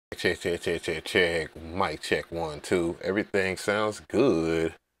check. Mic check 1, 2. Everything sounds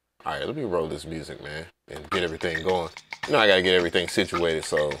good. All right, let me roll this music, man, and get everything going. You know, I gotta get everything situated.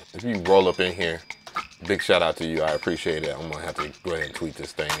 So if you roll up in here, big shout out to you. I appreciate it. I'm gonna have to go ahead and tweet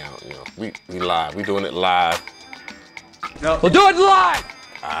this thing out. You know, we live. We doing it live. No, we'll do it live.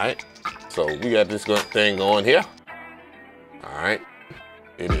 All right. So we got this thing going here. All right.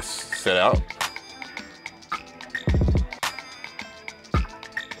 It is set out.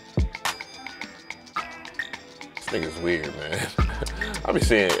 This thing is weird, man. I be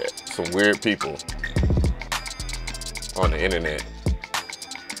seeing some weird people on the internet.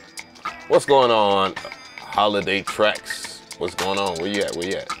 What's going on? Holiday tracks. What's going on? Where you at? Where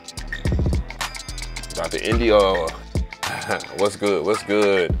you at? Dr. India. What's good? What's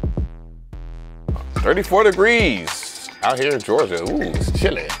good? 34 degrees out here in Georgia. Ooh, it's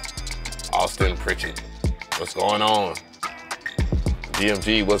chilly. Austin Pritchett. What's going on?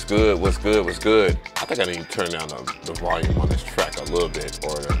 DMG, what's good? What's good? What's good? I think I need to turn down the volume on this track a little bit,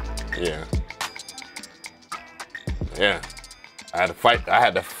 yeah. Yeah. I had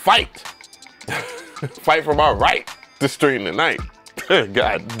to fight. Fight for my right to stream tonight.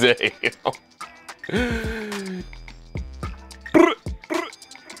 God damn.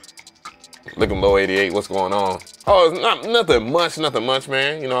 Looking low 88, what's going on? Oh, it's nothing much,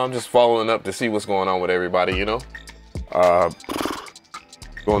 man. You know, I'm just following up to see what's going on with everybody, you know?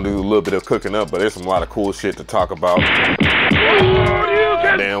 Gonna do a little bit of cooking up, but there's some lot of cool shit to talk about.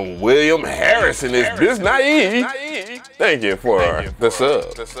 Damn, William Harrison is this naive. Thank you for the sub.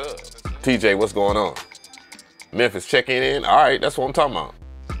 TJ, what's going on? Memphis checking in. All right, that's what I'm talking about.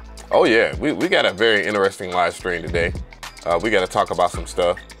 Oh yeah, we got a very interesting live stream today. We got to talk about some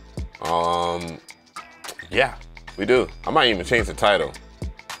stuff. Yeah, we do. I might even change the title.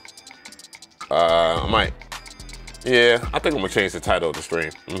 Yeah, I think I'm gonna change the title of the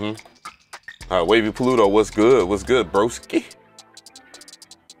stream. Wavy Pluto, what's good? What's good, broski?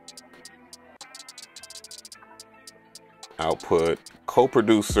 Output,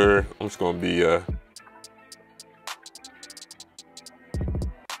 co-producer. I'm just gonna be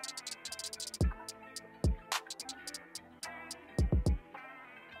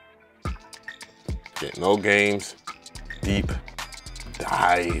get no games, deep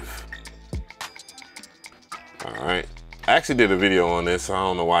dive. All right, I actually did a video on this. I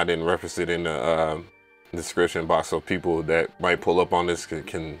don't know why I didn't reference it in the description box so people that might pull up on this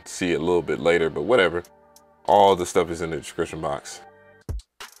can see it a little bit later, but whatever. All the stuff is in the description box.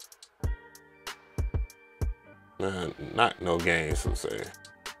 Not no games, let's say.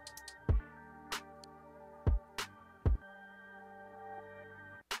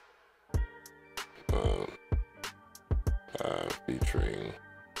 Featuring.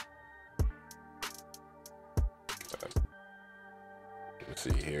 Let's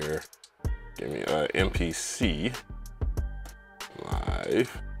see here. Give me MPC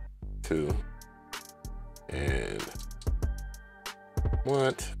live 2 and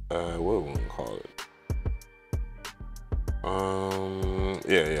what we gonna call it?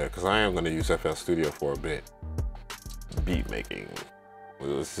 Yeah, because I am gonna use FL Studio for a bit. Beat making.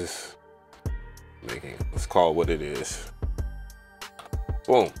 Let's just making. Let's call it what it is.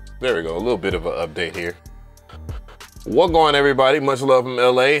 Boom. There we go. A little bit of an update here. What going, everybody? Much love from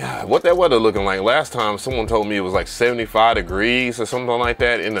LA. What that weather looking like? Last time someone told me it was like 75 degrees or something like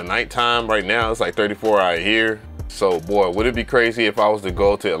that in the nighttime. Right now it's like 34 out here. So boy, would it be crazy if I was to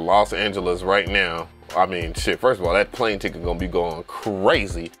go to Los Angeles right now? I mean, shit, first of all, that plane ticket gonna be going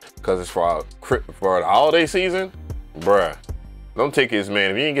crazy because it's for the holiday season. Bruh, them tickets,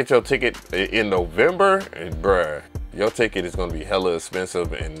 man, if you didn't get your ticket in November, bruh, your ticket is gonna be hella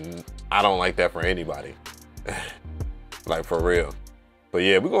expensive, and I don't like that for anybody. Like, for real. But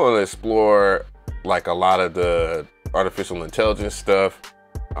yeah, we're gonna explore like a lot of the artificial intelligence stuff.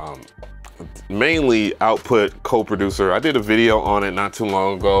 Mainly output co-producer. I did a video on it not too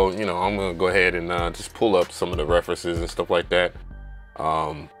long ago. You know, I'm gonna go ahead and just pull up some of the references and stuff like that.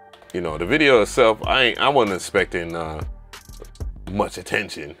 You know, the video itself, I wasn't expecting much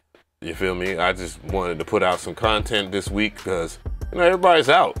attention. You feel me? I just wanted to put out some content this week because, you know, everybody's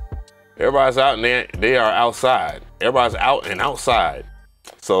out. Everybody's out and they are outside. Everybody's out and outside.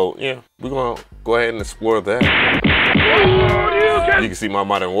 So yeah, we're gonna go ahead and explore that. You can see my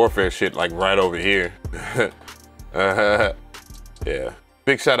Modern Warfare shit like right over here. Yeah,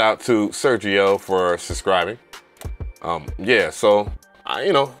 big shout out to Sergio for subscribing. Yeah, so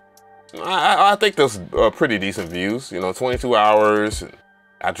you know, I think those are pretty decent views. You know, 22 hours.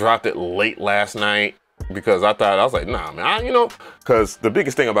 I dropped it late last night. because I was like, nah, man, you know, because the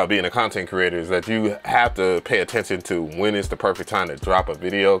biggest thing about being a content creator is that you have to pay attention to when is the perfect time to drop a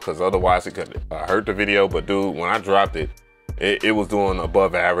video, because otherwise it could hurt the video. But dude, when I dropped it, it was doing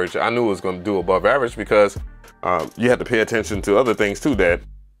above average. I knew it was going to do above average because you have to pay attention to other things too that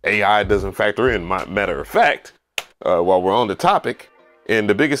AI doesn't factor in. Matter of fact, while we're on the topic, and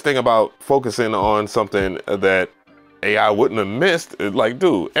the biggest thing about focusing on something that AI wouldn't have missed, like,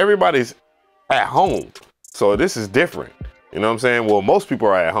 dude, everybody's at home. So this is different. You know what I'm saying? Well, most people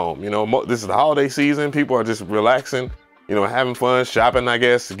are at home. You know, this is the holiday season. People are just relaxing, you know, having fun, shopping, I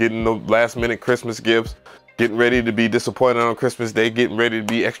guess, getting the last minute Christmas gifts, getting ready to be disappointed on Christmas Day, getting ready to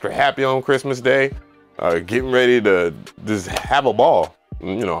be extra happy on Christmas Day, getting ready to just have a ball.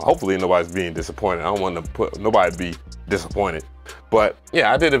 You know, hopefully nobody's being disappointed. I don't want to put nobody be disappointed. But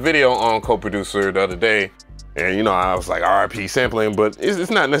yeah, I did a video on co-producer the other day, and you know, I was like RIP sampling, but it's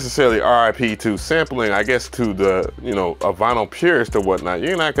not necessarily RIP to sampling. I guess to the, you know, a vinyl purist or whatnot,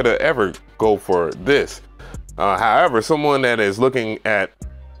 you're not gonna ever go for this. However, someone that is looking at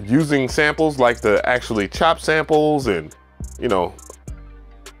using samples, like to actually chop samples and, you know,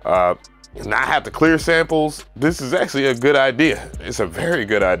 not have to clear samples, this is actually a good idea. It's a very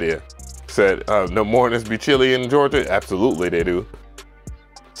good idea. Said, no mornings be chilly in Georgia? Absolutely they do.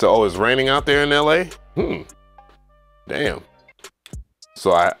 So, oh, it's raining out there in LA? Damn.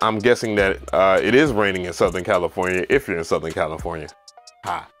 So I'm guessing that it is raining in Southern California, if you're in Southern California.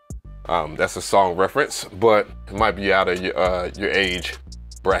 That's a song reference, but it might be out of your age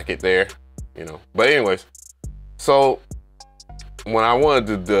bracket there, you know. But anyways, so when I wanted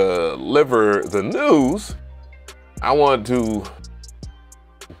to deliver the news, I wanted to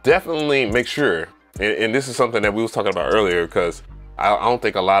definitely make sure, and this is something that we was talking about earlier, because I don't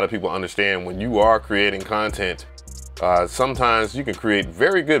think a lot of people understand when you are creating content, sometimes you can create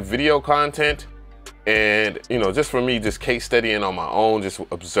very good video content, and, you know, just for me, just case studying on my own, just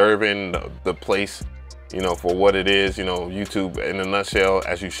observing the place, you know, for what it is, you know, YouTube in a nutshell,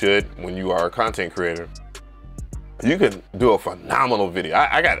 as you should when you are a content creator. You can do a phenomenal video.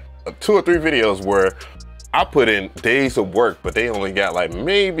 I got 2 or 3 videos where I put in days of work, but they only got like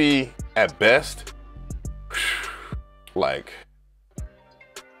maybe at best like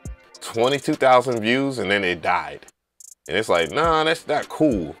 22,000 views, and then it died. And it's like, nah, that's not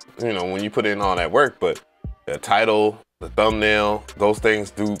cool, you know, when you put in all that work. But the title, the thumbnail, those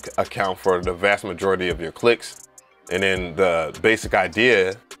things do account for the vast majority of your clicks. And then the basic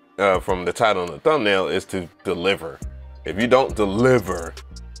idea from the title and the thumbnail is to deliver. If you don't deliver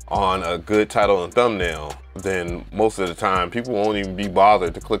on a good title and thumbnail, then most of the time people won't even be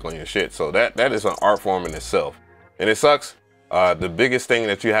bothered to click on your shit. So that is an art form in itself, and it sucks. The biggest thing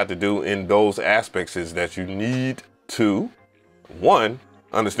that you have to do in those aspects is that you need to, one,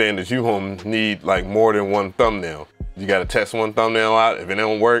 understand that you gonna need like more than one thumbnail. You got to test one thumbnail out. If it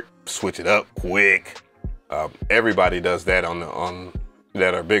don't work, switch it up quick. Everybody does that on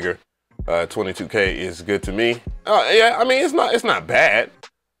that are bigger. 22K is good to me. Yeah, I mean, it's not bad,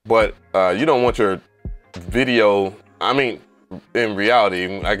 but you don't want your video, I mean, in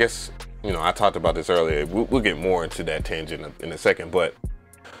reality, I guess, you know, I talked about this earlier. We'll get more into that tangent in a second, but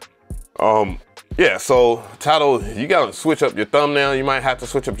yeah, so title, you gotta switch up your thumbnail. You might have to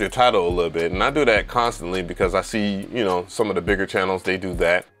switch up your title a little bit, and I do that constantly because I see, you know, some of the bigger channels, they do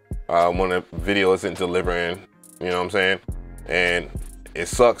that when a video isn't delivering, you know what I'm saying? And it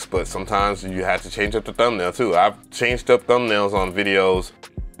sucks, but sometimes you have to change up the thumbnail too. I've changed up thumbnails on videos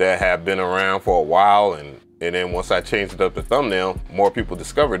that have been around for a while, and then once I changed up the thumbnail, more people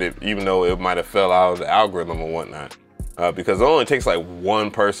discovered it, even though it might have fell out of the algorithm or whatnot. Because it only takes like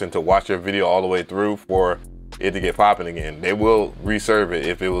one person to watch your video all the way through for it to get popping again. They will reserve it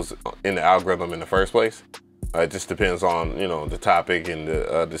if it was in the algorithm in the first place. It just depends on, you know, the topic and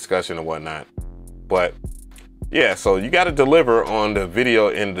the discussion and whatnot. But yeah, so you got to deliver on the video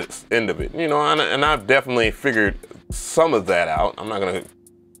end of it, you know, and I've definitely figured some of that out. I'm not gonna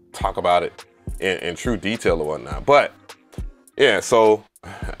talk about it in true detail or whatnot, but yeah, so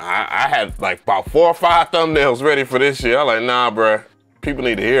I had like about 4 or 5 thumbnails ready for this shit. I'm like, nah, bruh, people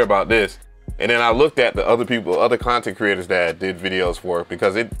need to hear about this. And then I looked at the other content creators that did videos for it,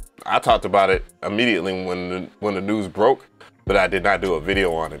 because I talked about it immediately when the news broke, but I did not do a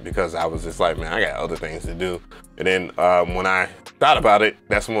video on it because I was just like, man, I got other things to do. And then when I thought about it,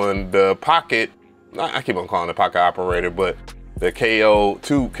 that's when the Pocket, I keep on calling it Pocket Operator, but the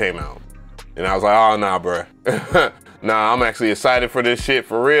KO2 came out. And I was like, oh, nah, bruh. Nah, I'm actually excited for this shit,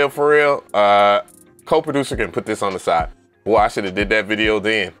 for real, for real. Co-producer can put this on the side. Well, I should have did that video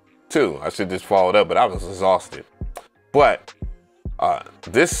then, too. I should just followed up, but I was exhausted. But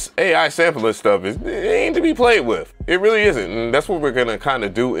This AI sampling stuff it ain't to be played with. It really isn't. And that's what we're gonna kind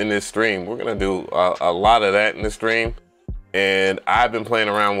of do in this stream. We're gonna do a lot of that in the stream. And I've been playing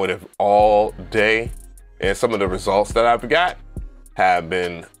around with it all day. And some of the results that I've got have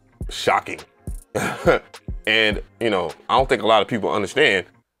been shocking. And, you know, I don't think a lot of people understand,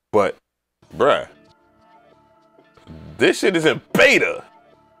 but bruh, this shit is in beta.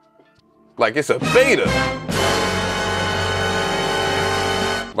 Like, it's a beta.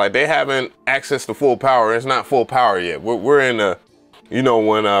 Like, they haven't accessed to full power. It's not full power yet. We're in the, you know,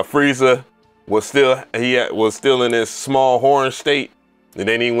 when Frieza was still, was still in this small horn state, and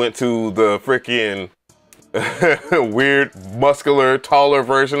then he went to the freaking weird, muscular, taller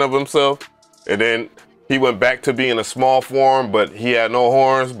version of himself, and then he went back to being a small form, but he had no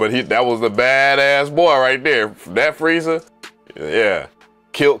horns, but that was the badass boy right there. That Frieza, yeah,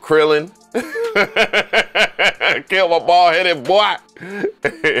 killed Krillin. Killed my bald-headed boy.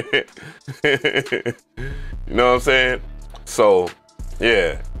 You know what I'm saying? So,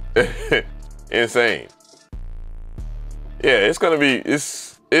 yeah, insane. Yeah, it's gonna be,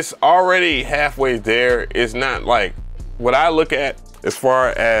 it's already halfway there. It's not like, what I look at as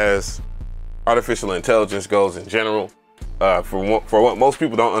far as artificial intelligence goes in general, for what most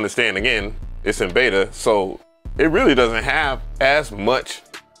people don't understand, again, it's in beta, so it really doesn't have as much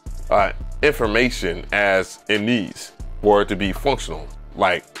information as it needs for it to be functional.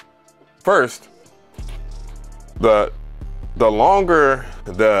 Like, first, the longer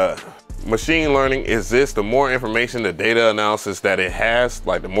the machine learning exists, the more information, the data analysis that it has,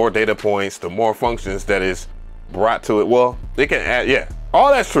 like the more data points, the more functions that is brought to it. Well, they can add, yeah,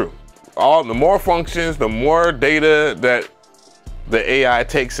 all that's true. The more functions, the more data that the AI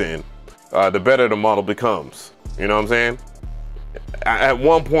takes in, the better the model becomes. You know what I'm saying? At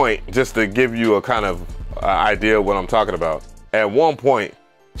one point, just to give you a kind of idea of what I'm talking about, at one point,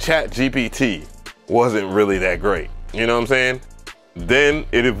 ChatGPT wasn't really that great. You know what I'm saying? Then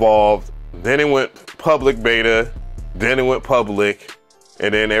it evolved, then it went public beta, then it went public,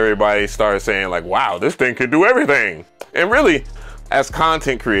 and then everybody started saying like, wow, this thing could do everything. And really, as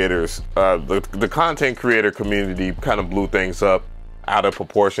content creators, the content creator community kind of blew things up out of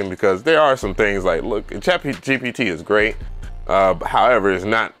proportion, because there are some things like, look, ChatGPT is great. However, it's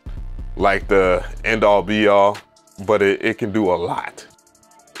not like the end all be all, but it can do a lot.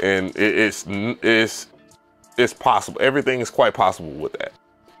 And it's possible. Everything is quite possible with that.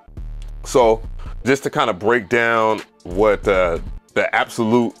 So just to kind of break down what the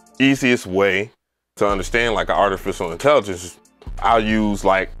absolute easiest way to understand like an artificial intelligence, I'll use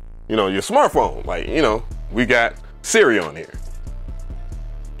like, you know, your smartphone. Like, you know, we got Siri on here,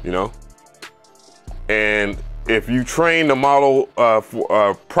 you know, and if you train the model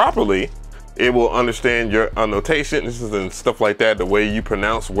properly, it will understand your annotations and stuff like that, the way you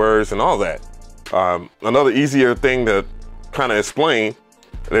pronounce words and all that. Another easier thing to kind of explain,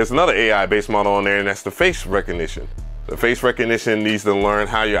 there's another AI-based model on there, and that's the face recognition. The face recognition needs to learn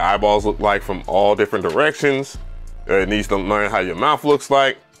how your eyeballs look like from all different directions. It needs to learn how your mouth looks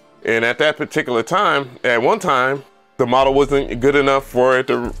like. And at that particular time, at one time, the model wasn't good enough for it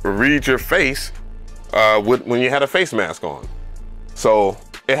to read your face when you had a face mask on. So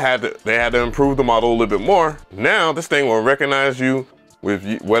they had to improve the model a little bit more. Now this thing will recognize you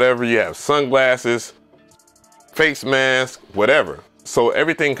with whatever you have, sunglasses, face mask, whatever. So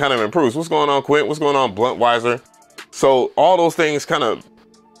everything kind of improves. What's going on, Quint? What's going on, Bluntweiser? So all those things kind of,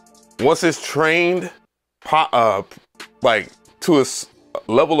 once it's trained, like to a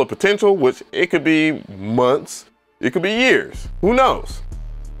level of potential, which it could be months, it could be years, who knows?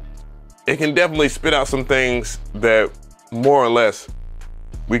 It can definitely spit out some things that more or less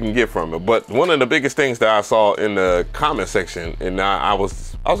we can get from it. But one of the biggest things that I saw in the comment section, and I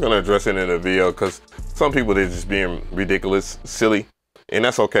was gonna address it in the video, because some people, they're just being ridiculous, silly, and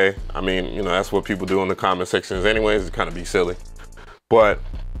that's okay. I mean, you know, that's what people do in the comment sections anyways, to kind of be silly. But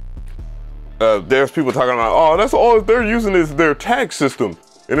there's people talking about, oh, that's all they're using is their tag system,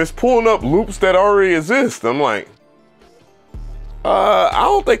 and it's pulling up loops that already exist. I'm like, I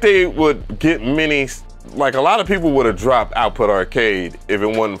don't think they would get many, like a lot of people would have dropped Output Arcade if it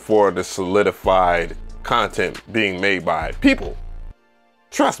wasn't for the solidified content being made by people.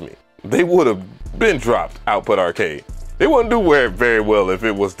 Trust me, they would have been dropped Output Arcade. They wouldn't do very well if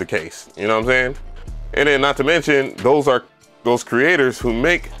it was the case, you know what I'm saying? And then not to mention, those creators who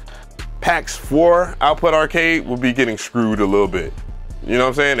make packs for Output Arcade will be getting screwed a little bit. You know what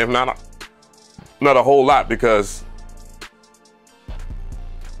I'm saying? If not a whole lot, because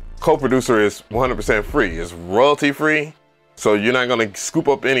co-producer is 100% free. It's royalty free, so you're not gonna scoop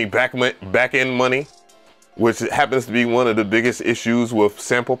up any back end money. which happens to be one of the biggest issues with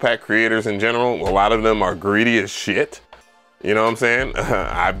sample pack creators in general. A lot of them are greedy as shit. You know what I'm saying?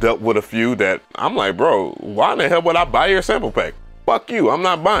 I've dealt with a few that I'm like, bro, why in the hell would I buy your sample pack? Fuck you, I'm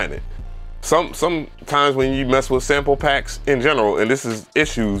not buying it. Sometimes when you mess with sample packs in general, and this is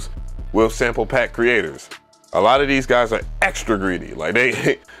issues with sample pack creators, a lot of these guys are extra greedy. Like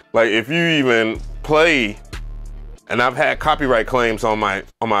like if you even play, and I've had copyright claims on my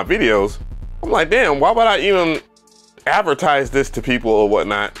videos, I'm like, damn, why would I even advertise this to people or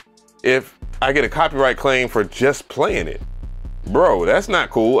whatnot if I get a copyright claim for just playing it? Bro, that's not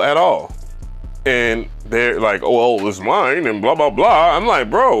cool at all. And they're like, oh, well, it's mine and blah, blah, blah. I'm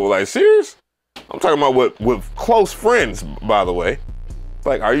like, bro, like, serious? I'm talking about with close friends, by the way.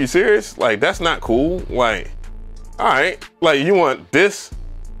 Like, are you serious? Like, that's not cool. Like, all right, like you want this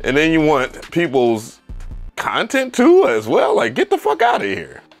and then you want people's content too as well? Like, get the fuck out of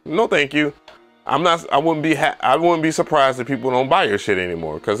here. No, thank you. I wouldn't be surprised if people don't buy your shit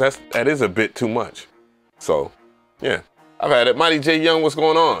anymore, because that is a bit too much. So, yeah. I've had it. Mighty J Young, what's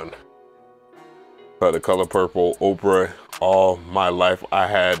going on? The color purple, Oprah, all my life I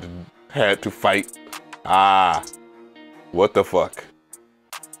had to fight. Ah, what the fuck?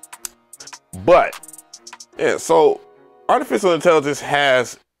 But, yeah, so artificial intelligence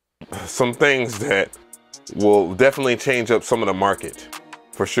has some things that will definitely change up some of the market,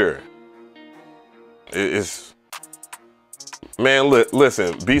 for sure. Man,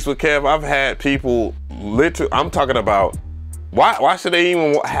 listen, Beast with Kev, I've had people literally, I'm talking about, why should they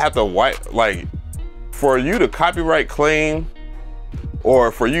even have to like, for you to copyright claim,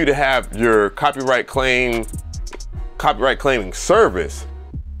 or for you to have your copyright claiming service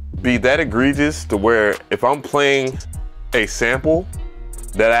be that egregious to where if I'm playing a sample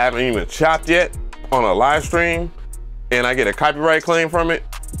that I haven't even chopped yet on a live stream and I get a copyright claim from it,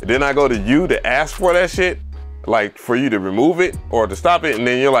 then I go to you to ask for that shit, like for you to remove it or to stop it, and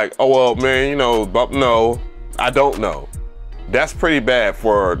then you're like, oh, well, man, you know, no, I don't know. That's pretty bad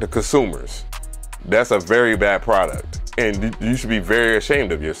for the consumers. That's a very bad product, and you should be very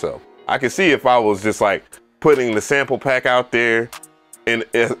ashamed of yourself. I can see if I was just like putting the sample pack out there in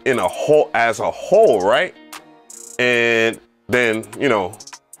a whole, as a whole, right? And then, you know,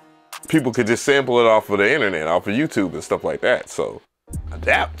 people could just sample it off of the internet, off of YouTube and stuff like that. So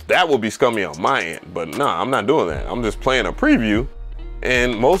that would be scummy on my end, but nah, I'm not doing that. I'm just playing a preview,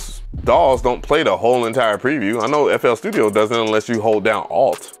 and most DAWs don't play the whole entire preview. I know FL Studio doesn't unless you hold down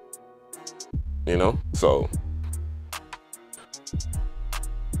Alt, you know? So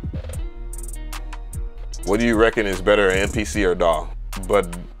what do you reckon is better, MPC or DAW?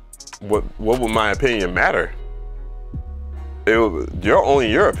 But what would my opinion matter?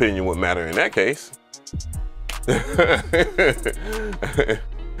 Only your opinion would matter in that case.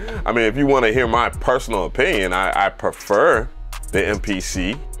 I mean, if you want to hear my personal opinion, I prefer the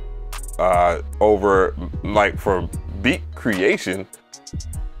MPC over, like, for beat creation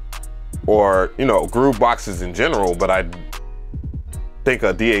or, you know, groove boxes in general, but I think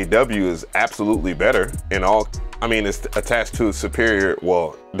a DAW is absolutely better in all. I mean, it's attached to a superior,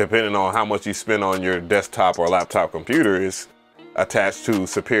 well, depending on how much you spend on your desktop or laptop computer, is attached to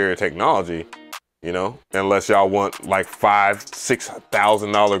superior technology, you know, unless y'all want like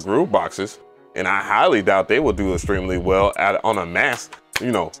 $5,000–6,000 groove boxes. And I highly doubt they will do extremely well on a mass,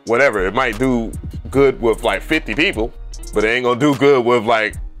 you know, whatever. It might do good with like 50 people, but it ain't gonna do good with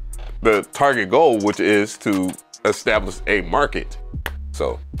like the target goal, which is to establish a market.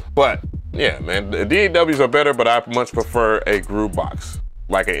 So, but yeah, man, the DAWs are better, but I much prefer a groove box,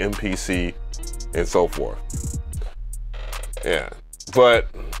 like an MPC and so forth. Yeah, but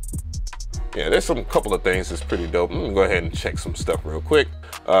yeah, there's some couple of things that's pretty dope. I'm gonna go ahead and check some stuff real quick.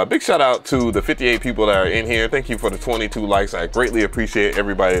 Big shout out to the 58 people that are in here. Thank you for the 22 likes. I greatly appreciate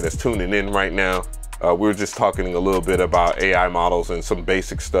everybody that's tuning in right now. We're just talking a little bit about AI models and some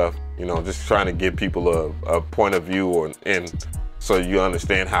basic stuff, you know, just trying to give people a point of view, and so you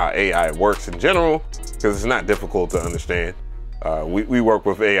understand how AI works in general, because it's not difficult to understand. We work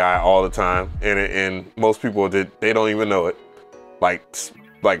with AI all the time, and most people, they don't even know it.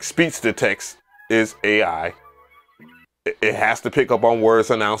 Like speech to text is AI. It has to pick up on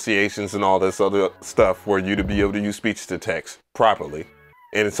words, enunciations, and all this other stuff for you to be able to use speech to text properly.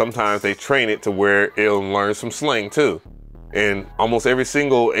 And sometimes they train it to where it'll learn some slang too. And almost every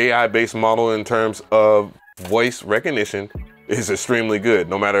single AI-based model in terms of voice recognition is extremely good,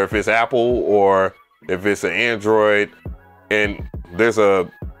 no matter if it's Apple or if it's an Android. And there's a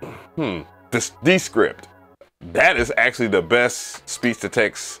Descript. That is actually the best speech to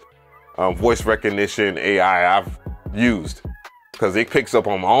text voice recognition AI I've used. because it picks up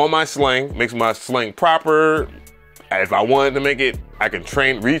on all my slang, makes my slang proper. If I wanted to make it, I can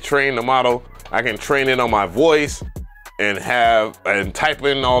retrain the model. I can train it on my voice and type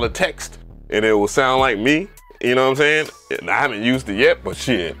in all the text, and it will sound like me. You know what I'm saying? I haven't used it yet, but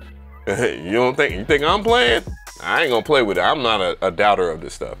shit, you think I'm playing? I ain't gonna play with it. I'm not a doubter of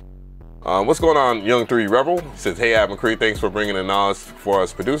this stuff. What's going on, Young 3 Rebel? He says, hey, Mcree, thanks for bringing the knowledge for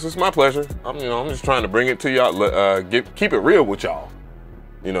us producers. My pleasure. I'm just trying to bring it to y'all, keep it real with y'all.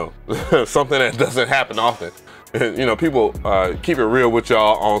 You know, something that doesn't happen often. You know, people keep it real with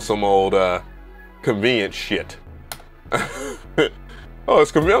y'all on some old convenient shit. Oh,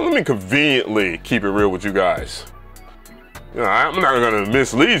 it's convenient. Let me conveniently keep it real with you guys. You know, I'm not gonna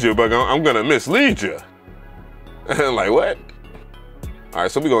mislead you, but I'm gonna mislead you. Like what? All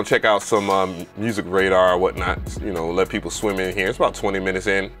right, so we're gonna check out some music radar or whatnot. You know, let people swim in here. It's about 20 minutes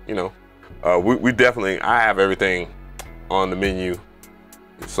in. You know, I have everything on the menu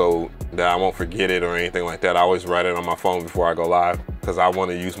so that I won't forget it or anything like that. I always write it on my phone before I go live because I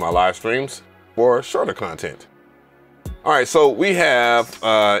want to use my live streams for shorter content. All right, so we have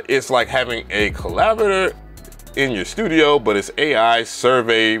it's like having a collaborator in your studio, but it's AI.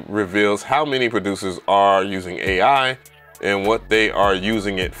 Survey reveals how many producers are using AI and what they are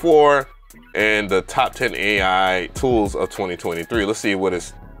using it for, and the top 10 AI tools of 2023. Let's see what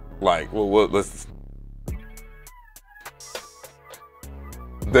it's like. Well,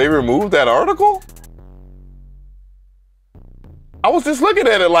 they removed that article? I was just looking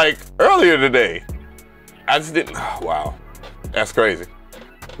at it like earlier today. I just didn't, oh, wow, that's crazy.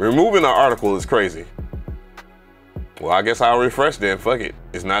 Removing the article is crazy. Well, I guess I'll refresh then, fuck it.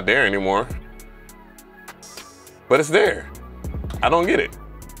 It's not there anymore. But it's there. I don't get it.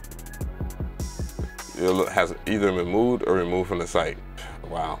 It has either been moved or removed from the site.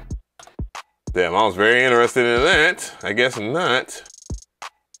 Wow. Damn, I was very interested in that. I guess not.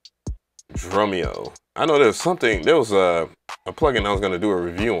 Drumeo. I know there was a plugin I was gonna do a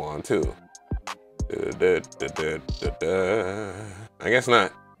review on too. I guess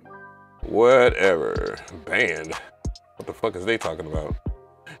not. Whatever. Banned. What the fuck is they talking about?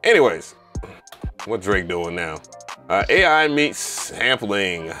 Anyways, what Drake doing now? AI meets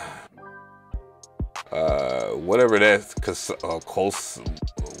sampling. Whatever that's,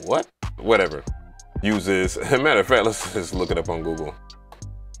 what? Whatever. Uses, matter of fact, let's just look it up on Google.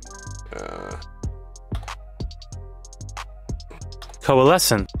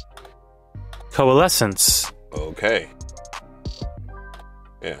 Coalescence. Okay.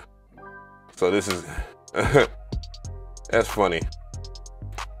 Yeah. So this is, that's funny.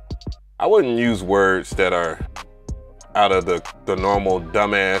 I wouldn't use words that are out of the normal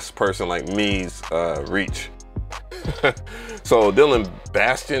dumbass person like me's reach. So Dylan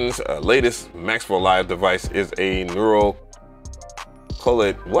Bastion's latest Maxwell Live device is a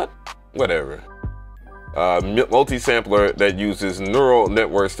multi-sampler that uses neural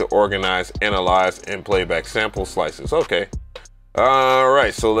networks to organize, analyze, and play back sample slices. Okay. All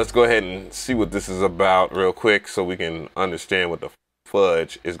right, so let's go ahead and see what this is about real quick so we can understand what the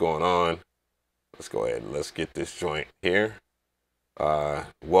fudge is going on. Let's go ahead and let's get this joint here.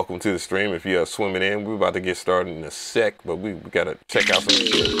 Welcome to the stream. If you're swimming in, we're about to get started in a sec, but we gotta check out some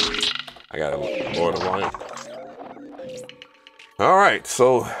shit. I gotta lower the volume. All right,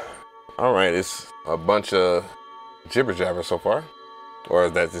 so, all right, it's a bunch of jibber jabber so far, or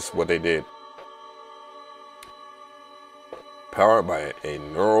is that just what they did? Powered by a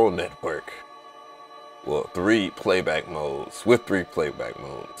neural network. Well, with 3 playback modes.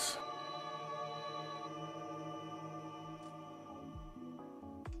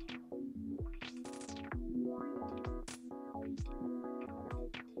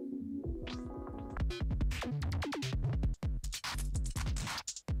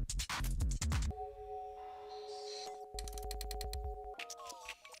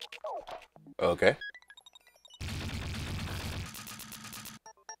 Okay.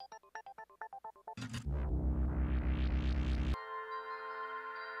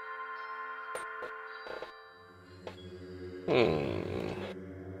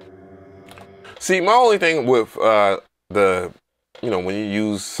 See, my only thing with when you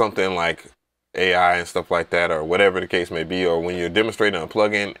use something like AI and stuff like that, or whatever the case may be, or when you're demonstrating a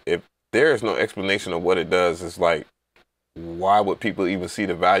plugin, if there is no explanation of what it does, it's like, why would people even see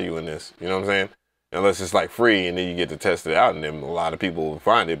the value in this? You know what I'm saying? Unless it's like free and then you get to test it out and then a lot of people will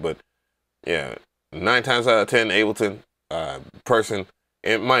find it. But yeah, 9 times out of 10, Ableton person,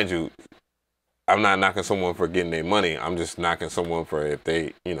 and mind you, I'm not knocking someone for getting their money. I'm just knocking someone for if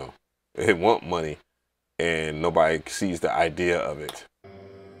they, they want money and nobody sees the idea of it.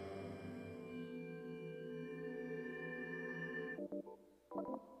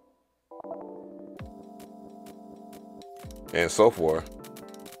 and so forth.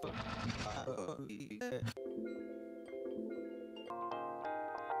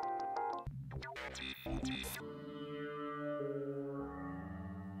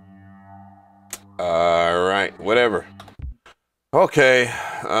 All right, whatever. Okay,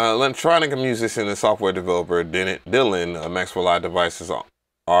 electronic musician and software developer Dylan Maxwell devices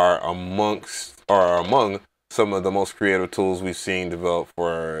are among some of the most creative tools we've seen developed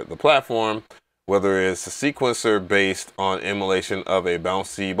for the platform, whether it's a sequencer based on emulation of a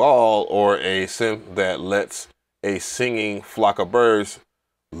bouncy ball or a synth that lets a singing flock of birds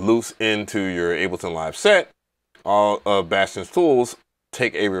loose into your Ableton Live set. All of Bastion's tools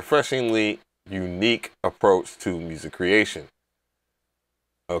take a refreshingly unique approach to music creation.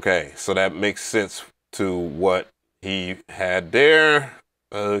 Okay, so that makes sense to what he had there.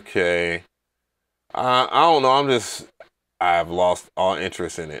 Okay. I don't know. I've lost all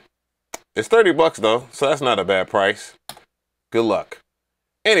interest in it. It's $30 though, so that's not a bad price. Good luck.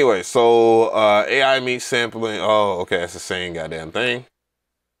 Anyway, so AI meets sampling. Oh, okay, that's the same goddamn thing.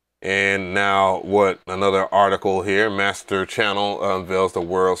 And now what, another article here, Master Channel unveils the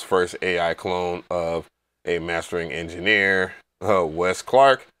world's first AI clone of a mastering engineer, Wes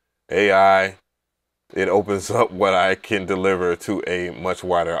Clark. AI, it opens up what I can deliver to a much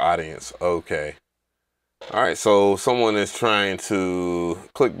wider audience. Okay. All right, so someone is trying to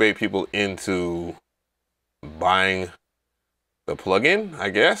clickbait people into buying the plugin, I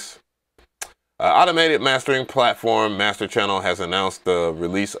guess. Automated mastering platform Master Channel has announced the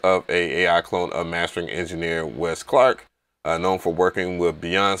release of a AI clone of mastering engineer Wes Clark, known for working with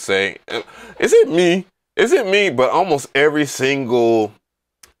Beyonce. Is it me? But almost every single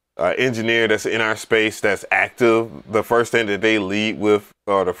engineer that's in our space that's active, the first thing that they lead with,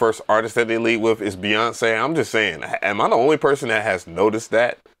 or the first artist that they lead with, is Beyonce. I'm just saying, am I the only person that has noticed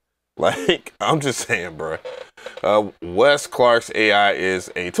that? Like, I'm just saying, bro. Wes Clark's AI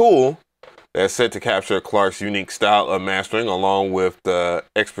is a tool that's set to capture Clark's unique style of mastering, along with the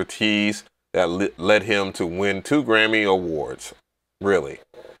expertise that led him to win 2 Grammy Awards. Really.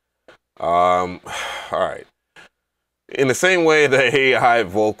 All right. In the same way that AI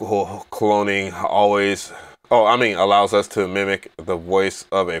vocal cloning allows us to mimic the voice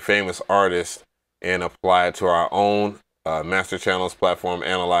of a famous artist and apply it to our own, Master Channel's platform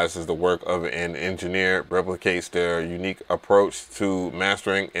analyzes the work of an engineer, replicates their unique approach to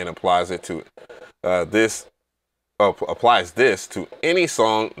mastering, and applies this to any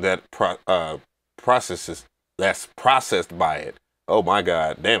song that that's processed by it. Oh my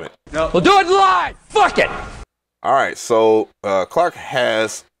God, damn it! No. We'll do it live. Fuck it. All right, so Clark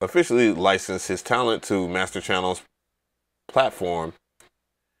has officially licensed his talent to Master Channel's platform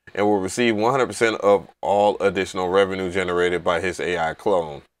and will receive 100% of all additional revenue generated by his AI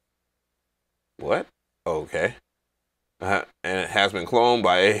clone. What? Okay. And it has been cloned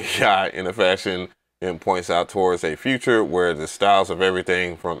by AI in a fashion and points out towards a future where the styles of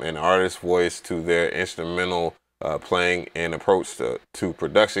everything from an artist's voice to their instrumental playing and approach to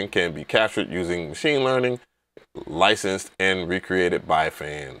production can be captured using machine learning, licensed and recreated by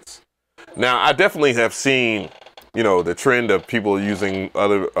fans. Now, I definitely have seen, the trend of people using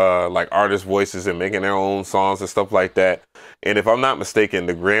other like artist voices and making their own songs and stuff like that. And if I'm not mistaken,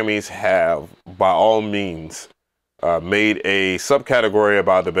 the Grammys have, by all means, made a subcategory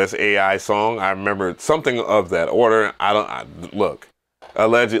about the best AI song. I remember something of that order. Look,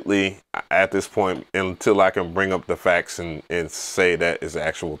 allegedly at this point, until I can bring up the facts and say that is the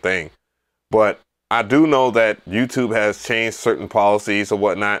actual thing. But I do know that YouTube has changed certain policies or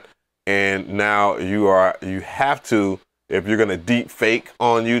whatnot, and now you have to, if you're gonna deep fake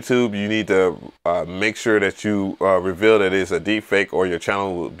on YouTube, you need to make sure that you reveal that it's a deep fake, or your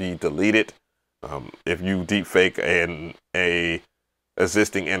channel will be deleted. If you deep fake a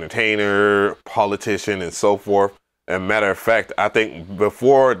existing entertainer, politician, and so forth. And matter of fact, I think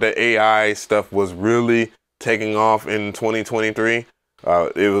before the AI stuff was really taking off in 2023.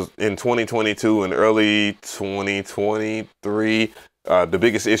 It was in 2022 and early 2023. The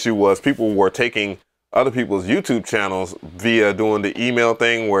biggest issue was people were taking other people's YouTube channels via doing the email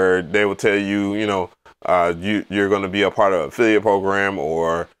thing where they would tell you, you're going to be a part of an affiliate program,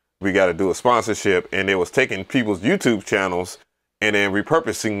 or we got to do a sponsorship. And they was taking people's YouTube channels and then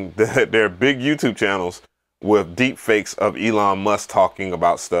repurposing their big YouTube channels with deep fakes of Elon Musk talking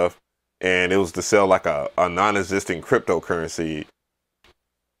about stuff. And it was to sell like a non-existent cryptocurrency.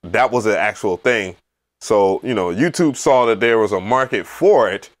 That was an actual thing. So, YouTube saw that there was a market for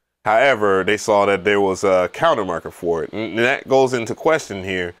it. However, they saw that there was a counter market for it. And that goes into question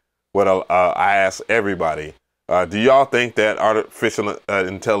here, what I ask everybody. Do y'all think that artificial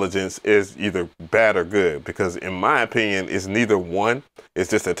intelligence is either bad or good? Because in my opinion, it's neither one. It's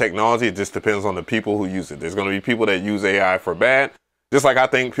just a technology. It just depends on the people who use it. There's going to be people that use AI for bad. Just like I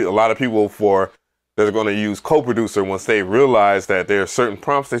think a lot of people that are going to use co-producer once they realize that there are certain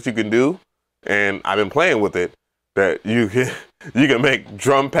prompts that you can do. And I've been playing with it, that you can make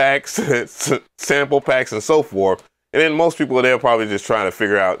drum packs, sample packs, and so forth. And then most people, they're probably just trying to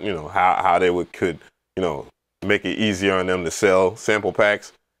figure out, how they could, make it easier on them to sell sample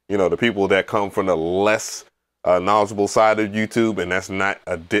packs. The people that come from the less knowledgeable side of YouTube, and that's not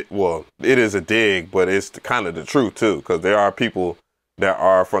it is a dig, but it's kind of the truth too, because there are people that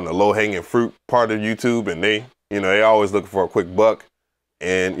are from the low-hanging fruit part of YouTube, and they always looking for a quick buck.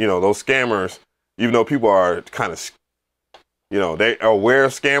 And those scammers, even though people are kind of, they are aware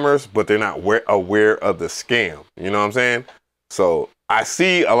of scammers, but they're not aware of the scam. You know what I'm saying? So I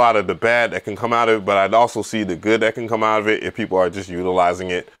see a lot of the bad that can come out of it, but I'd also see the good that can come out of it if people are just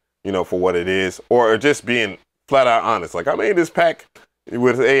utilizing it, for what it is, or just being flat out honest. Like, I made this pack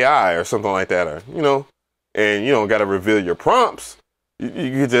with AI or something like that, or, and you don't got to reveal your prompts.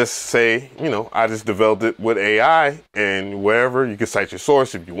 You could just say, I just developed it with AI, and wherever you can cite your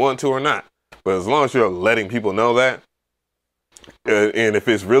source if you want to or not. But as long as you're letting people know that, and if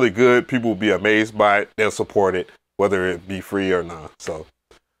it's really good, people will be amazed by it. They'll support it, whether it be free or not. So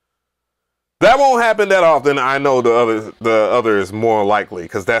that won't happen that often. I know the other is more likely,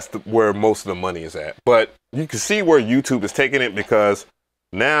 because that's where most of the money is at. But you can see where YouTube is taking it, because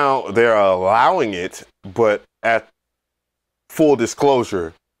now they're allowing it, but at full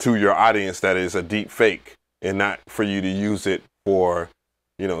disclosure to your audience that is a deep fake, and not for you to use it for,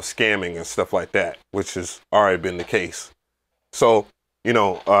 scamming and stuff like that, which has already been the case. So,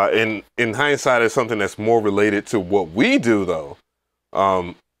 in hindsight, it's something that's more related to what we do, though.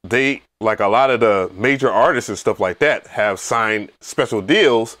 They, like a lot of the major artists and stuff like that, have signed special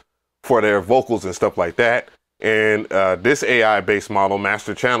deals for their vocals and stuff like that. And this AI-based model,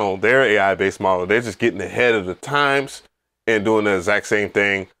 Master Channel, their AI-based model, they're just getting ahead of the times and doing the exact same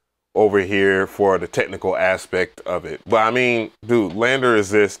thing over here for the technical aspect of it. But I mean, dude, Lander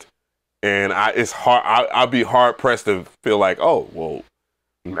exists, and it's hard. I'll be hard pressed to feel like, oh, well,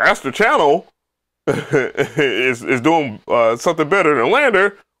 Master Channel is doing something better than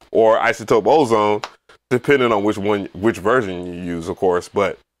Lander or Isotope Ozone, depending on which version you use, of course.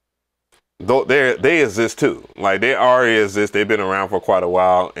 But they exist too. Like, they already exist. They've been around for quite a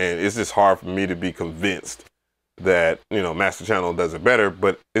while, and it's just hard for me to be convinced that Master Channel does it better.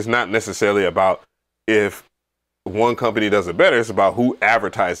 But it's not necessarily about if one company does it better. It's about who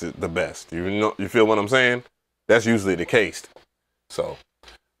advertises the best. You feel what I'm saying? That's usually the case. So,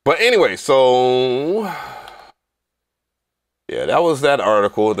 but anyway, so yeah, that was that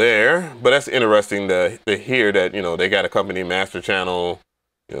article there. But that's interesting to hear that they got a company, Master Channel.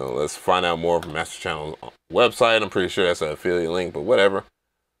 Let's find out more from Master Channel's website. I'm pretty sure that's an affiliate link, but whatever.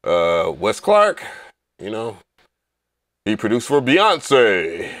 Wes Clark, he produced for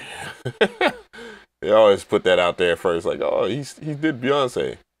Beyonce. They always put that out there first, like, oh, he did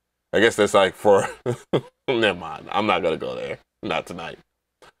Beyonce. I guess that's like for, never mind. I'm not going to go there. Not tonight.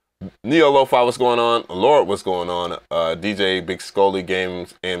 Neo Lo-Fi, what's going on? Lord, what's going on? DJ Big Scully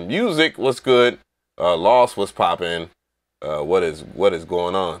Games and Music, what's good? Lost, what's popping? What is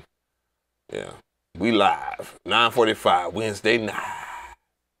going on? Yeah, we live 9:45 Wednesday night.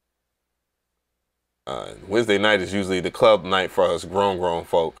 Wednesday night is usually the club night for us grown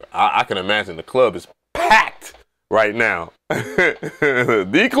folk. I can imagine the club is packed right now.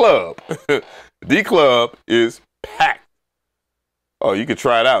 The club is packed. Oh, you could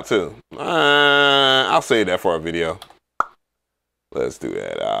try it out too. I'll save that for a video. Let's do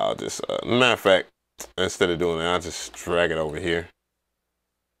that. I'll just, matter of fact, instead of doing that, I'll just drag it over here.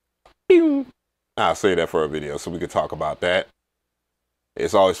 Bing. I'll save that for a video so we can talk about that.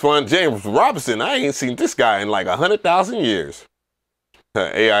 It's always fun. James Robinson, I ain't seen this guy in like 100,000 years.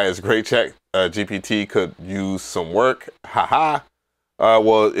 AI is great. Chat GPT could use some work. Haha.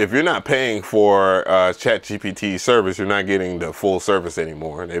 Well, if you're not paying for Chat GPT service, you're not getting the full service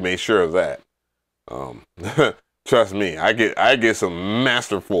anymore. They made sure of that. Trust me, I get some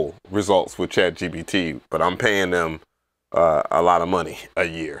masterful results with Chat GPT, but I'm paying them a lot of money a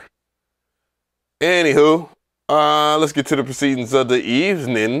year. Anywho, let's get to the proceedings of the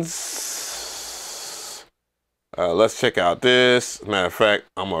evenings. Let's check out this. Matter of fact,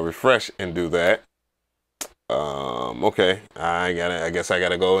 I'm gonna refresh and do that. Okay, I guess I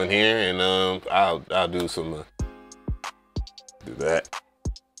gotta go in here and I'll do some do that.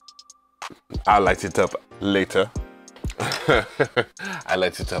 I'll light it up later. I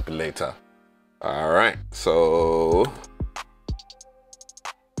light it up later. All right, so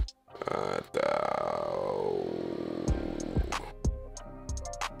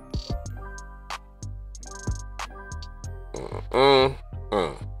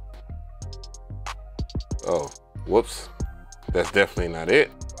oh, whoops, that's definitely not it.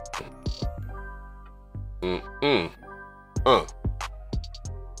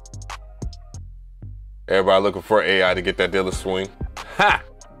 Everybody looking for AI to get that dealer swing. Ha!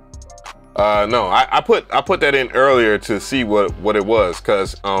 No, I put that in earlier to see what it was,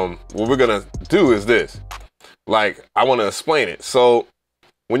 because what we're gonna do is this. Like, I want to explain it. So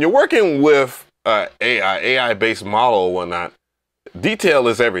when you're working with AI based model or whatnot, detail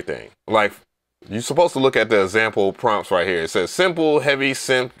is everything. Like, you're supposed to look at the example prompts right here. It says simple heavy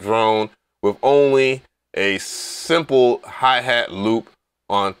synth drone with only a simple hi-hat loop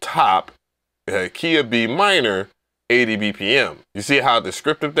on top, key of B minor, 80 BPM. You see how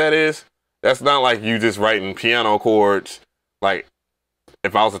descriptive that is? That's not like you just writing piano chords. Like,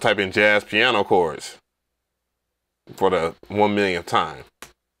 if I was to type in jazz piano chords for the 1 millionth time.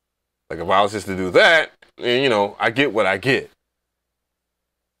 Like, if I was just to do that, and, you know, I get what I get.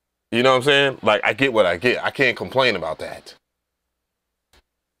 You know what I'm saying? Like, I get what I get. I can't complain about that.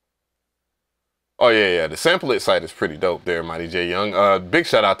 Oh, yeah. The Sample It site is pretty dope there, Mighty J Young. Big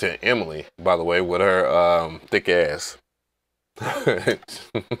shout out to Emily, by the way, with her thick ass.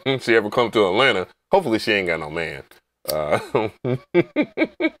 She ever come to Atlanta, hopefully she ain't got no man.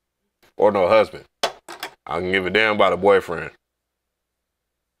 Or no husband. I can give a damn about a boyfriend.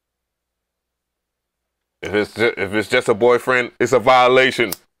 If it's just a boyfriend, it's a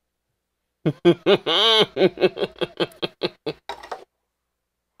violation.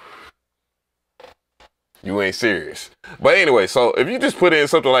 You ain't serious. But anyway, so if you just put in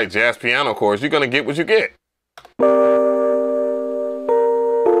something like jazz piano chords, you're gonna get what you get.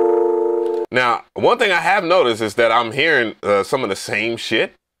 Now, one thing I have noticed is that I'm hearing some of the same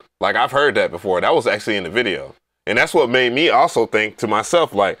shit. Like, I've heard that before. That was actually in the video. And that's what made me also think to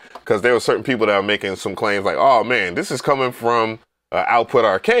myself, like, because there were certain people that are making some claims like, oh man, this is coming from Output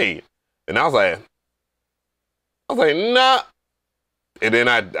Arcade. And I was like, nah. And then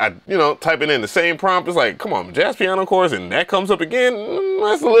I you know, typing in the same prompt. It's like, come on, jazz piano chords, and that comes up again.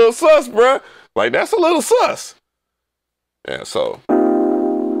 That's a little sus, bruh. Like, that's a little sus. Yeah, so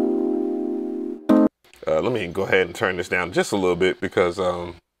let me go ahead and turn this down just a little bit, because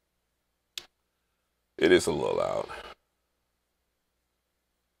it is a little loud.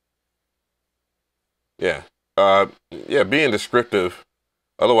 Yeah. Yeah, being descriptive.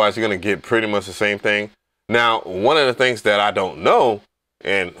 Otherwise, you're going to get pretty much the same thing. Now, one of the things that I don't know,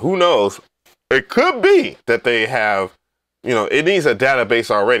 and who knows, it could be that they have, you know, it needs a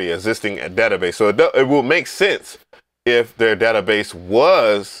database already, existing database. So it will make sense if their database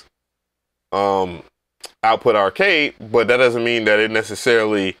was Output Arcade, but that doesn't mean that it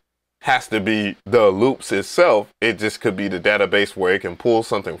necessarily has to be the loops itself. It just could be the database where it can pull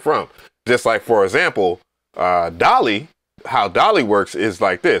something from. Just like, for example, Dolly, how Dolly works is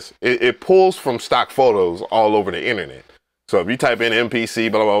like this. It pulls from stock photos all over the internet. So if you type in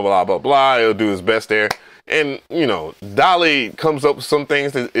MPC, blah, blah, blah, blah, blah, it'll do its best there. And, you know, Dolly comes up with some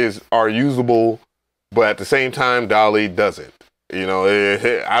things that are usable, but at the same time, Dolly doesn't. You know,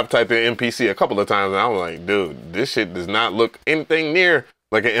 I've typed in MPC a couple of times, and I was like, dude, this shit does not look anything near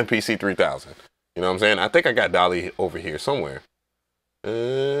like an MPC 3000. You know what I'm saying? I think I got Dolly over here somewhere.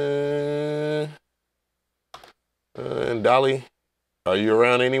 Dolly, are you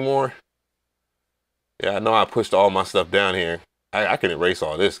around anymore? Yeah, I know I pushed all my stuff down here. I can erase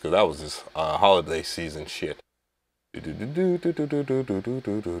all this because that was just holiday season shit.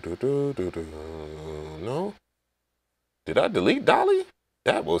 No? Did I delete Dolly?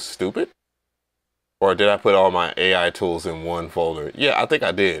 That was stupid. Or did I put all my AI tools in one folder? Yeah, I think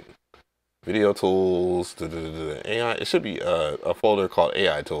I did. Video tools, AI. It should be a folder called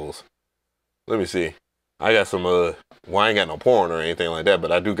AI tools. Let me see. I got some well, I ain't got no porn or anything like that,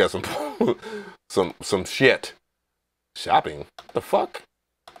 but I do got some some shit. Shopping? What the fuck?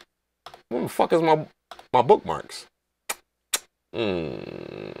 What the fuck is my bookmarks?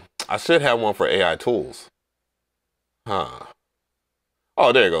 I should have one for AI tools. Huh.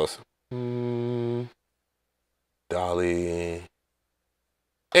 Oh, there it goes. Dolly.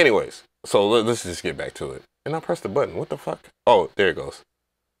 Anyways, so let's just get back to it. And I pressed the button. What the fuck? Oh, there it goes.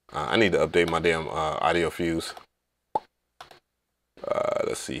 I need to update my damn audio fuse.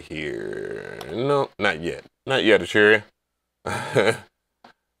 Let's see here. No, not yet. Not yet, Achuria.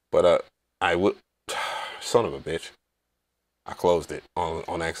 But I would. Son of a bitch. I closed it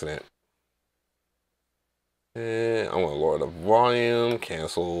on accident. And I'm gonna lower the volume.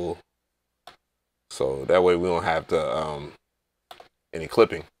 Cancel. So that way we don't have to any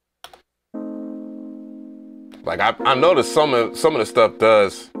clipping. Like I noticed some of the stuff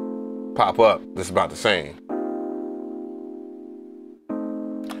does pop up that's about the same.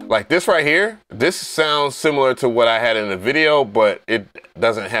 Like this right here, this sounds similar to what I had in the video, but it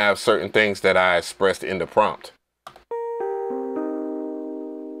doesn't have certain things that I expressed in the prompt.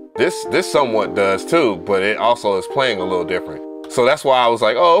 This somewhat does too, but it also is playing a little different. So that's why I was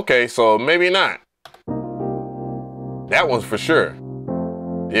like, oh, okay, so maybe not. That one's for sure.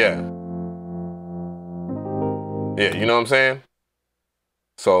 Yeah. Yeah, you know what I'm saying?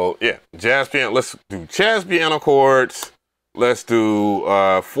 So yeah, jazz piano, let's do jazz piano chords. Let's do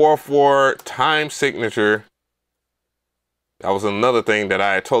 4/4 time signature. That was another thing that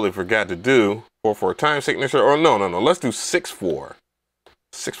I totally forgot to do. 4/4 time signature, or no. Let's do 6/4.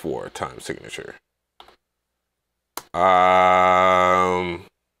 6/4 time signature.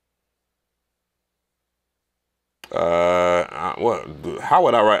 What? How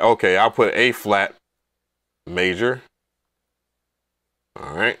would I write? Okay, I'll put A flat major.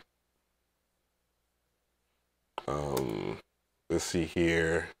 All right. Let's see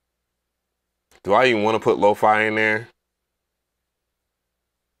here. Do I even want to put lo-fi in there?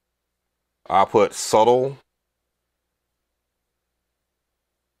 I'll put subtle.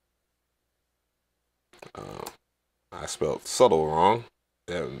 I spelled subtle wrong.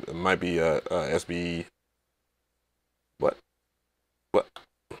 That might be SB. What?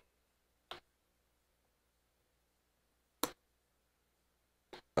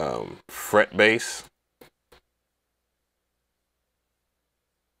 Fret bass.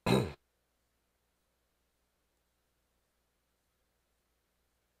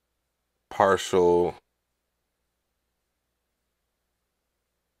 Partial.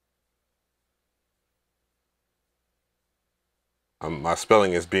 My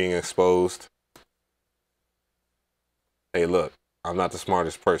spelling is being exposed. Hey, look, I'm not the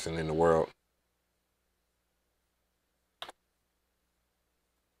smartest person in the world.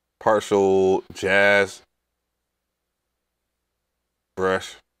 Partial jazz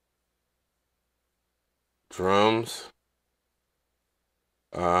brush drums.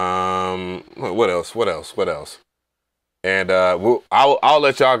 What else? And I'll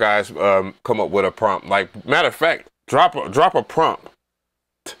let y'all guys come up with a prompt. Like, matter of fact, drop a prompt.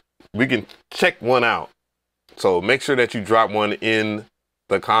 We can check one out. So make sure that you drop one in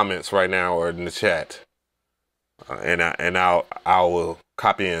the comments right now or in the chat, and I will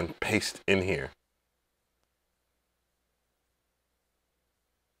copy and paste in here.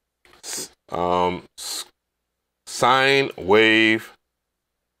 Sine wave.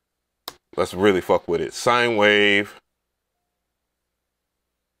 Let's really fuck with it. Sine wave.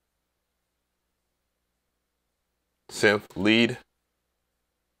 Synth lead.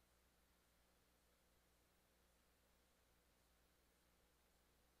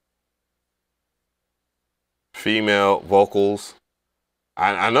 Female vocals.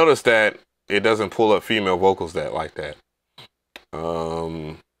 I noticed that it doesn't pull up female vocals like that.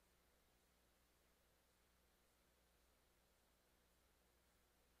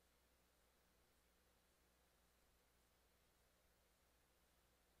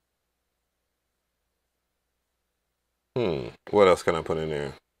 What else can I put in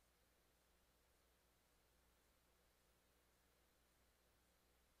there?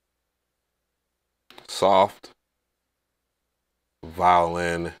 Soft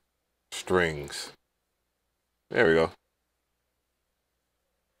violin strings. There we go.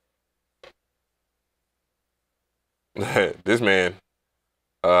 This man,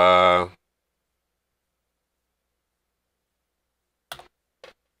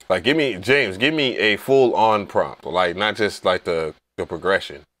 like, give me a full on prompt, like not just like the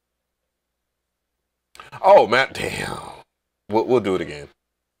progression. Oh man, damn. We'll do it again.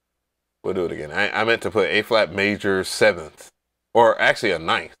 We'll do it again. I meant to put A flat major 7th, or actually a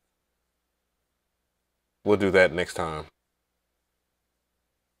 9th. We'll do that next time.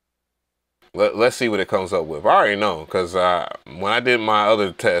 Let's see what it comes up with. I already know, because when I did my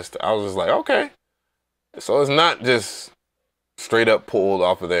other test, I was just like, okay. So it's not just straight up pulled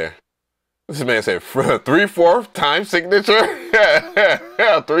off of there. This man said 3/4 time signature.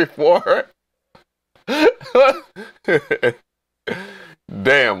 Yeah, 3/4.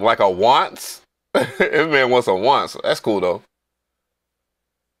 Damn, like a once. This man wants a once. That's cool though.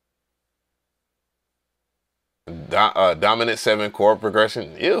 Dominant 7 chord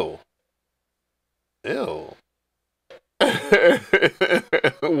progression. Ew.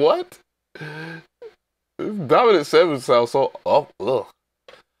 What? Dominant 7 sounds so ugh.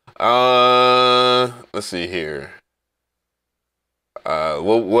 Let's see here.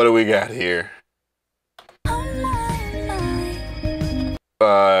 What do we got here?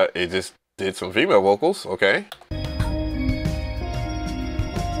 It just did some female vocals. Okay.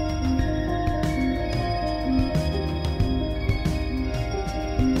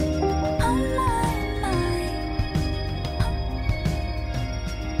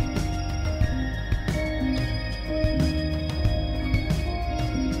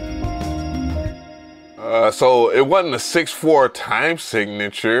 So it wasn't a 6/4 time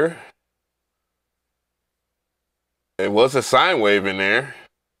signature. It was a sine wave in there.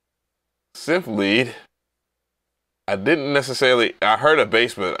 Synth lead. I didn't necessarily, I heard a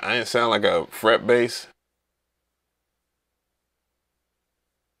bass, but I didn't sound like a fret bass.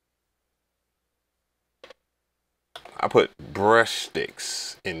 I put brush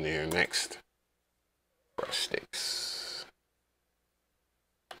sticks in there next. Brush sticks.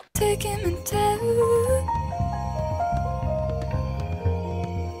 Take him and tell.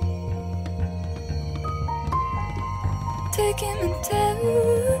 Take him and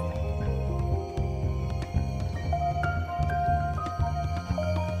tell.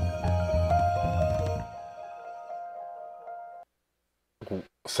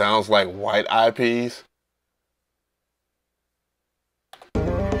 Sounds like white eyepiece.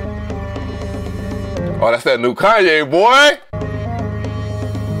 Oh, that's that new Kanye, boy.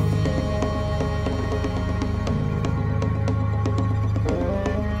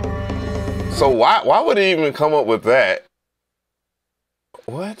 So why would he even come up with that?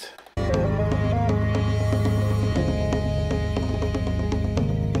 What?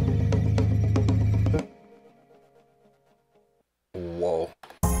 Whoa.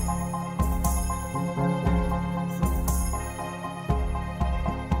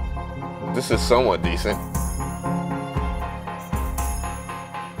 This is somewhat decent.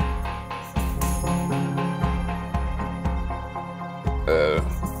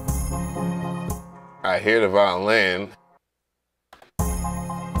 I hear the violin.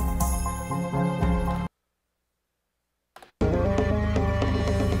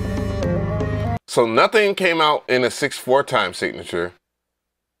 So nothing came out in a 6/4 time signature.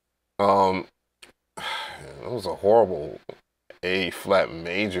 It was a horrible A flat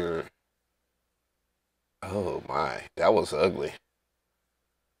major. Oh my, that was ugly.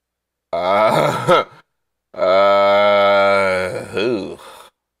 Ew.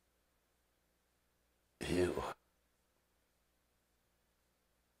 Ew.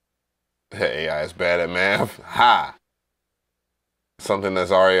 AI is bad at math. Ha! Something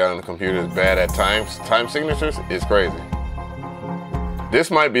that's already on the computer is bad at time signatures is crazy.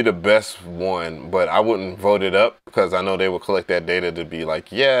 This might be the best one, but I wouldn't vote it up because I know they will collect that data to be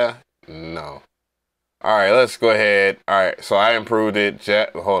like, yeah, no. All right, let's go ahead. All right, so I improved it.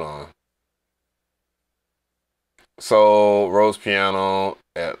 Hold on. So Rose piano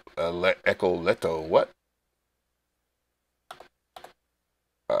at Echo Leto. What?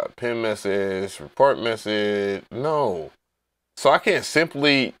 Pin message, report message. No. So I can't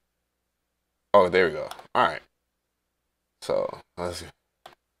simply. Oh, there we go. All right. So let's.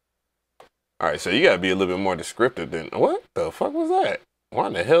 All right. So you gotta be a little bit more descriptive than what the fuck was that? Why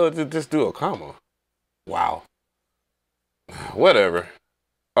in the hell did it just do a comma? Wow. Whatever.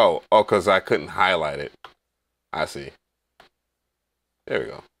 Oh, because I couldn't highlight it. I see. There we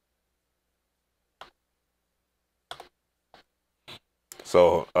go.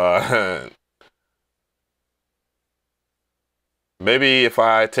 So, maybe if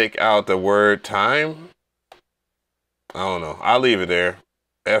I take out the word time, I don't know. I'll leave it there.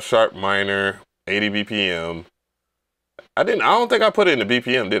 F sharp minor, 80 BPM. I don't think I put it in the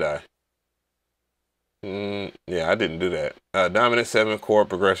BPM, did I? Yeah, I didn't do that. Dominant 7 chord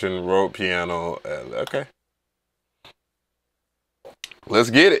progression, Rode piano. Okay. Let's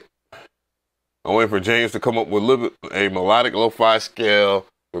get it. I'm waiting for James to come up with a melodic lo-fi scale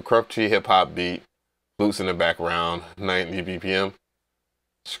with crunchy hip hop beat, flutes in the background, 90 BPM.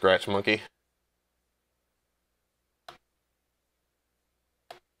 Scratch monkey.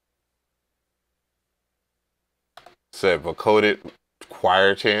 Said vocoded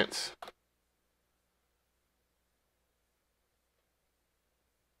choir chants.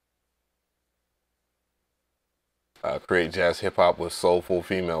 Create jazz hip hop with soulful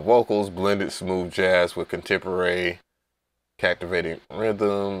female vocals, blended smooth jazz with contemporary captivating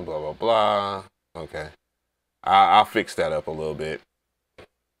rhythm, blah, blah, blah. Okay. I'll fix that up a little bit.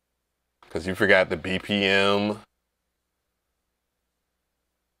 Because you forgot the BPM.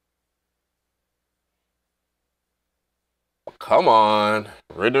 Come on.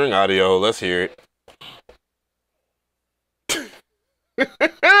 Rendering audio. Let's hear it.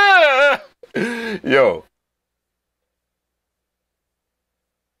 Yo.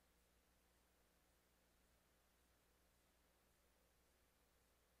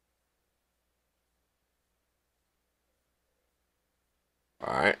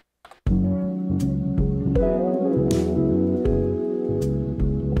 All right.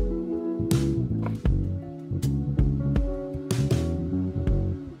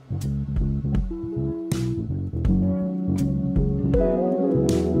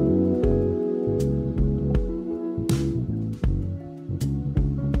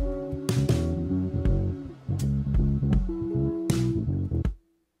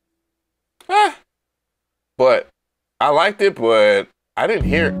 But I liked it, but I didn't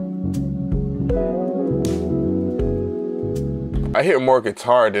hear it. I hear more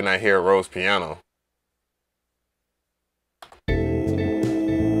guitar than I hear Rose piano.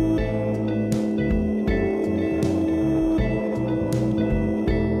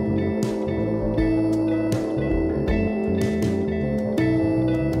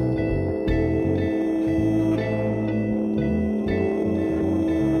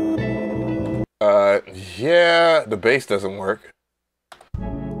 Yeah, the bass doesn't work.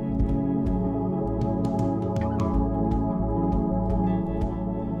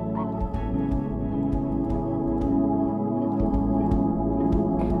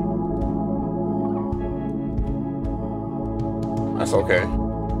 That's okay.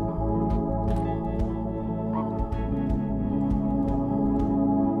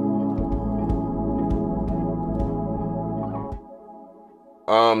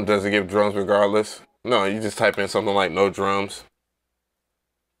 Does it give drums regardless? No, you just type in something like no drums.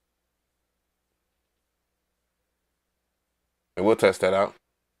 And we'll test that out.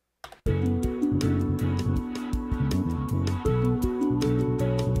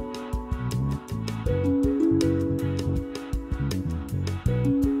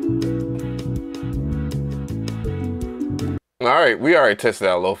 All right, we already tested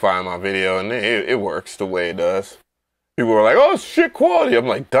out lo-fi in my video, and it works the way it does. People were like, oh, shit quality. I'm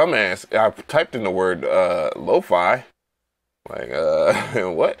like, dumbass. I typed in the word lo-fi. Like,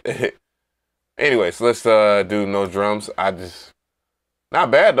 what? Anyways, let's do no drums.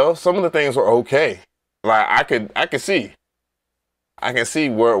 Not bad though. Some of the things were okay. Like I can see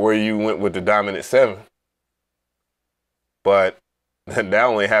where you went with the dominant 7. But that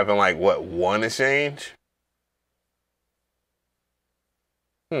only happened like what, 1 exchange?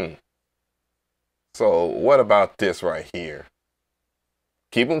 So what about this right here?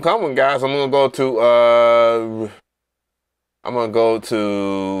 Keep them coming, guys. I'm gonna go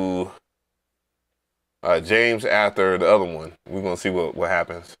to James after the other one. We're gonna see what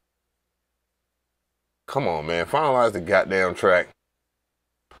happens. Come on, man. Finalize the goddamn track.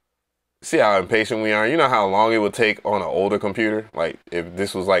 See how impatient we are? You know how long it would take on an older computer? Like, if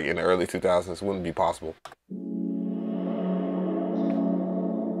this was like in the early 2000s, it wouldn't be possible.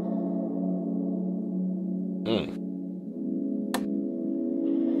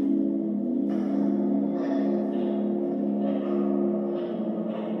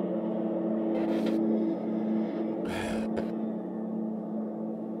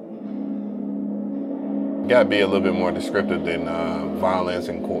 Gotta be a little bit more descriptive than violins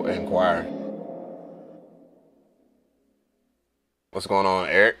and choir. What's going on,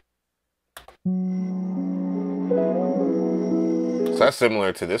 Eric? So that's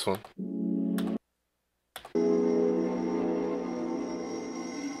similar to this one.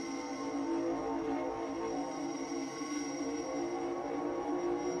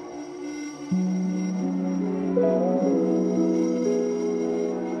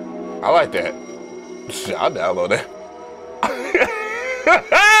 I like that. I'll download that.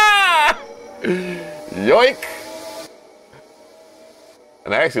 Yoink!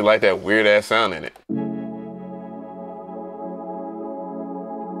 And I actually like that weird ass sound in it.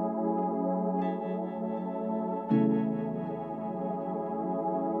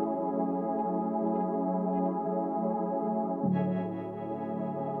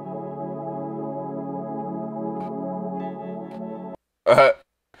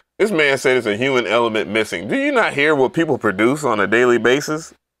 This man said it's a human element missing. Do you not hear what people produce on a daily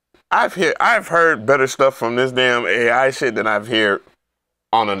basis? I've heard better stuff from this damn AI shit than I've heard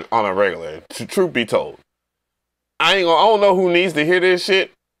on a regular. Truth be told, I don't know who needs to hear this shit,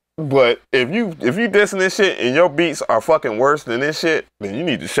 but if you dissing this shit and your beats are fucking worse than this shit, then you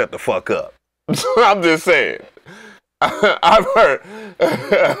need to shut the fuck up. I'm just saying. I've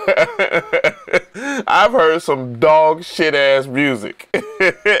heard some dog shit ass music.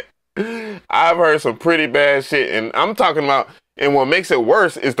 I've heard some pretty bad shit, and I'm talking about, and what makes it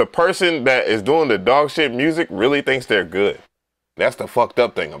worse is the person that is doing the dog shit music really thinks they're good. That's the fucked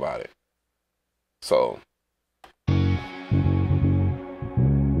up thing about it. So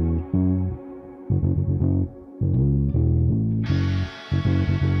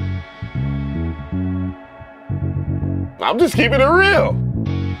I'm just keeping it real.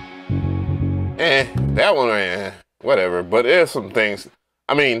 that one, whatever. But there's some things.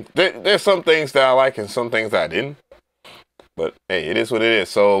 I mean, there's some things that I like and some things that I didn't. But hey, it is what it is.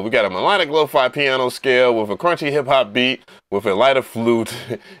 So we got a melodic lo-fi piano scale with a crunchy hip-hop beat with a lighter flute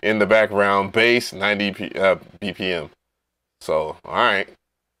in the background, bass 90 BPM. So, all right.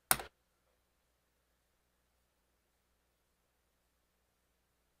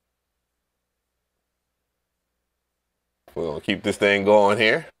 We'll keep this thing going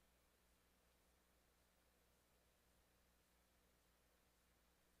here.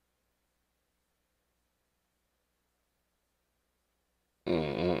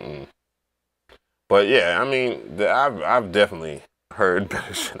 But yeah, I mean, I've definitely heard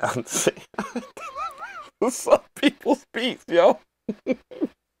better shit out the some people's beats, yo.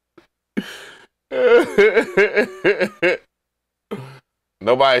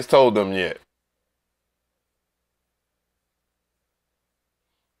 Nobody's told them yet.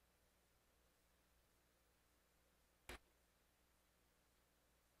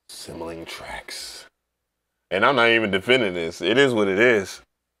 Sibling tracks. And I'm not even defending this. It is what it is.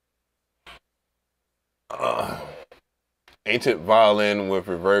 Ancient violin with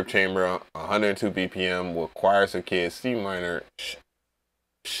reverb chamber, 102 BPM with choirs of kids, C minor,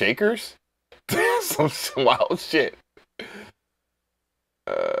 shakers? Some wild shit.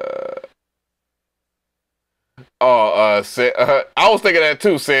 I was thinking that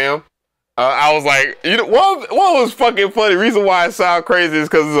too, Sam. I was like, you know, what was fucking funny? Reason why it sound crazy is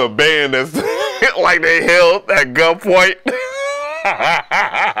because it's a band that's like they held at gunpoint.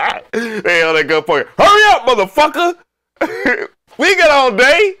 They held at gunpoint. Hurry up, motherfucker! We got all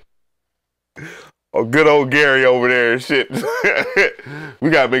day. Oh, good old Gary over there and shit. We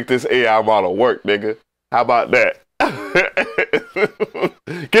gotta make this AI model work, nigga. How about that?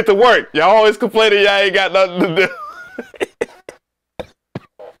 Get to work. Y'all always complaining y'all ain't got nothing to do.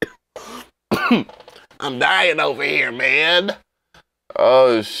 I'm dying over here, man.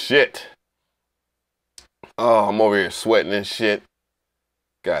 Oh, shit. Oh, I'm over here sweating and shit.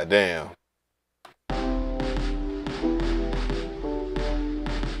 God damn.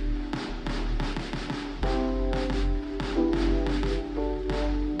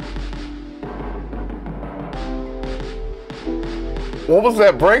 What was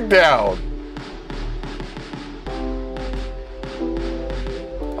that breakdown?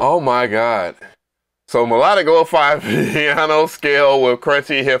 Oh my God. So melodic lo-fi piano scale with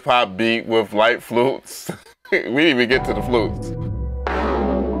crunchy hip hop beat with light flutes. We didn't even get to the flutes.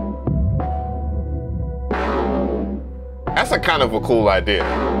 That's a kind of a cool idea.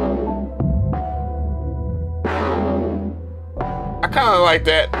 I kind of like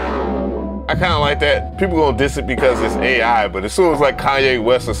that. I kind of like that. People gonna diss it because it's AI, but as soon as like Kanye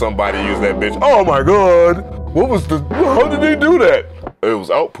West or somebody use that bitch, oh my God, how did they do that? It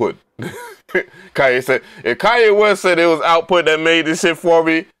was output. Kanye said, if Kanye West said it was output that made this shit for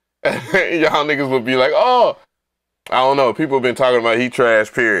me, y'all niggas would be like, oh, I don't know. People have been talking about he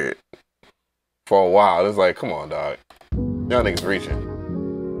trash, period, for a while. It's like, come on, dog. Y'all niggas reaching.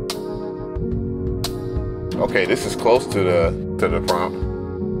 Okay, this is close to the prompt.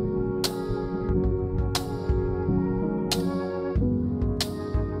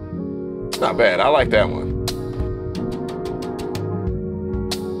 It's not bad. I like that one.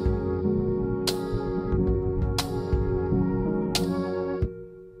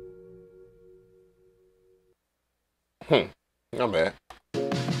 Not bad.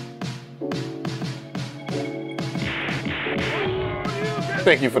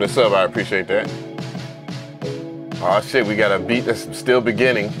 Thank you for the sub. I appreciate that. Oh shit, we got a beat that's still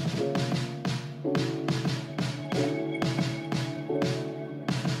beginning.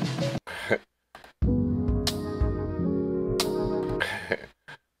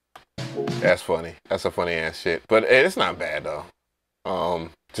 That's funny. That's a funny ass shit. But hey, it's not bad though.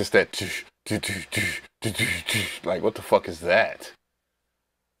 Just that like what the fuck is that?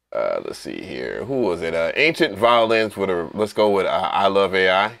 Let's see here. Who was it? Ancient violins with a, let's go with I Love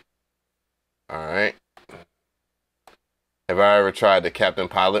AI. All right. Have I ever tried the Captain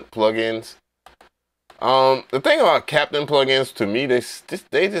Pilot plugins? The thing about Captain plugins, to me, they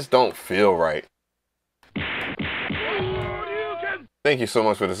just don't feel right. Thank you so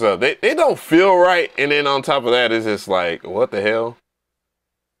much for the sub. They don't feel right, and then on top of that, it's just like, what the hell?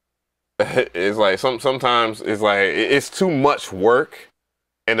 It's like sometimes it's like it's too much work,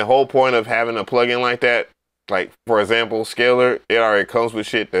 and the whole point of having a plugin like that, like for example, Scalar, it already comes with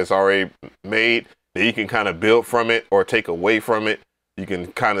shit that's already made that you can kind of build from it or take away from it. You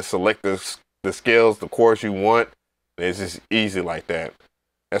can kind of select the scales, the chords you want. It's just easy like that.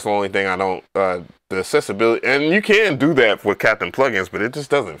 That's the only thing I don't, the accessibility, and you can do that with Captain Plugins, but it just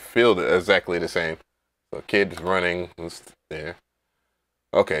doesn't feel exactly the same. So kid is running, it's there.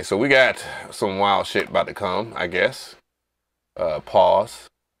 Okay, so we got some wild shit about to come, I guess. Pause.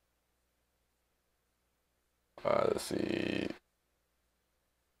 Let's see.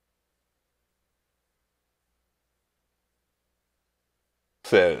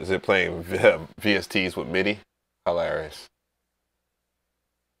 Says, is it playing VSTs with MIDI? Hilarious.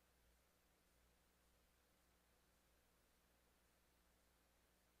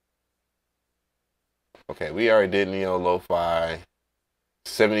 Okay, we already did Neo Lo-Fi.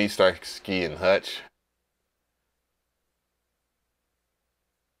 70 Starsky and Hutch.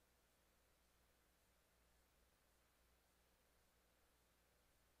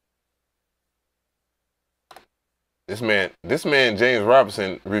 This man, James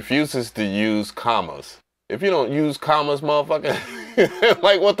Robinson, refuses to use commas. If you don't use commas, motherfucker,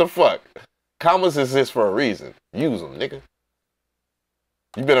 like what the fuck? Commas exist for a reason. Use them, nigga.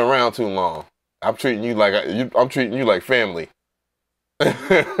 You've been around too long. I'm treating you like family. I'm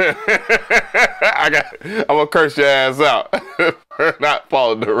gonna curse your ass out for not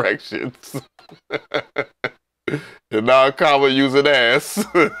following directions. You're not comma using ass.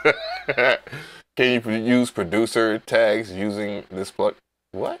 Can you use producer tags using this plug?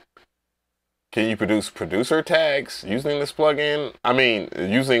 What? Can you produce producer tags using this plugin? I mean,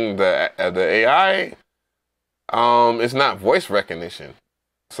 using the AI. It's not voice recognition,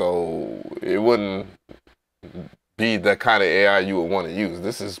 so it wouldn't be the kind of AI you would want to use.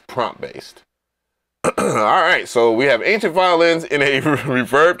 This is prompt based. All right, so we have ancient violins in a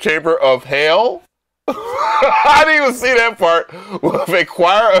reverb chamber of hell. I didn't even see that part. With a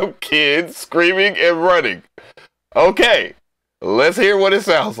choir of kids screaming and running. Okay, let's hear what it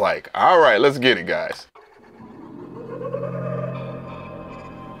sounds like. All right, let's get it, guys.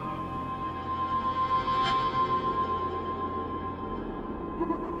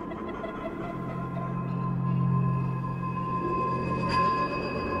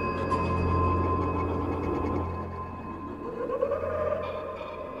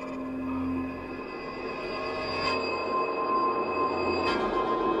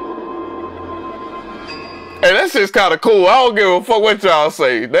 Hey, that shit's kind of cool. I don't give a fuck what y'all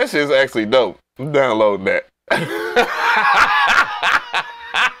say. That shit's actually dope. I'm downloading that.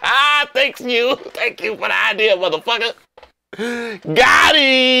 Thanks you. Thank you for the idea, motherfucker. Got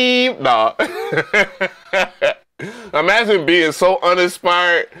him. Nah. Imagine being so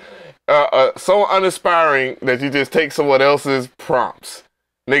uninspired, so uninspiring that you just take someone else's prompts.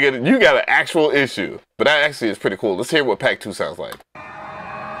 Nigga, you got an actual issue. But that actually is pretty cool. Let's hear what Pack 2 sounds like.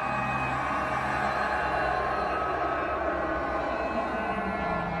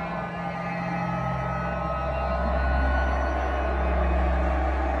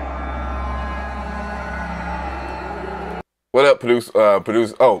 What up,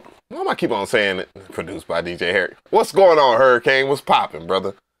 oh, why am I keep on saying it? Produced by DJ Harry. What's going on, Hurricane? What's popping,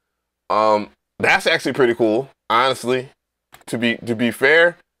 brother? That's actually pretty cool, honestly. To be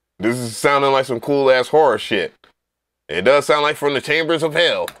fair, this is sounding like some cool ass horror shit. It does sound like from the chambers of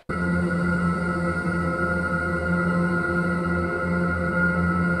hell.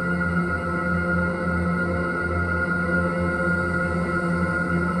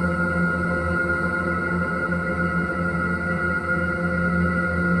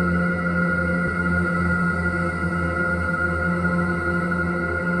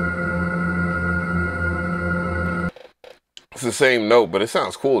 It's the same note, but it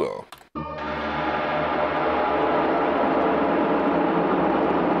sounds cool though.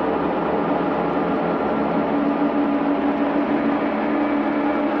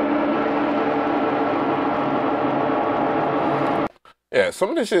 Yeah, some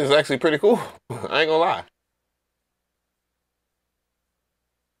of this shit is actually pretty cool. I ain't gonna lie.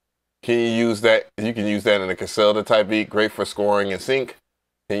 Can you use that? You can use that in a Caselda type beat. Great for scoring and sync.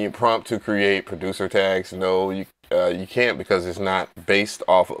 Can you prompt to create producer tags? No, you can't, because it's not based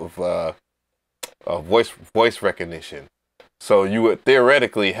off of voice recognition. So you would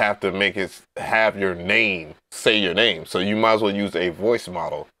theoretically have to make it have your name, say your name. So you might as well use a voice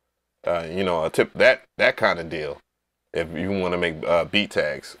model, you know, that kind of deal. If you want to make beat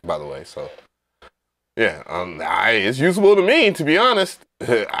tags, by the way. So yeah, it's usable to me, to be honest.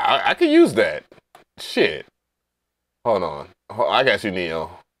 I could use that. Shit. Hold on. I got you,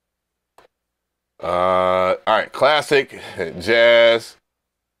 Neo. All right, classic, jazz.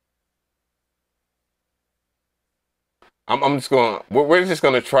 I'm just going. We're just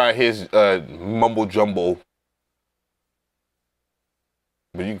gonna try his mumble jumble.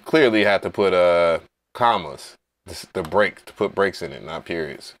 But you clearly have to put commas. the break, to put breaks in it, not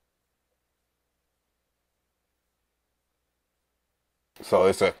periods. So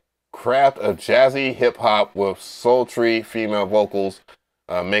it's a craft of jazzy hip hop with sultry female vocals,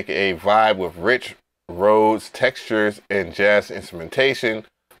 make a vibe with rich Rhodes textures and jazz instrumentation,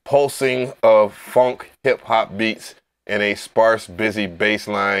 pulsing of funk hip hop beats, and a sparse, busy bass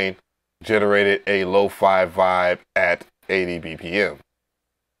line generated a lo-fi vibe at 80 BPM.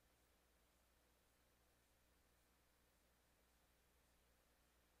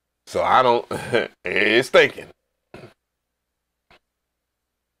 So I don't, it's thinking.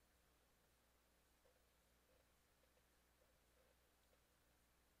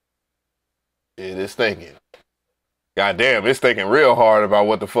 It is thinking. God damn, it's thinking real hard about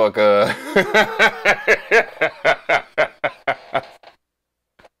what the fuck,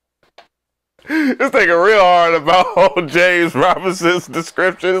 it's thinking real hard about James Robinson's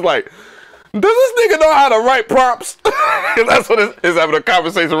description. It's like, does this nigga know how to write prompts? That's what it's having a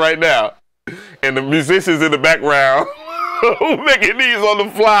conversation right now. And the musicians in the background who making these on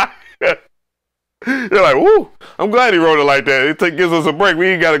the fly. You're like, woo, I'm glad he wrote it like that. It gives us a break. We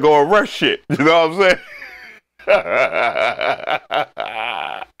ain't got to go and rush shit. You know what I'm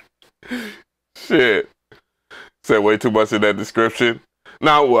saying? Shit. Said way too much in that description.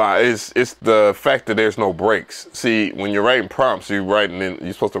 Now, it's the fact that there's no breaks. See, when you're writing prompts, you're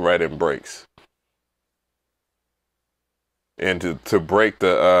supposed to write in breaks. And to break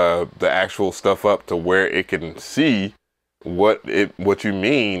the actual stuff up to where it can see what you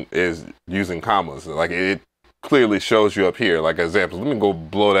mean is using commas. Like it clearly shows you up here, like examples. Let me go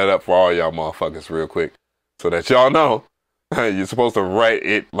blow that up for all y'all motherfuckers real quick so that y'all know you're supposed to write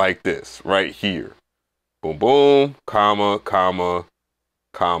it like this right here. Boom, boom, comma, comma,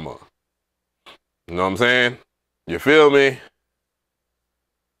 comma. You know what I'm saying? You feel me?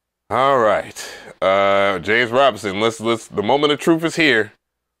 All right. James Robinson, let's the moment of truth is here.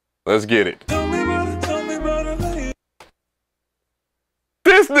 Let's get it.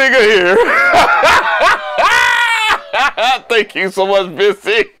 This nigga here. Thank you so much,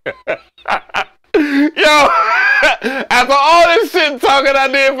 Bissy. Yo, after all this shit talking I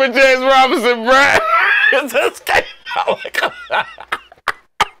did for James Robinson, bruh, it just came out like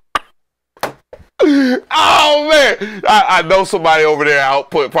oh man, I know somebody over there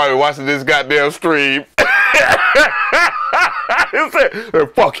output probably watching this goddamn stream. He said,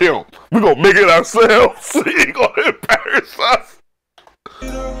 fuck him. We gonna make it ourselves. He ain't gonna embarrass us.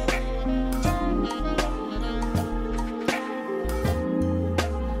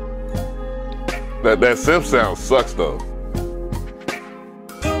 That synth sound sucks though.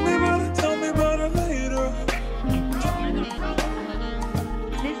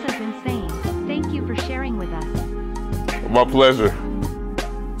 This is insane. Thank you for sharing with us. My pleasure.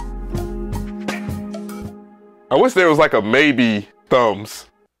 I wish there was like a maybe thumbs.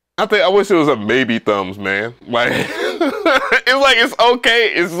 I wish there was a maybe thumbs, man. Like it's like it's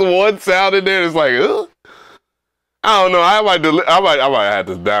okay. It's one sound in there. It's like, ugh. I don't know. I might have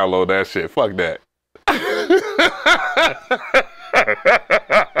to download that shit. Fuck that.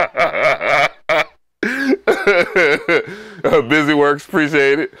 Busy works,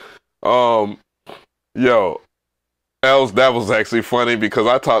 appreciate it. Yo, that was actually funny because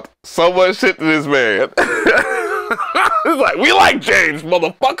I talked so much shit to this man. It's like, we like James,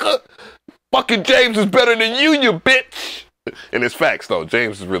 motherfucker. Fucking James is better than you bitch. And it's facts though.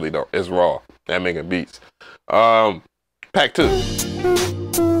 James is really is raw at making beats. Pack 2.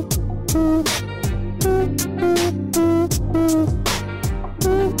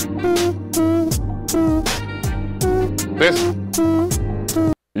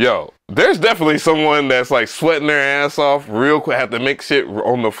 There's definitely someone that's like sweating their ass off real quick, have to make shit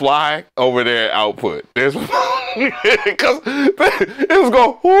on the fly over there at output. There's because it was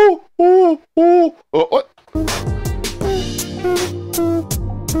going what?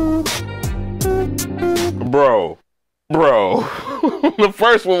 Bro. The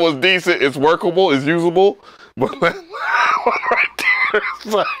first one was decent, it's workable, it's usable, but that one right there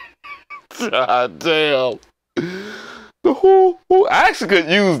is like, god damn. The I actually could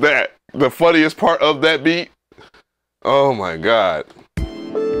use that. The funniest part of that beat. Oh my god.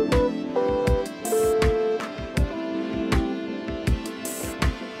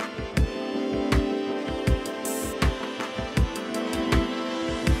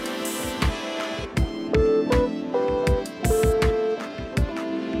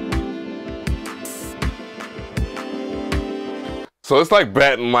 So it's like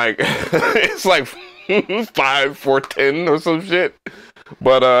batting like it's like 5 for 10 or some shit.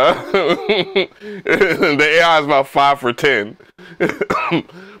 But the AI is about 5 for 10.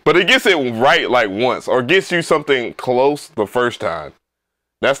 But it gets it right like once, or gets you something close the first time.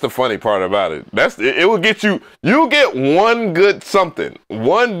 That's the funny part about it. It will get you. You'll get one good something,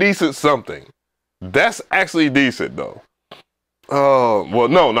 one decent something. That's actually decent though. Oh well,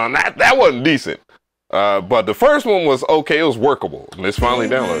 no, that wasn't decent. But the first one was okay. It was workable. And it's finally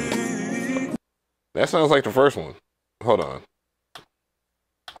downloaded. That sounds like the first one. Hold on.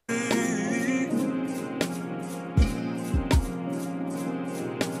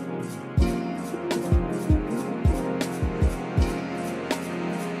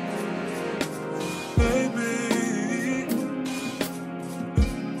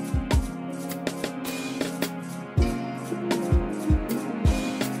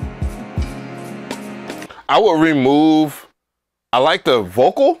 I would remove, I like the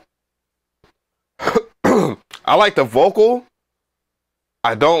vocal. I like the vocal.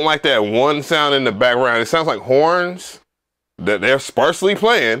 I don't like that one sound in the background. It sounds like horns that they're sparsely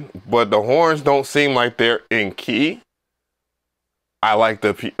playing, but the horns don't seem like they're in key. I like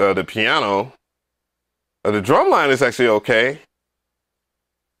the piano. The drum line is actually okay.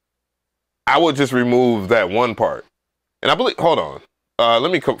 I would just remove that one part. And I believe, hold on.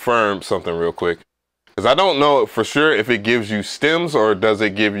 Let me confirm something real quick. Because I don't know for sure if it gives you stems or does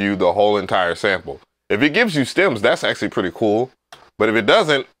it give you the whole entire sample. If it gives you stems, that's actually pretty cool. But if it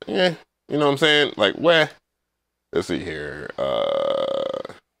doesn't, you know what I'm saying? Like, let's see here.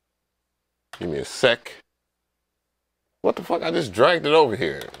 Give me a sec. What the fuck? I just dragged it over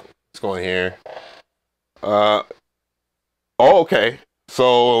here. Let's go in here. Oh, okay.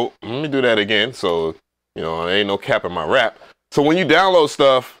 So let me do that again. So, you know, there ain't no cap in my rap. So when you download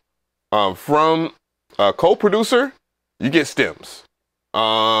stuff from co-producer, you get stems.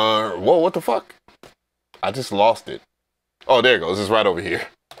 Whoa, what the fuck? I just lost it. Oh, there it goes. It's right over here.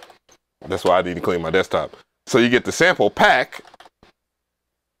 That's why I need to clean my desktop. So you get the sample pack.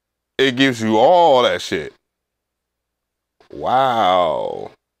 It gives you all that shit.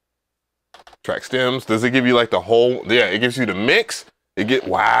 Wow. Track stems. Does it give you like the whole? Yeah, it gives you the mix.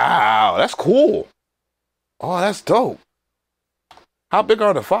 Wow, that's cool. Oh, that's dope. How big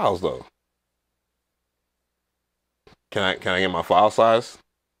are the files though? Can I get my file size?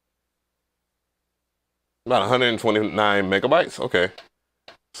 About 129 megabytes. Okay.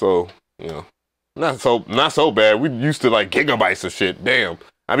 So, you know, not so bad. We used to like gigabytes of shit. Damn.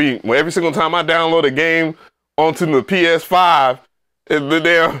 I mean, every single time I download a game onto the PS5, it's the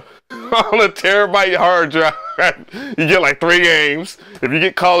damn on a terabyte hard drive. You get like 3 games. If you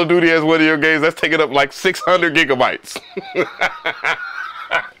get Call of Duty as one of your games, that's taking up like 600 gigabytes.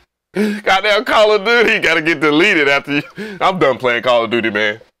 Goddamn Call of Duty gotta get deleted after you. I'm done playing Call of Duty,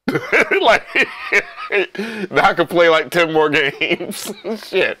 man. Like, now I can play like 10 more games.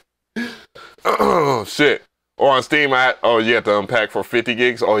 Shit. Oh, shit. Or on Steam, you have to unpack for 50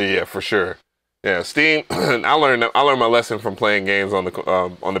 gigs. Oh yeah, for sure. Yeah, Steam. I learned my lesson from playing games on the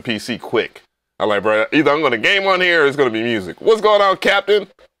PC quick. I like, bro, either I'm gonna game on here or it's gonna be music. What's going on, Captain?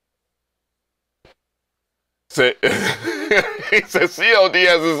 He said COD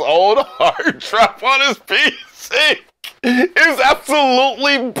has his old hard drive on his PC. It's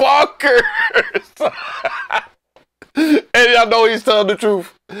absolutely bonkers. And y'all know he's telling the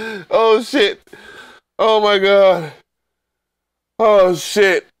truth. Oh shit. Oh my god. Oh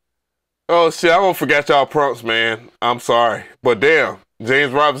shit. Oh shit. I won't forget y'all prompts, man. I'm sorry. But damn,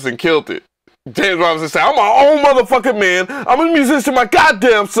 James Robinson killed it. James Robinson said, I'm my own motherfucking man. I'm a musician my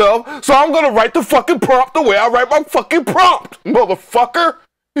goddamn self, so I'm gonna write the fucking prompt the way I write my fucking prompt, motherfucker.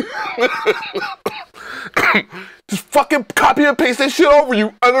 Just fucking copy and paste that shit over,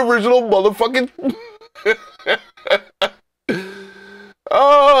 you unoriginal motherfucking.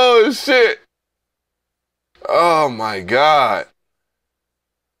 Oh shit. Oh my god.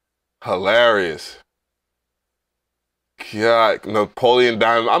 Hilarious. God, Napoleon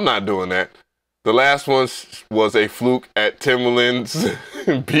Diamond. I'm not doing that. The last one was a fluke at Timberland's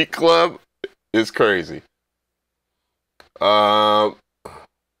Beat Club. It's crazy. No,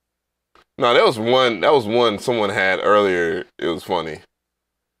 that was one someone had earlier. It was funny.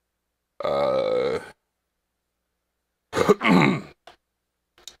 All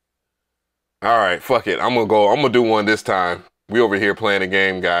right, fuck it. I'm gonna do one this time. We over here playing a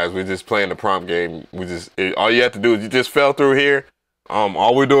game, guys. We're just playing the prompt game. All you have to do is you just fell through here.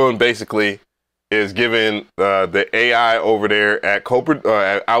 All we're doing basically is giving the AI over there at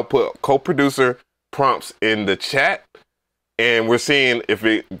output co-producer prompts in the chat, and we're seeing if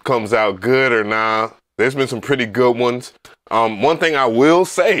it comes out good or not. There's been some pretty good ones. One thing I will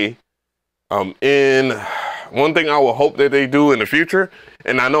say, one thing I will hope that they do in the future,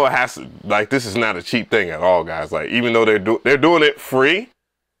 and I know it has to, like, this is not a cheap thing at all, guys. Like, even though they're doing it free,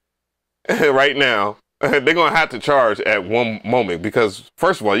 right now, they're gonna have to charge at one moment because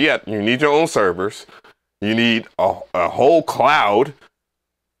first of all, you need your own servers, you need a whole cloud,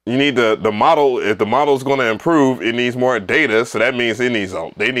 you need the model. If the model is gonna improve, it needs more data, so that means they need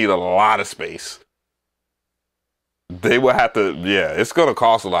a lot of space. They will have to, it's gonna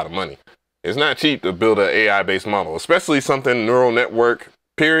cost a lot of money. It's not cheap to build an AI-based model, especially something neural network.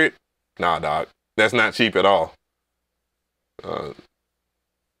 Period. Nah, dog, that's not cheap at all. Now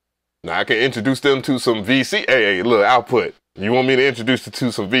I can introduce them to some VC. Hey, look, output. You want me to introduce you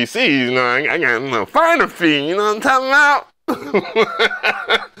to some VCs? You know, I got a finder fee. You know what I'm talking about?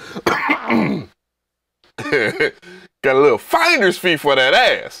 Got a little finder's fee for that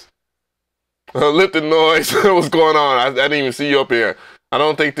ass. Lipton Noise, what's going on? I didn't even see you up here. I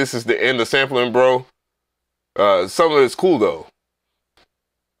don't think this is the end of sampling, bro. Some of it's cool though.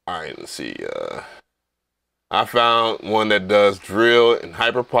 All right, let's see. I found one that does drill and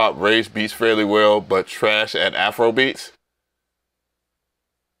hyperpop rage beats fairly well, but trash at Afro beats.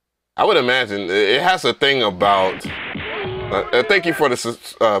 I would imagine it has a thing about. Thank you for the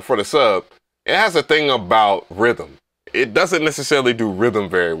sub. It has a thing about rhythm. It doesn't necessarily do rhythm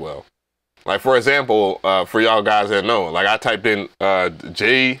very well. Like for example, for y'all guys that know, like I typed in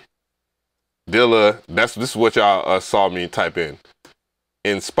J Dilla. This is what y'all saw me type in.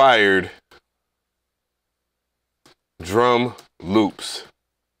 Inspired drum loops.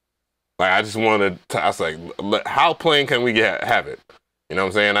 Like I just wanted to, I was like, how plain can we have it? You know what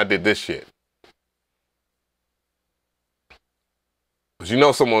I'm saying? I did this shit. But you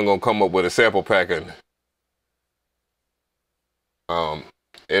know someone gonna come up with a sample pack and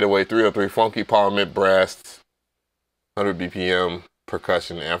 808 303 funky parliament brass 100 BPM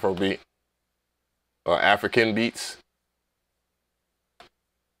percussion Afro beat or African beats.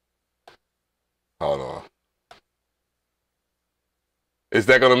 Hold on. Is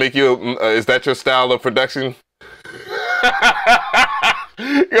that gonna make you? Is that your style of production?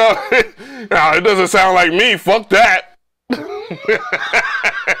 Yo, no, it doesn't sound like me. Fuck that.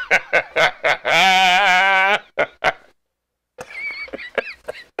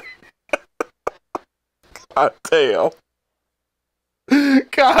 God damn.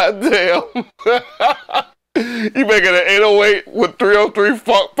 God damn. You making an 808 with 303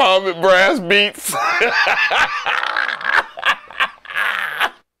 funk parliament brass beats?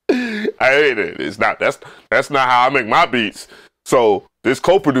 I hate it. It's not. That's not how I make my beats. So this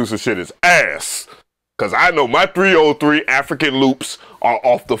co-producer shit is ass. Cause I know my 303 African loops are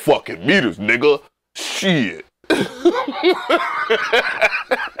off the fucking meters, nigga. Shit.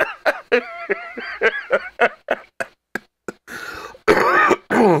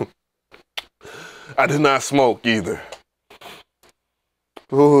 I did not smoke either.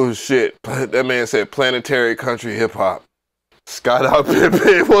 Oh shit. That man said planetary country hip hop. Scott out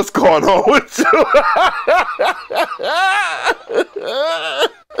Pippin, what's going on with you?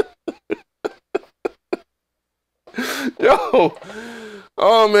 Yo,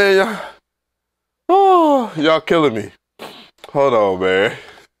 oh man, y'all killing me. Hold on, man.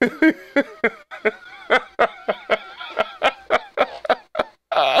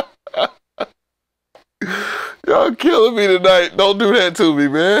 Y'all killing me tonight. Don't do that to me,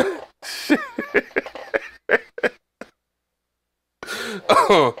 man.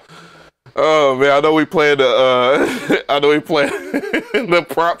 Oh man, I know we playing the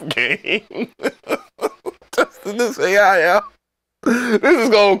prop game. Testing this AI out. This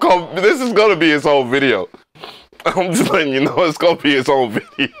is gonna be its own video. I'm just letting you know it's gonna be its own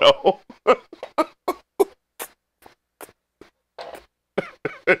video.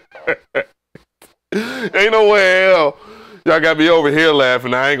 Ain't no way in hell y'all got me over here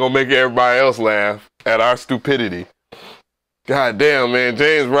laughing. I ain't gonna make everybody else laugh at our stupidity. God damn, man.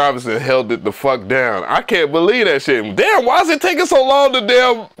 James Robinson held it the fuck down. I can't believe that shit. Damn, why is it taking so long to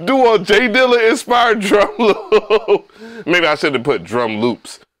damn do a J Dilla inspired drum loop? Maybe I should have put drum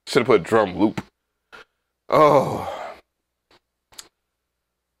loops. Should have put drum loop. Oh.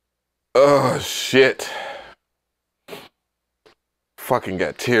 Oh, shit. Fucking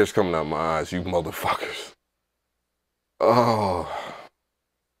got tears coming out my eyes, you motherfuckers. Oh.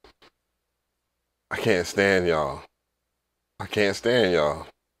 I can't stand y'all. I can't stand y'all.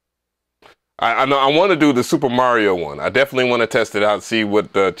 I know I want to do the Super Mario one. I definitely want to test it out and see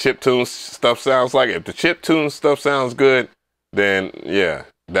what the chiptune stuff sounds like. If the chiptune stuff sounds good, then yeah,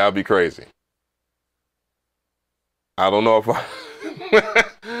 that'll be crazy. I don't know if I...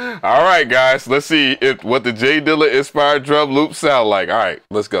 All right, guys, let's see what the J Dilla inspired drum loops sound like. All right,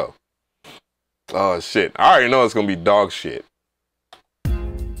 let's go. Oh shit, I already know it's gonna be dog shit.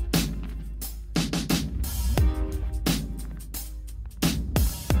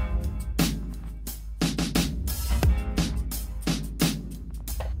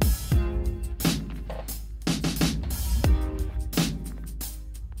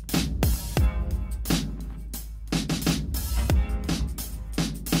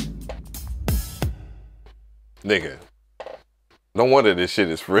 Nigga. No wonder this shit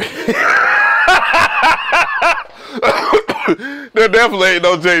is free. There definitely ain't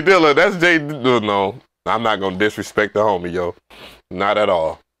no Jay Dilla. That's Jay. No, I'm not gonna disrespect the homie, yo. Not at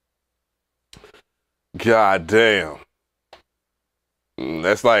all. God damn.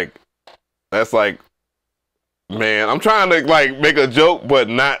 That's like, man. I'm trying to like make a joke, but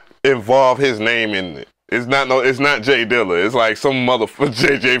not involve his name in it. It's not Jay Dilla. It's like some motherfucker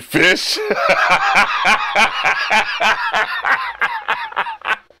JJ Fish.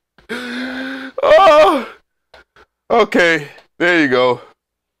 Oh. Okay, there you go.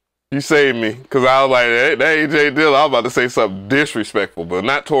 You saved me, because I was like, hey, that ain't Jay Dilla. I was about to say something disrespectful, but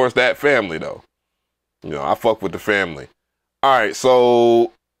not towards that family, though. You know, I fuck with the family. All right,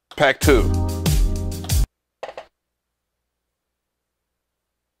 so pack 2.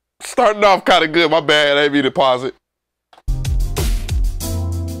 Starting off kind of good. My bad, I didn't mean to pause it.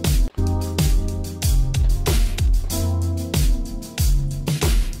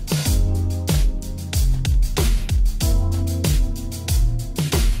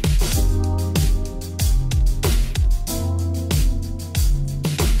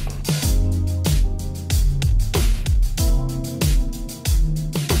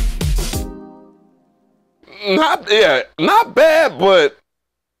 Not bad, but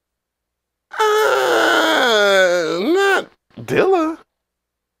not Dilla.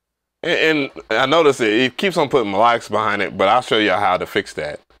 And I notice it keeps on putting likes behind it, but I'll show you how to fix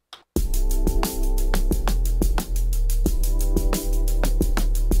that.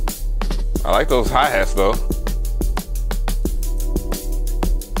 I like those hi-hats though.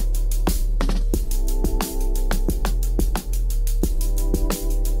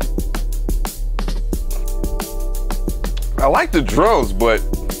 I like the drums, but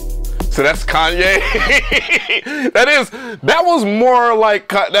so that's Kanye. that was more like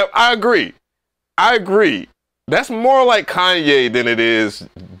that. I agree. That's more like Kanye than it is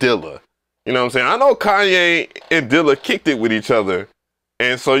Dilla. You know what I'm saying? I know Kanye and Dilla kicked it with each other,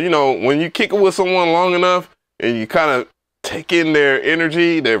 and so you know when you kick it with someone long enough and you kind of take in their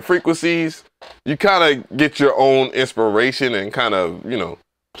energy, their frequencies, you kind of get your own inspiration and kind of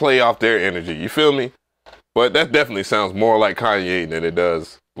play off their energy. You feel me? But that definitely sounds more like Kanye than it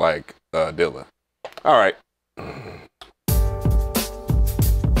does like Dilla. All right.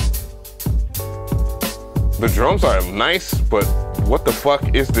 The drums are nice, but what the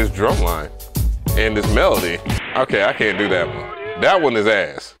fuck is this drum line and this melody? Okay, I can't do that one. That one is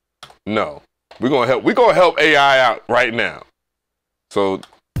ass. No, we're gonna help AI out right now. So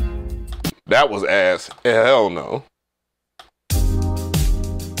that was ass. Hell no.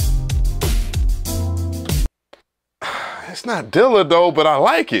 It's not Dilla though, but I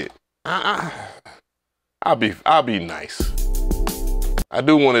like it. I'll be nice. I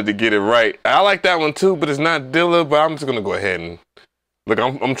do wanted to get it right. I like that one too, but it's not Dilla. But I'm just gonna go ahead and look.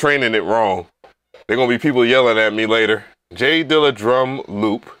 I'm training it wrong. There gonna be people yelling at me later. Jay Dilla drum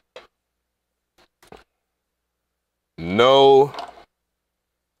loop. No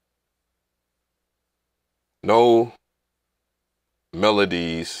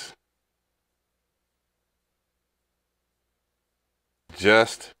melodies.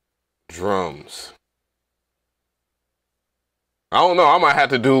 Just drums. I don't know. I might have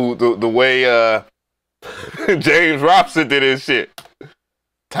to do the way James Robson did his shit.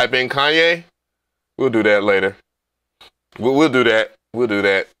 Type in Kanye. We'll do that later. We'll do that. We'll do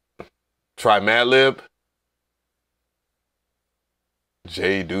that. Try Madlib.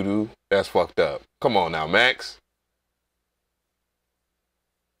 J Doodoo. That's fucked up. Come on now, Max.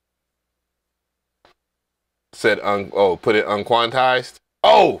 Said put it unquantized.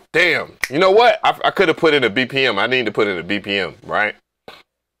 Oh, damn. You know what? I could have put in a BPM. I need to put in a BPM, right?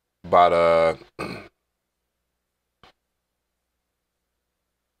 About I'm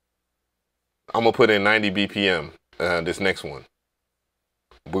gonna put in 90 BPM this next one.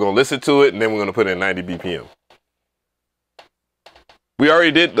 We're gonna listen to it and then we're gonna put in 90 BPM. We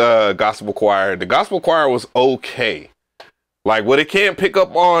already did the gospel choir. The gospel choir was okay. Like what it can't pick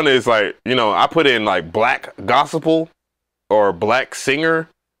up on is like, I put in like black gospel or black singer,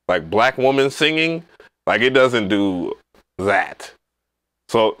 like black woman singing. Like it doesn't do that.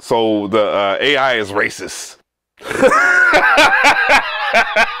 So the AI is racist.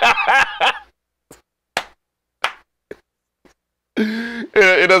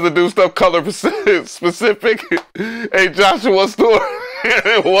 It doesn't do stuff color specific. Hey, Joshua Stewart,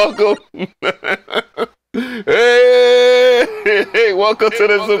 welcome. Hey, welcome to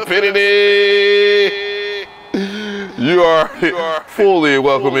the Stupidity. You are fully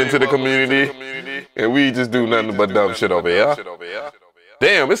welcome into the community. And we just do nothing but dumb shit over here.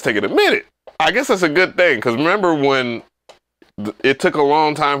 Damn, it's taking a minute. I guess that's a good thing, because remember when it took a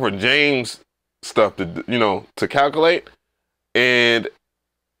long time for James stuff to, you know, to calculate, and it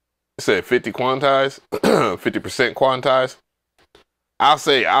said 50 quantized, 50% quantized. I'll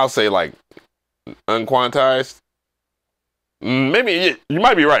say like unquantized. Maybe you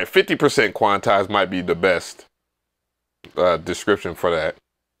might be right. 50% quantized might be the best description for that.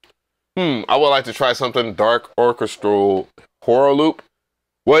 I would like to try something dark orchestral horror loop.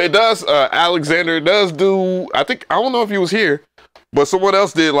 Well, it does. Alexander does do. I don't know if he was here, but someone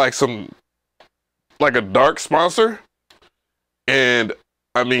else did like a dark sponsor, and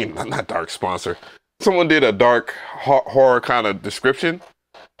I mean not dark sponsor. Someone did a dark horror kind of description.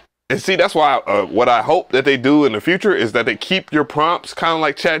 And see, that's why what I hope that they do in the future is that they keep your prompts kind of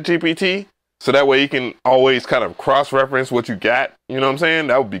like ChatGPT, so that way you can always kind of cross-reference what you got. You know what I'm saying?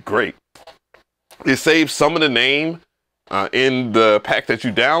 That would be great. It saves some of the name in the pack that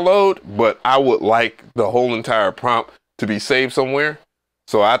you download, but I would like the whole entire prompt to be saved somewhere.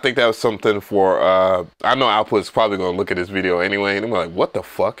 So I think that was something for, I know Output's probably going to look at this video anyway, and they're like, what the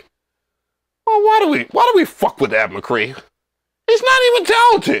fuck? Oh, why do we fuck with that, Mcree? He's not even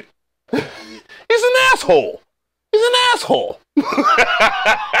talented. He's an asshole. He's an asshole.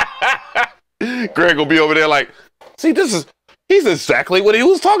 Greg will be over there like, see, he's exactly what he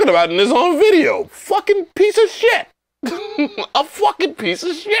was talking about in his own video. Fucking piece of shit. A fucking piece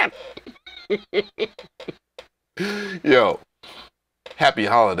of shit. Yo, happy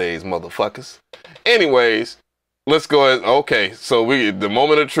holidays, motherfuckers. Anyways, let's go ahead. Okay, so the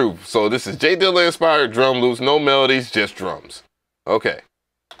moment of truth. So this is J Dilla inspired drum loops, no melodies, just drums. Okay.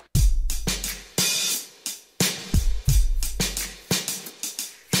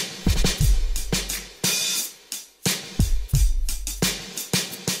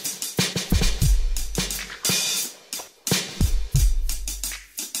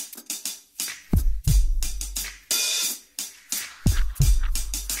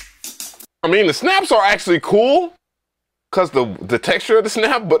 I mean, the snaps are actually cool because the texture of the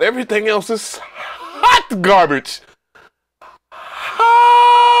snap, but everything else is hot garbage.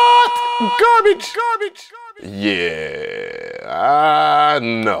 Hot garbage. Yeah, I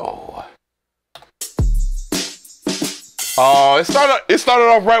know. It started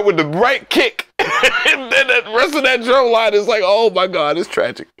off right with the right kick, and then the rest of that drum line is like, oh my god, it's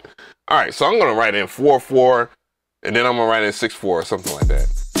tragic. All right, so I'm gonna write in 4/4, and then I'm gonna write in 6/4 or something like that.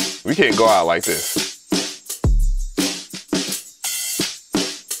 We can't go out like this.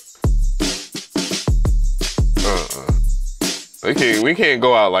 We can't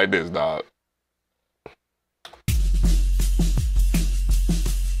go out like this, dog.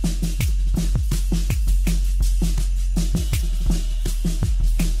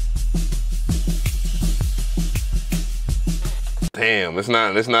 Damn, it's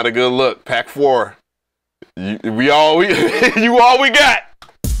not a good look. Pack 4. You all we got.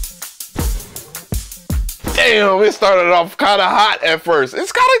 Damn, it started off kind of hot at first.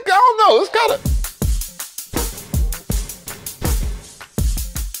 It's gotta, I don't know, it's gotta.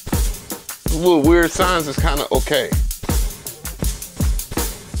 Little weird signs is kind of okay.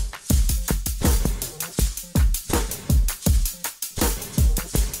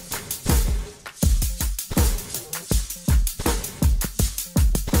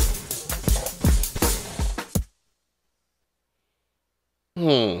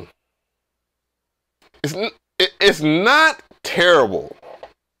 It's not terrible.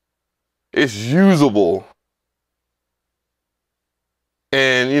 It's usable.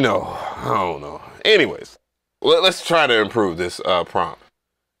 And, you know, I don't know. Anyways, let's try to improve this prompt.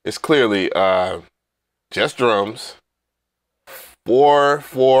 It's clearly just drums.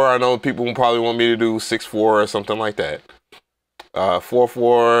 4/4. I know people probably want me to do 6/4 or something like that.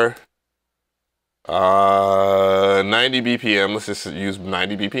 4/4. 90 BPM. Let's just use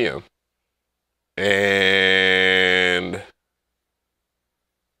 90 BPM. And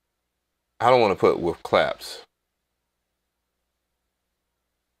I don't want to put with claps.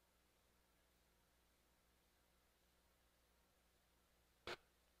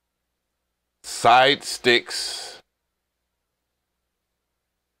 Side stick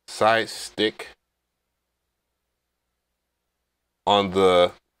on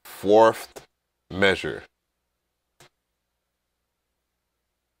the 4th measure.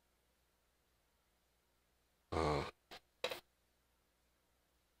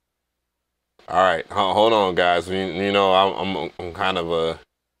 All right, hold on, guys. You know, I'm kind of a.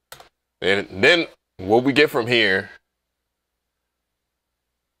 And then what we get from here.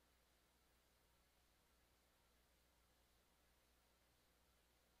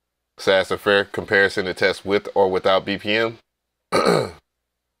 So that's a fair comparison to test with or without BPM.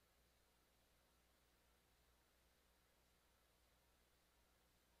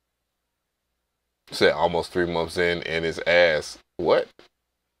 Said almost 3 months in, and his ass. What?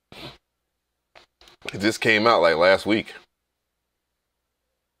 It just came out like last week.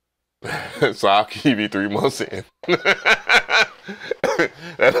 So how can you be 3 months in?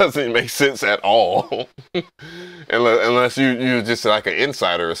 That doesn't make sense at all. Unless you just like an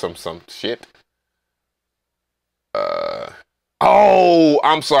insider or some shit. Oh,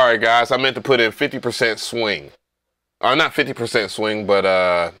 I'm sorry guys. I meant to put in 50% swing. Not 50% swing,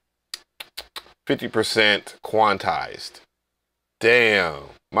 but 50% quantized. Damn.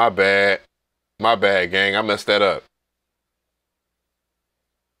 My bad. My bad, gang. I messed that up.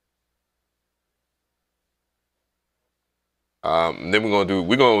 Then we're gonna do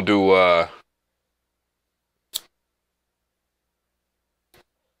we'll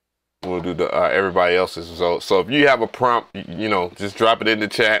do the everybody else's. So if you have a prompt, you know, just drop it in the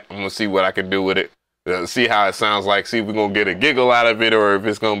chat. I'm gonna see what I can do with it. See how it sounds like. See if we're gonna get a giggle out of it or if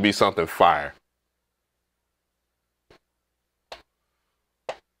it's gonna be something fire.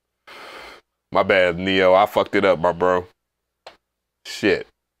 My bad, Neo. I fucked it up, my bro. Shit.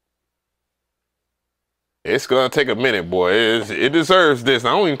 It's gonna take a minute, boy. It deserves this. I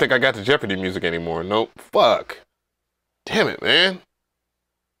don't even think I got the Jeopardy music anymore. Nope. Fuck. Damn it, man.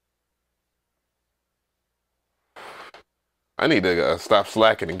 I need to stop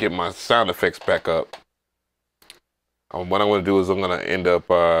slacking and get my sound effects back up. What I'm gonna do is I'm gonna end up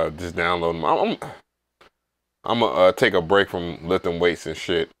just downloading. I'm gonna take a break from lifting weights and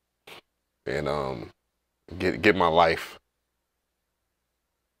shit, and get my life.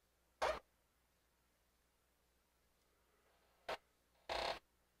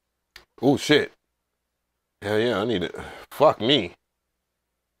 Oh shit. Hell yeah, I need it. Fuck me.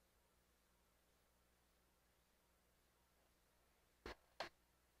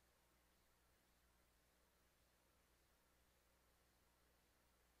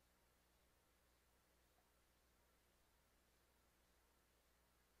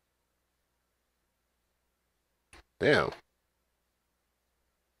 Damn.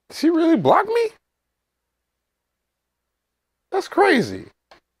 Did she really block me? That's crazy.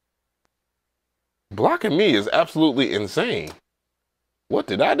 Blocking me is absolutely insane. What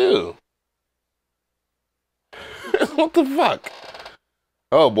did I do? What the fuck?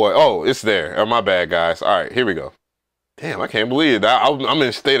 Oh boy. Oh, it's there. Oh, my bad, guys. All right, here we go. Damn, I can't believe it. I'm in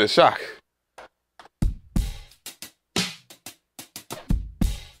a state of shock.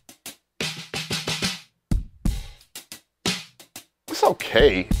 It's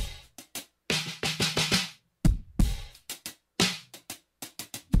okay.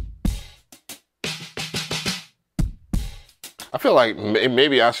 I feel like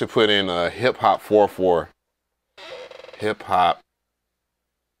maybe I should put in a hip hop 4/4. Hip hop.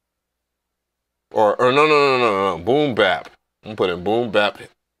 Or no. Boom bap. I'm gonna put in boom bap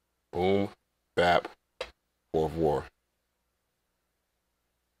 4/4.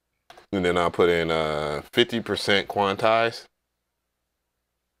 And then I'll put in 50% quantize.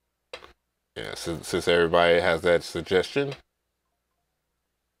 Yeah, since everybody has that suggestion.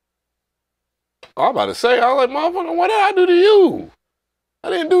 I'm about to say, I was like, motherfucker, what did I do to you? I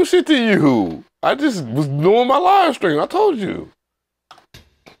didn't do shit to you. I just was doing my live stream. I told you.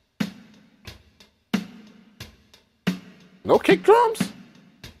 No kick drums?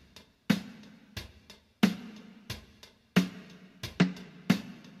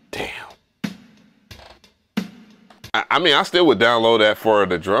 Damn. I mean, I still would download that for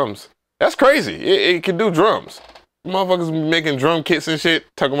the drums. That's crazy. It can do drums. Motherfuckers making drum kits and shit.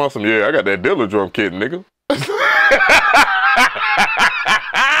 Talking about some, yeah, I got that Dilla drum kit, nigga.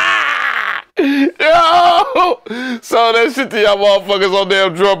 Yo! So that shit to y'all motherfuckers on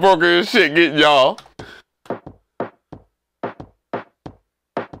damn drum broker and shit getting y'all.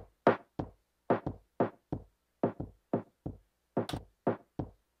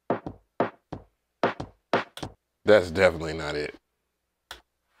 That's definitely not it.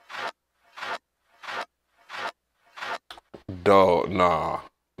 Dog,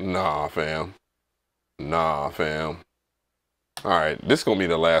 nah, fam. Nah, fam. All right, this is gonna be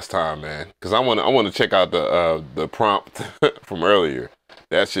the last time, man, because I wanna check out the prompt from earlier.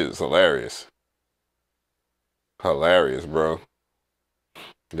 That shit is hilarious. Hilarious, bro.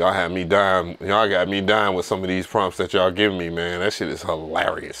 Y'all had me dying. Y'all got me dying with some of these prompts that y'all give me, man. That shit is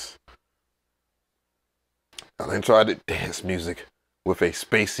hilarious. I then tried to dance music with a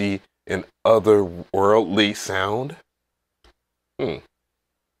spacey and otherworldly sound.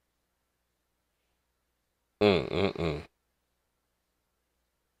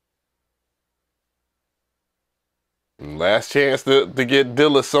 Last chance to get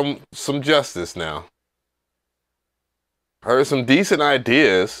Dilla some justice now. Heard some decent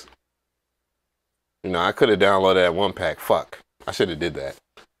ideas. You know, I could have downloaded that 1-pack. Fuck. I should have did that.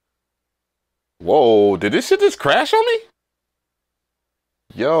 Whoa, did this shit just crash on me?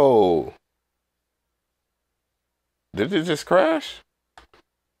 Yo. Did it just crash?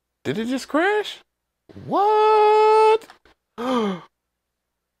 Did it just crash? What?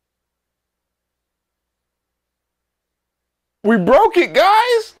 We broke it,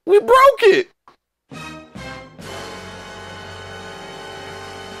 guys. We broke it.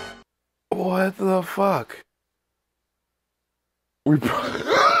 What the fuck? We broke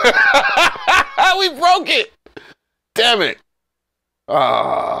we broke it. Damn it.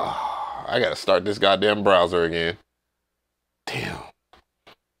 I gotta start this goddamn browser again. Damn.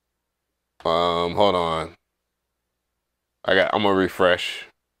 Hold on. I'm gonna refresh.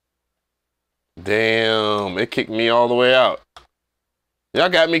 Damn, it kicked me all the way out. Y'all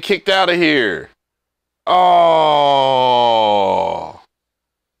got me kicked out of here. Oh.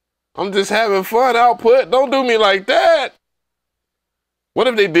 I'm just having fun output. Don't do me like that. What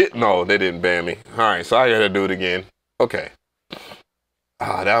if they did? No, they didn't ban me. All right, so I gotta do it again. Okay.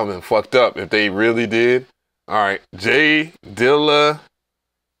 Ah, that would've been fucked up if they really did. All right, J Dilla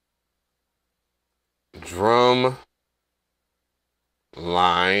drum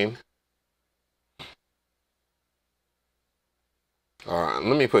line. All right,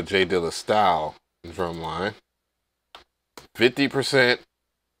 let me put J Dilla style drum line. 50%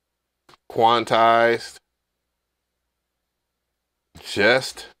 quantized.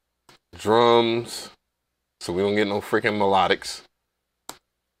 Just drums. So we don't get no freaking melodics.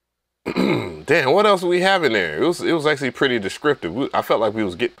 Damn, what else do we have in there? It was actually pretty descriptive. I felt like we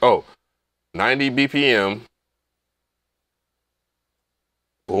was 90 BPM.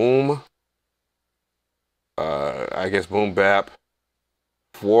 Boom. I guess boom bap.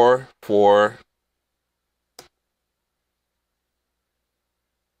 4/4.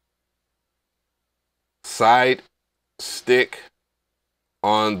 Side stick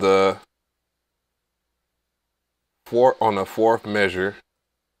on the fourth measure.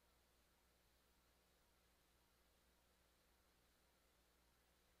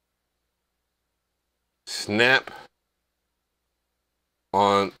 Snap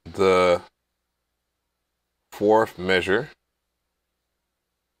on the fourth measure.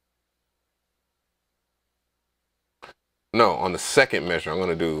 No, on the second measure. I'm going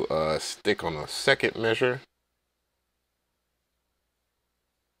to do stick on the second measure.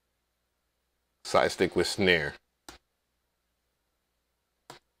 Side stick with snare.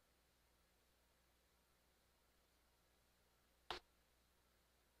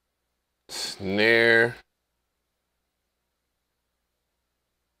 Snare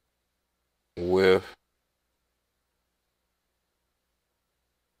with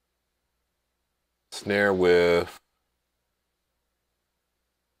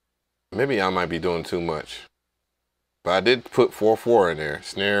maybe I might be doing too much, but I did put 4/4 in there.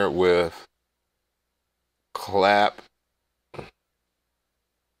 Snare with clap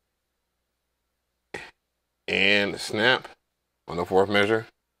and snap on the fourth measure.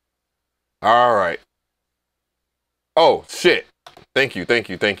 All right. Oh shit. Thank you.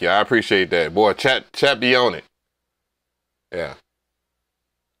 I appreciate that. Boy, chat be on it. Yeah.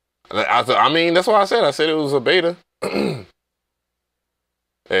 I mean, that's why I said it was a beta.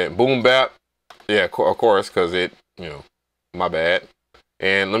 And boom bap. Yeah, of course, because it, my bad.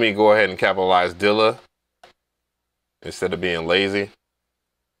 And let me go ahead and capitalize Dilla instead of being lazy.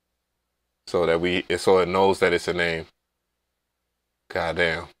 So that it knows that it's a name.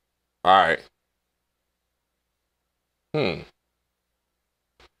 Goddamn. All right.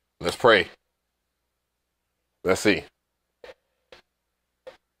 Let's pray. Let's see.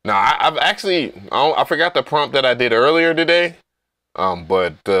 Now, I forgot the prompt that I did earlier today.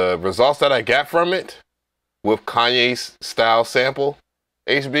 But the results that I got from it with Kanye's style sample,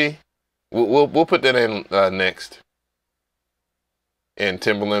 HB, we'll put that in next. And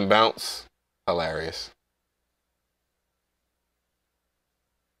Timberland bounce, hilarious.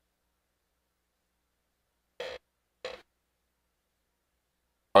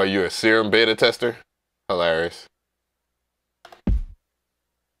 Are you a serum beta tester? Hilarious.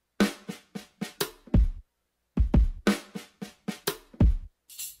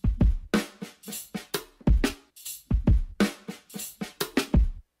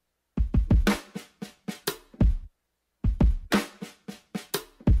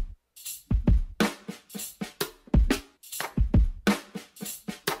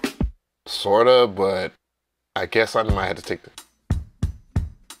 Sorta, but I guess I might have to take the.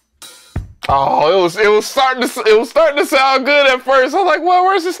 Oh, it was starting to sound good at first. I was like, well,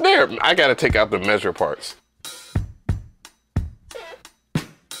 where's the snare? I gotta take out the measure parts.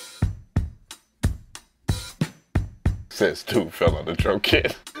 says dude fell on the drum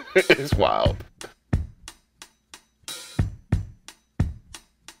kit. It's wild.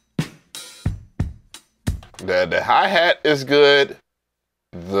 The hi-hat is good.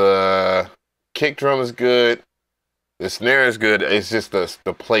 The kick drum is good. The snare is good. It's just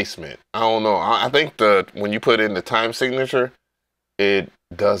the placement. I don't know. I think when you put in the time signature, it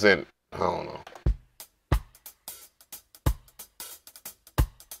doesn't, I don't know.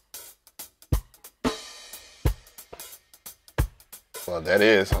 Well, that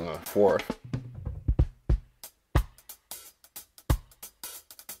is on the 4th.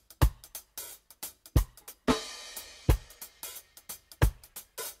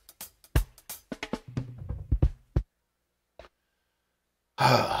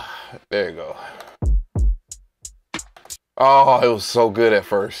 There you go. Oh, it was so good at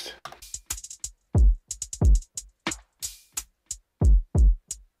first.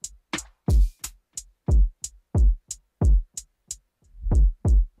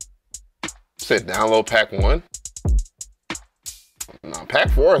 Said download pack 1. No, pack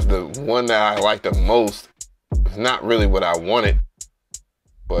 4 is the one that I like the most. It's not really what I wanted,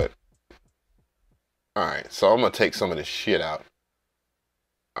 but all right. So I'm gonna take some of this shit out.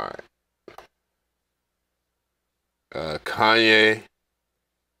 All right. Kanye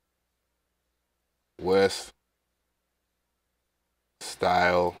West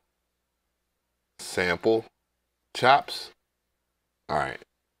style sample chops. All right.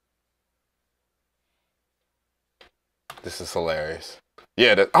 This is hilarious.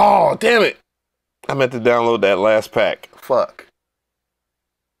 Yeah, oh, damn it. I meant to download that last pack. Fuck.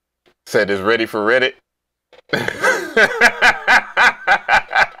 Said it's ready for Reddit.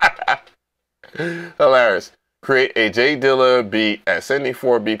 Hilarious. Create a J Dilla beat at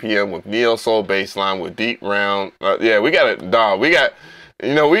 74 BPM with neo soul bass line with deep round. Yeah, we got it, dog. We got,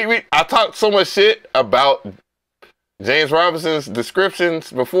 you know, I talked so much shit about James Robinson's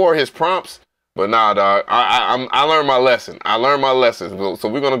descriptions before, his prompts, but nah, dog. I learned my lesson. I learned my lessons. So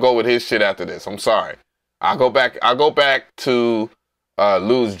we're gonna go with his shit after this. I'm sorry. I'll go back to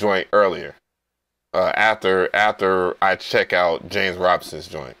Lou's joint earlier. After I check out James Robinson's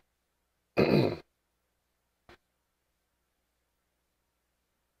joint.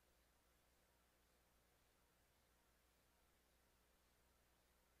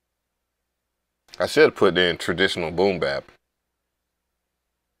 I should have put in traditional boom bap.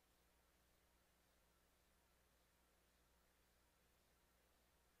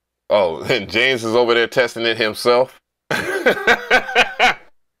 Oh, and James is over there testing it himself.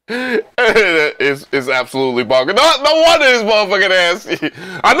 It's absolutely bonkers. No wonder this motherfucking ass.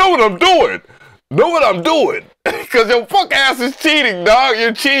 I know what I'm doing. Know what I'm doing. Because your fuck ass is cheating, dog.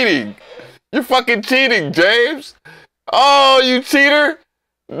 You're cheating. You're fucking cheating, James. Oh, you cheater.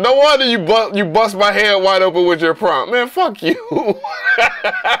 No wonder you bust my head wide open with your prompt. Man, fuck you.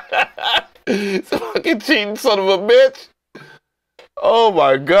 It's a fucking cheating son of a bitch. Oh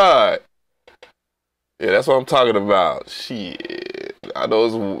my God. Yeah, that's what I'm talking about. Shit. I know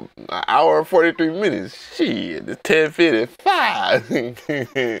it's an hour and 43 minutes. Shit, it's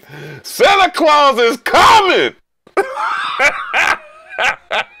 10:55. Santa Claus is coming!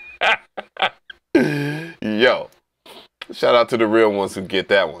 Yo, shout out to the real ones who get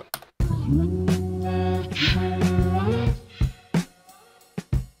that one.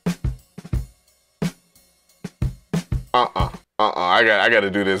 I gotta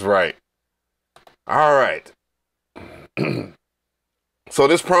do this right. All right. So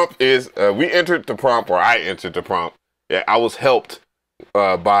this prompt is, we entered the prompt, or I entered the prompt. Yeah, I was helped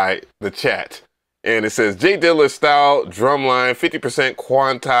by the chat. And it says, J Dilla style drumline, 50%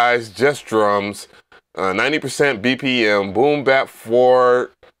 quantized, just drums, 90% BPM, boom bap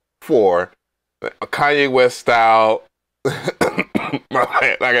 4/4, Kanye West style. My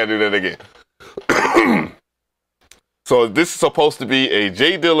bad, I gotta do that again. So this is supposed to be a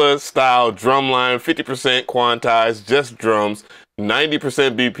J Dilla style drumline, 50% quantized, just drums,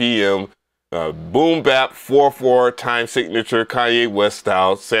 90% BPM, boom bap 4/4 time signature Kanye West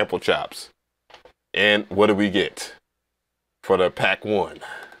style sample chops. And what do we get for the pack 1?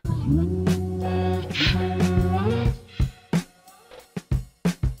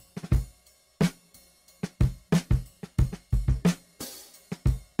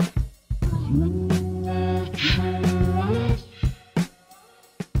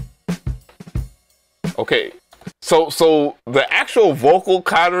 Okay, so the actual vocal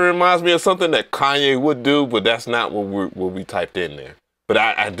kind of reminds me of something that Kanye would do, but that's not what we typed in there. But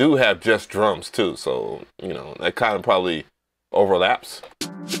I do have just drums too, so, you know, that kind of probably overlaps.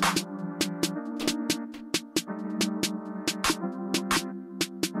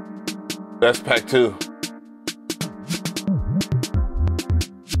 That's pack 2.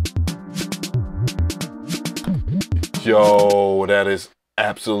 Yo, that is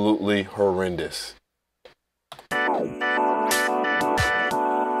absolutely horrendous.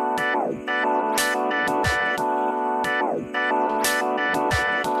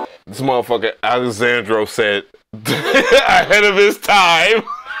 This motherfucker Alexandro said ahead of his time.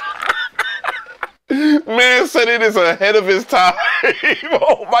 Man said it is ahead of his time.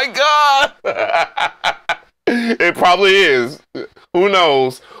 Oh my God. It probably is. Who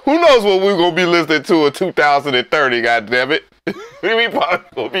knows? Who knows what we're gonna be listening to in 2030, goddammit. We probably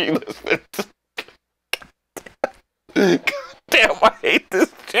gonna be listening to. God damn, I hate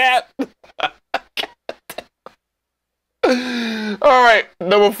this chat. All right,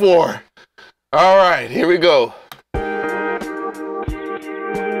 number 4. All right, here we go.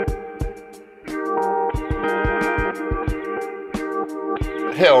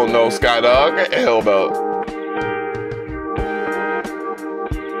 Hell no, Skydog. Hell no.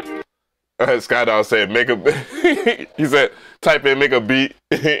 Skydog said, make a. He said, type in, make a beat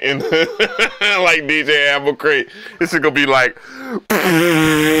in like DJ Mcree. This is gonna be like.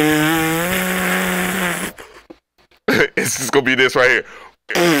 It's just gonna be this right here.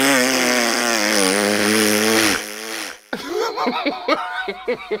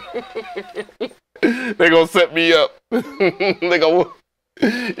 They gonna set me up. They gonna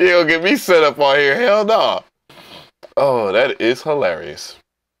get me set up on here. Hell no. Oh, that is hilarious.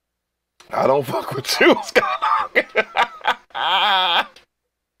 I don't fuck with you, Scott.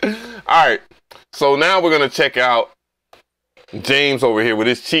 Alright, so now we're gonna check out James over here with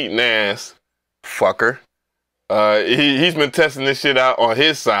his cheating ass fucker. He's been testing this shit out on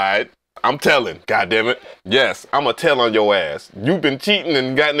his side. I'm telling, goddammit. Yes, I'm gonna tell on your ass. You've been cheating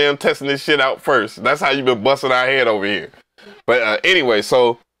and goddamn testing this shit out first. That's how you've been busting our head over here. But anyway,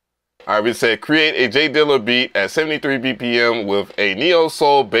 so we said create a J Dilla beat at 73 BPM with a neo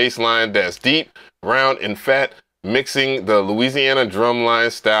soul bass line that's deep, round, and fat, mixing the Louisiana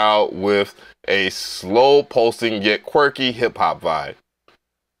drumline style with a slow pulsing yet quirky hip hop vibe.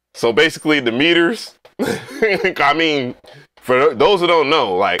 So basically, the meters. I mean, for those who don't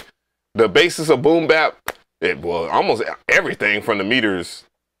know, like the basis of boom bap, well, almost everything from the meters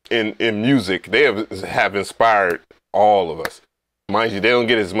in music, they have inspired all of us. Mind you, they don't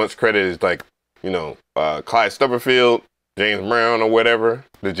get as much credit as like, you know, Clyde Stubberfield, James Brown, or whatever,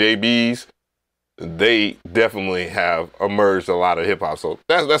 the JBs. They definitely have emerged a lot of hip hop, so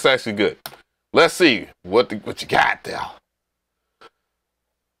that's actually good. Let's see what you got there.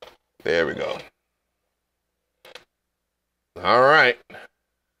 There we go. All right.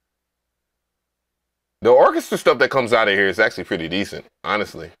 The orchestra stuff that comes out of here is actually pretty decent,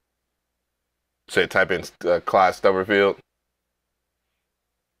 honestly. Say type in Clyde Stubberfield.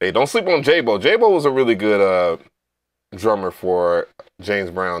 Hey, don't sleep on J-Bo. J-Bo was a really good drummer for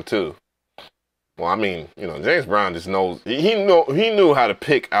James Brown too. Well, I mean, you know, James Brown just knows he knew how to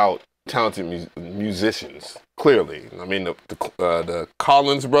pick out talented musicians. Clearly, I mean the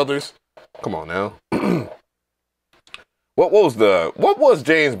Collins brothers. Come on now. What was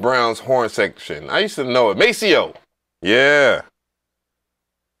James Brown's horn section? I used to know it. Maceo. Yeah.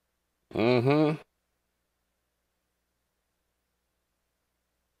 Mm-hmm.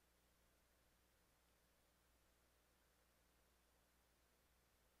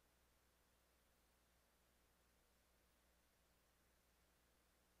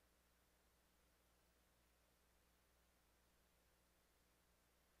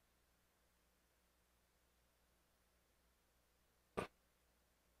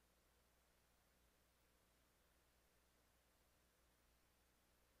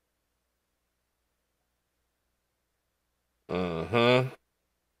 Mm-hmm.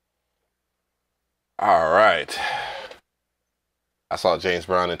 All right. I saw James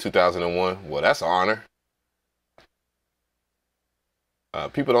Brown in 2001. Well, that's an honor.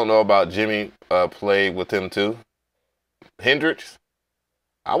 People don't know about Jimmy played with him too. Hendrix.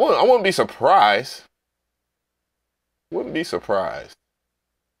 I wouldn't be surprised. Wouldn't be surprised.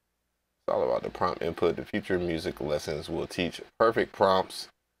 It's all about the prompt input. The future music lessons will teach perfect prompts,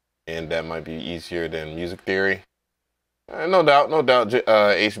 and that might be easier than music theory. No doubt,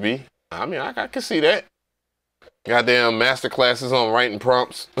 HB. I mean, I can see that. Goddamn master classes on writing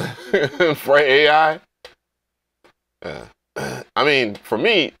prompts for AI. I mean, for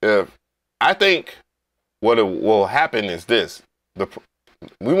me, I think what will happen is this.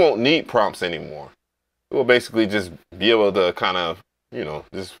 We won't need prompts anymore. We'll basically just be able to kind of, you know,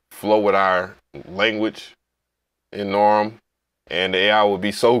 just flow with our language in norm. And the AI will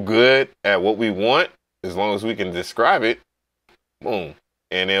be so good at what we want, as long as we can describe it, boom.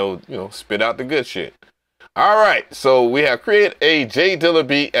 And it'll, you know, spit out the good shit. All right, so we have created a J Dilla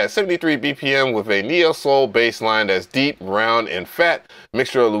beat at 73 BPM with a neo soul bass line that's deep, round, and fat,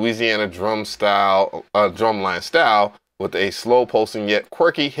 mixture of Louisiana drum line style with a slow pulsing yet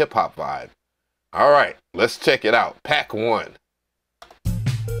quirky hip hop vibe. All right, let's check it out. Pack 1.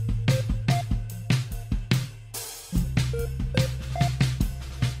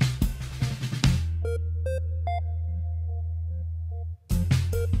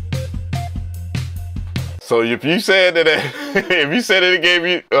 So if you said that it gave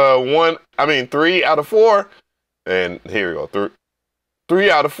you 3 out of 4, and here we go,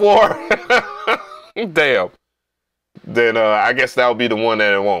 3 out of 4. Damn. Then I guess that'll be the one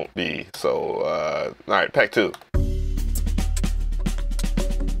that it won't be. So all right, pack 2.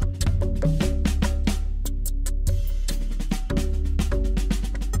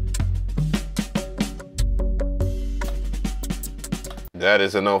 That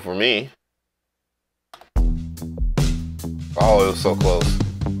is a no for me. Oh, it was so close.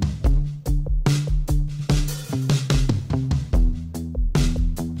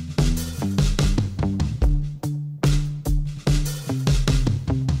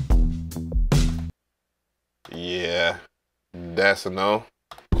 Yeah, that's a no.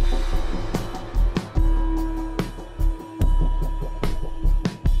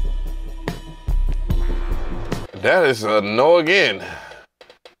 That is a no again.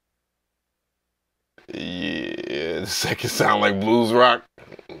 Yeah, the second sound like blues rock.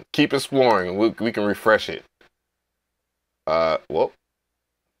 Keep exploring. We can refresh it. Well,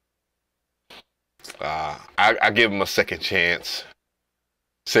 I give him a second chance.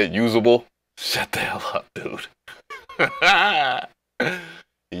 Said usable. Shut the hell up, dude.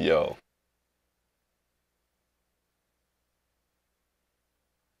 Yo.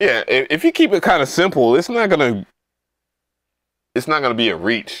 Yeah, if you keep it kind of simple, it's not gonna be a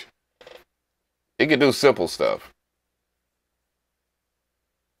reach. It can do simple stuff.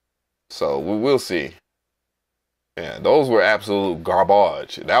 So we will see. Yeah, those were absolute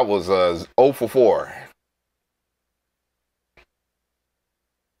garbage. That was 0 for 4.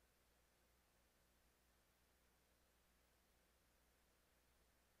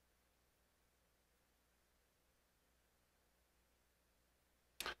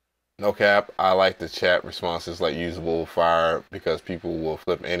 No cap, I like the chat responses like usable fire because people will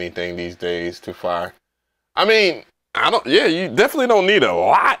flip anything these days to fire. I mean, you definitely don't need a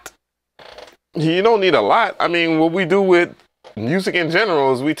lot. You don't need a lot. I mean, what we do with music in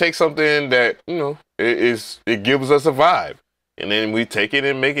general is we take something that, it gives us a vibe. And then we take it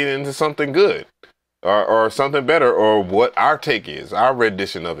and make it into something good or something better, or what our take is, our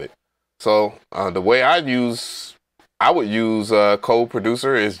rendition of it. So the way I would use Code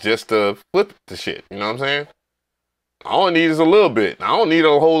Producer is just to flip the shit. You know what I'm saying? All I need is a little bit. I don't need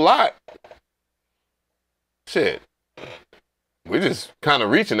a whole lot. Shit. We're just kind of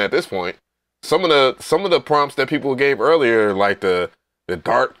reaching at this point. Some of the prompts that people gave earlier, like the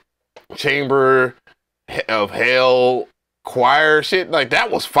dark chamber of hell choir shit, like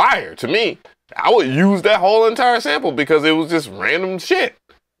that was fire to me. I would use that whole entire sample because it was just random shit.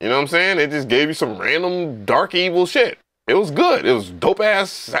 You know what I'm saying? It just gave you some random dark evil shit. It was good. It was dope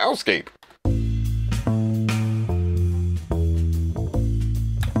ass soundscape.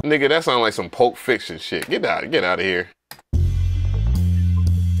 Nigga, that sounds like some Pulp Fiction shit. Get out of here.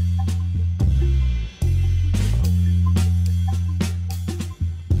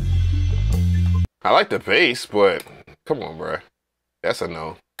 I like the bass, but come on, bro. That's a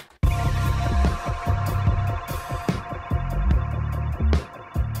no.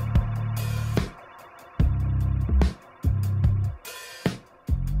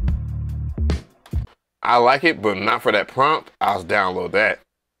 I like it, but not for that prompt. I'll download that.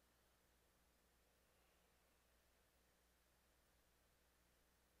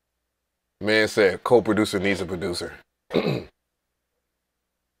 Man said co-producer needs a producer.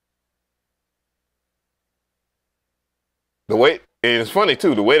 And it's funny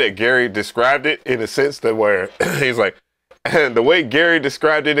too, the way that Gary described it, in a sense that where he's like, and the way Gary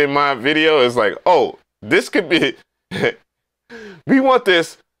described it in my video is like, oh, this could be, we want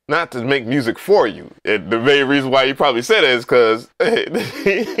this not to make music for you. And the main reason why he probably said it is because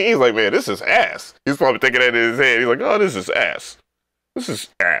he's like, man, this is ass. He's probably thinking that in his head. He's like, oh, this is ass. This is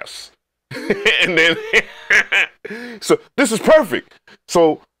ass. And then, so this is perfect.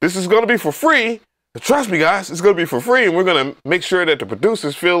 So this is going to be for free. Trust me, guys, it's going to be for free, and we're going to make sure that the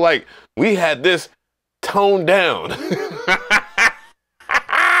producers feel like we had this toned down.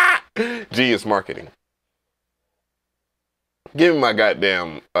 Genius marketing. Give me my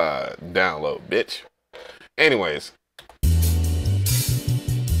goddamn download, bitch. Anyways.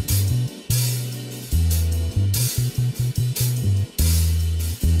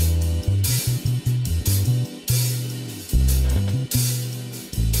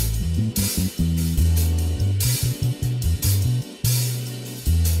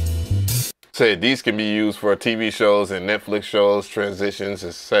 said these can be used for TV shows and Netflix shows, transitions,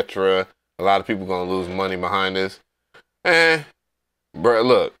 etc. A lot of people gonna lose money behind this. Bro,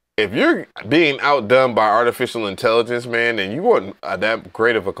 look, if you're being outdone by artificial intelligence, man, then you weren't that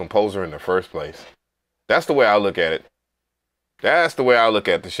great of a composer in the first place. That's the way I look at it. That's the way I look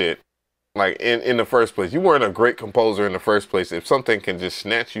at the shit. Like, in the first place, you weren't a great composer in the first place. If something can just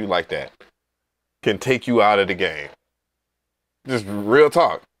snatch you like that, can take you out of the game. Just real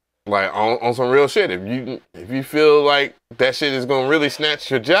talk. Like, on some real shit. If you feel like that shit is gonna really snatch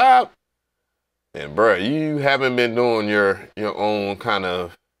your job, then, bro, you haven't been doing your own kind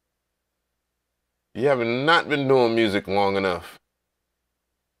of. You have not been doing music long enough.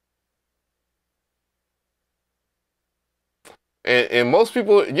 And most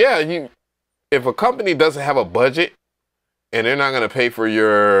people, yeah, if a company doesn't have a budget and they're not gonna pay for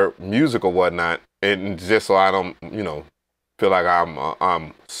your music or whatnot, and just so I don't, feel like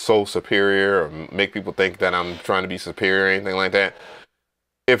I'm so superior or make people think that I'm trying to be superior or anything like that.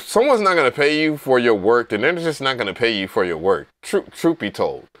 If someone's not gonna pay you for your work, then they're just not gonna pay you for your work. Truth be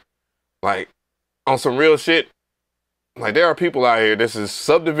told, like on some real shit, like there are people out here. This is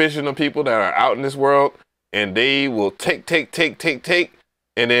subdivision of people that are out in this world, and they will take,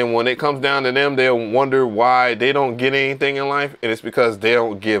 and then when it comes down to them, they'll wonder why they don't get anything in life, and it's because they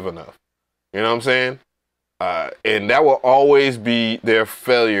don't give enough. You know what I'm saying? And that will always be their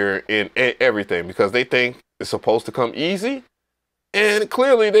failure in everything because they think it's supposed to come easy. And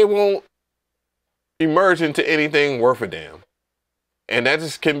clearly they won't emerge into anything worth a damn. And that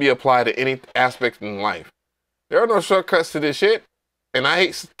just can be applied to any aspect in life. There are no shortcuts to this shit. And I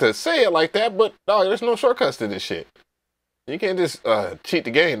hate to say it like that, but dog, there's no shortcuts to this shit. You can't just cheat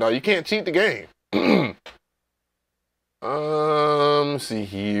the game, dog. You can't cheat the game. Let's see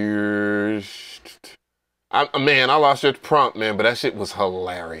here. Man, I lost your prompt, man, but that shit was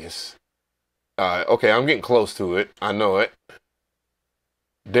hilarious. Okay, I'm getting close to it. I know it.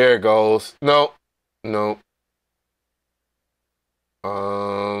 There it goes. No.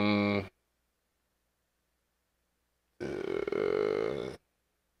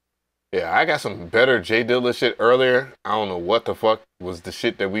 Yeah, I got some better J Dilla shit earlier. I don't know what the fuck was the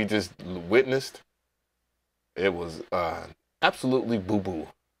shit that we just witnessed. It was absolutely boo-boo.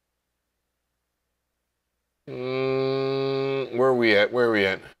 Where are we at?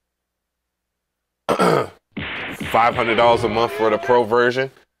 $500 a month for the pro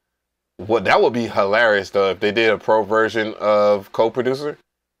version. What that would be hilarious though if they did a pro version of Co-Producer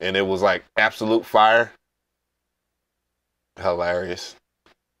and it was like absolute fire. Hilarious.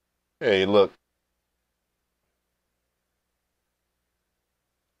 Hey, look.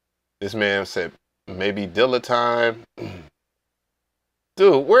 This man said maybe Dilla time.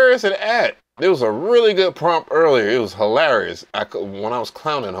 Dude, where is it at? There was a really good prompt earlier. It was hilarious. When I was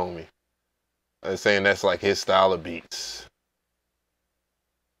clowning homie. I was saying that's like his style of beats.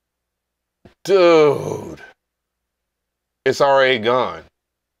 Dude. It's already gone.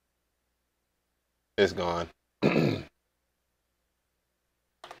 It's gone.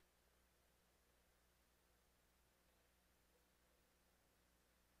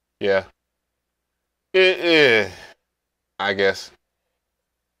 Yeah. I guess.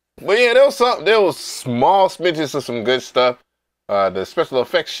 But yeah, there was small smidges of some good stuff. The special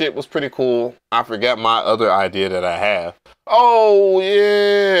effects shit was pretty cool. I forgot my other idea that I have. Oh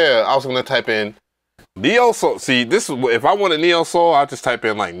yeah, I was gonna type in Neo Soul. See, this is if I want a Neo Soul, I'll just type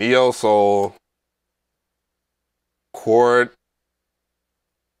in like Neo Soul chord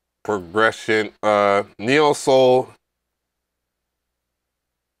progression. Neo Soul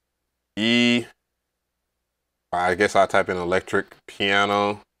E. I guess I'll type in electric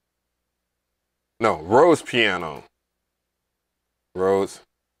piano. No, Rhodes piano. Rhodes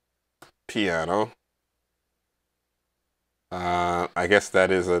piano. I guess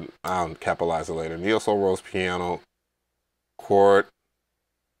that is I'll capitalize it later. Neo Soul Rhodes piano chord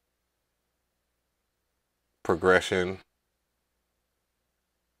progression.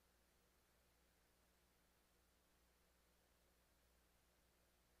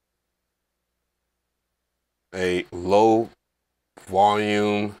 A low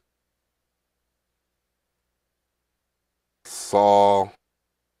volume saw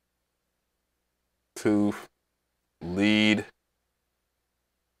tooth lead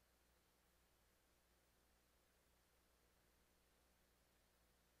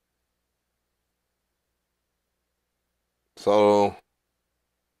so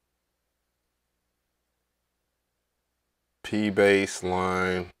P bass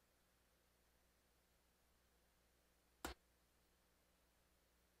line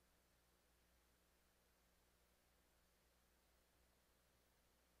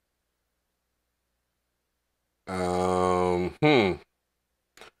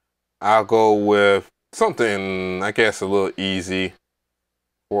I'll go with something, I guess, a little easy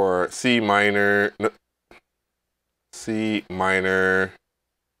for C minor,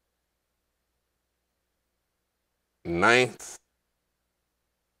 ninth,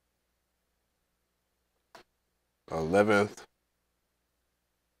 11th,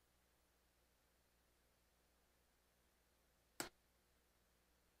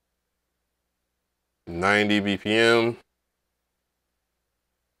 90 BPM,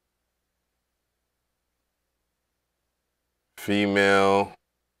 female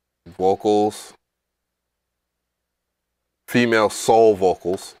vocals, female soul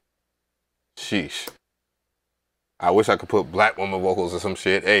vocals. Sheesh. I wish I could put black woman vocals or some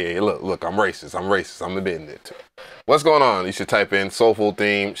shit. Hey, look, I'm racist. I'm admitting it too. What's going on? You should type in soulful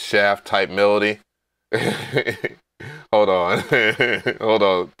theme, shaft type melody. Hold on. Hold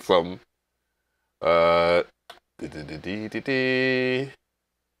on, something.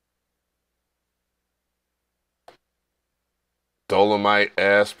 Dolomite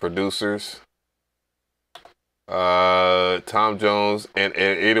ass producers. Tom Jones and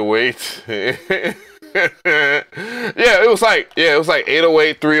 808. Yeah, it was like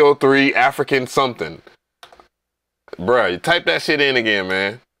 808 303 African something. Bruh, you type that shit in again,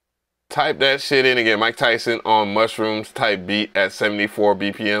 man. Type that shit in again. Mike Tyson on mushrooms type beat at 74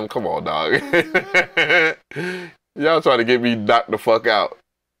 BPM. Come on, dog. Y'all trying to get me knocked the fuck out.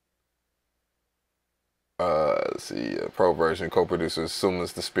 Let's see, pro version, co-producers,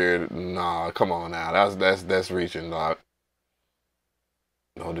 Sumless the Spirit. Nah, come on now. That's reaching, dog.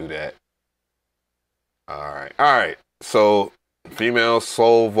 Don't do that. All right. So, female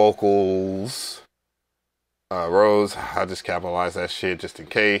soul vocals. Rose, I just capitalized that shit just in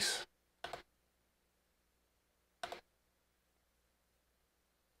case.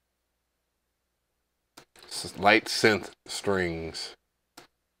 Light synth strings.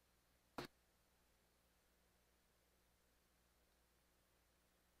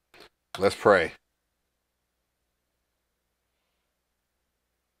 Let's pray.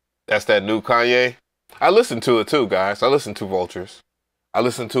 That's that new Kanye. I listened to it too, guys. I listened to Vultures. I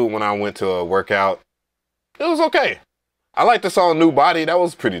listened to it when I went to a workout. It was okay. I like the song New Body. That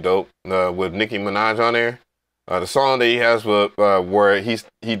was pretty dope with Nicki Minaj on there. The song that he has with where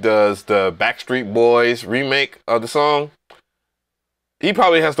he does the Backstreet Boys remake of the song. He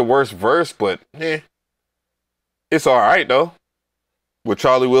probably has the worst verse, but it's all right though. With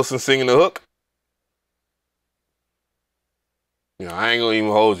Charlie Wilson singing the hook. You know, I ain't gonna even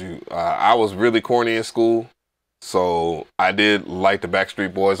hold you. I was really corny in school, so I did like the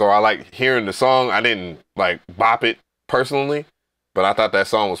Backstreet Boys, or I like hearing the song. I didn't like bop it personally, but I thought that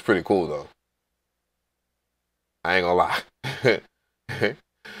song was pretty cool though. I ain't gonna lie.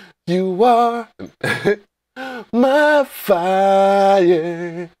 You are my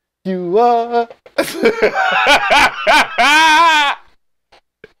fire. You are.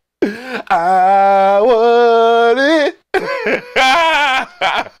 I want it.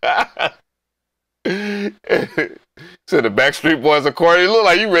 So the Backstreet Boys are corny. Look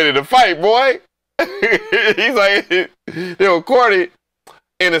like you ready to fight, boy. He's like, they were corny.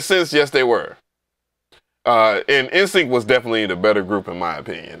 In a sense, yes, they were. And NSYNC was definitely the better group in my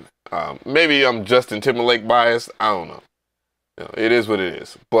opinion. Maybe I'm Justin Timberlake biased. I don't know. You know, it is what it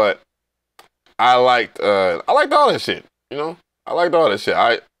is. But I liked all that shit. You know, I liked all that shit.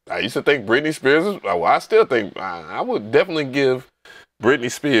 I used to think Britney Spears was, well, I still think I would definitely give Britney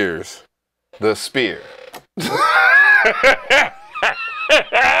Spears the spear. You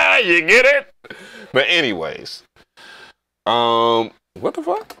get it? But anyways, what the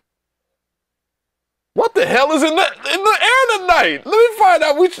fuck? What the hell is in the air tonight? Let me find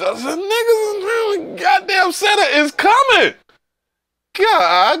out which niggas goddamn Santa is coming.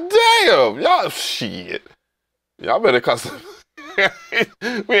 God damn, y'all shit. Y'all better custom.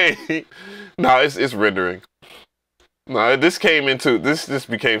 No, it's rendering. No, this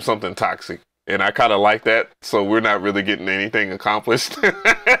became something toxic, and I kind of like that. So we're not really getting anything accomplished.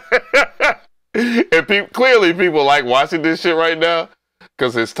 And clearly people like watching this shit right now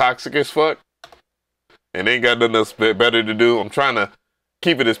because it's toxic as fuck, and they ain't got nothing else better to do. I'm trying to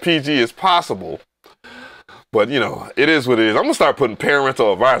keep it as PG as possible. But, you know, it is what it is. I'm going to start putting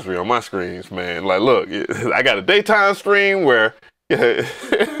parental advisory on my screens, man. Like, look, I got a daytime stream where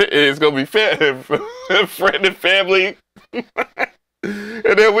it's going to be friend and family.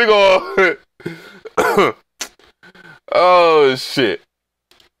 And then we going to... Oh, shit.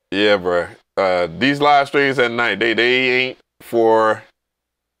 Yeah, bro. These live streams at night, they ain't for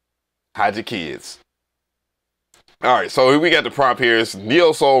hide your kids. All right, so we got the prompt here. It's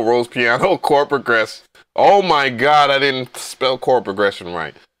Neo Soul, Rose Piano, Chord Progress, Oh my God, I didn't spell chord progression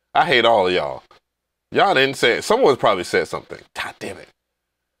right. I hate all of y'all. Y'all didn't say it. Someone probably said something. God damn it.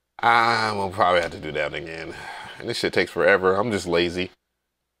 I'm gonna probably have to do that again. And this shit takes forever. I'm just lazy.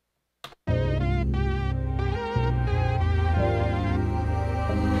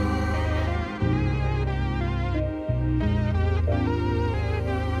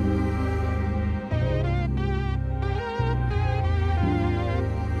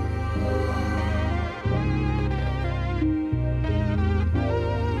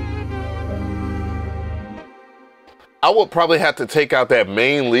 I would probably have to take out that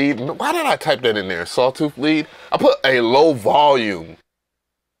main lead. Why did I type that in there? Sawtooth lead? I put a low volume.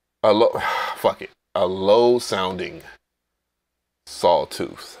 Fuck it. A low sounding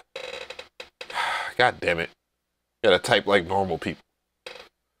sawtooth. God damn it. Gotta type like normal people.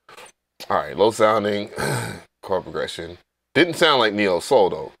 All right, low sounding chord progression. Didn't sound like neo soul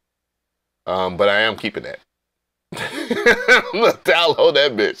though. But I am keeping that. I'm gonna download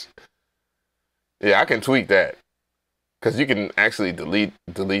that bitch. Yeah, I can tweak that. Because you can actually delete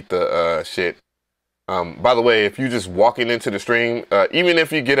the shit. By the way, if you're just walking into the stream, even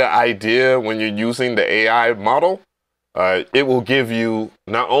if you get an idea when you're using the AI model, it will give you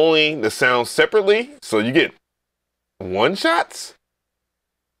not only the sound separately, so you get one shots.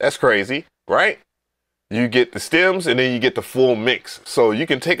 That's crazy, right? You get the stems and then you get the full mix. So you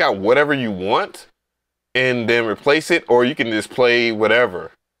can take out whatever you want and then replace it, or you can just play whatever.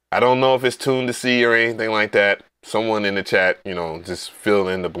 I don't know if it's tuned to C or anything like that. Someone in the chat, you know, just fill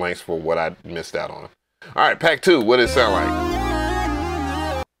in the blanks for what I missed out on. All right, pack 2, what does it sound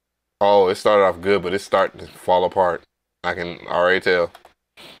like? Oh, it started off good, but it's starting to fall apart. I can already tell.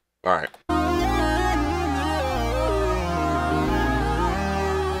 All right.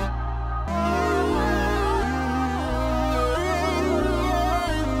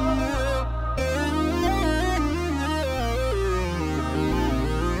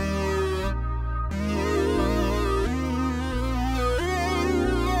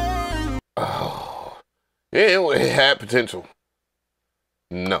 Oh, it had potential.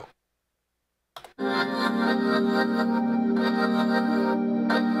 No.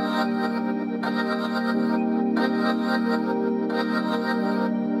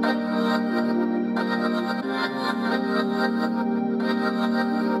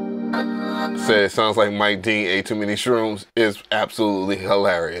 Said it sounds like Mike Dean ate too many shrooms is absolutely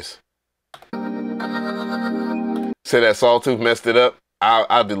hilarious. Said that Sawtooth messed it up.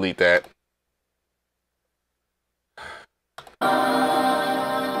 I'll delete that.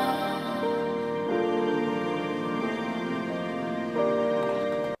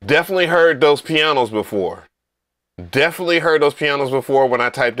 Definitely heard those pianos before. Definitely heard those pianos before when I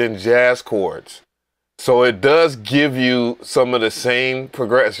typed in jazz chords. So it does give you some of the same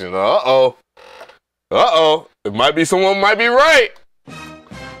progression. Uh-oh. Uh-oh. It might be someone might be right.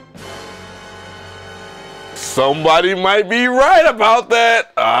 Somebody might be right about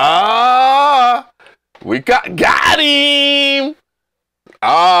that. Ah. We got him.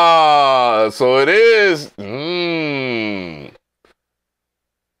 Ah, so it is.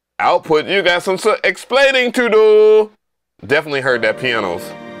 Output, you got some explaining to do. Definitely heard that pianos.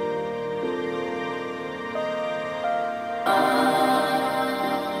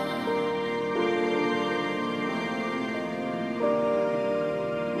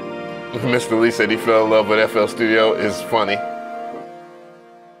 Mr. Lee said he fell in love with FL Studio. Is funny.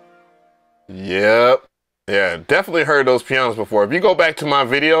 Yep. Yeah, definitely heard those pianos before. If you go back to my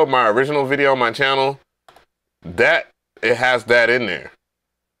video, my original video on my channel, it has that in there.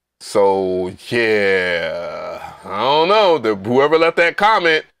 So, yeah, I don't know. Whoever left that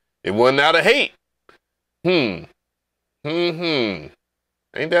comment, it wasn't out of hate. Ain't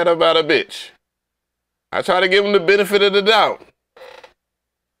that about a bitch? I try to give him the benefit of the doubt.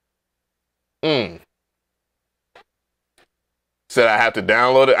 Said I have to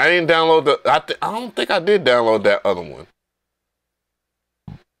download it. I didn't download I don't think I did download that other one.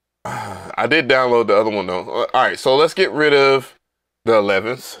 I did download the other one though. All right, so let's get rid of the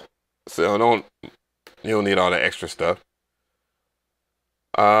 11s. So you don't need all that extra stuff.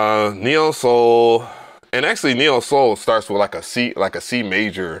 Neo Soul, and actually Neo Soul starts with like a C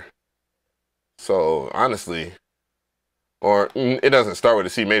major. So honestly, or it doesn't start with a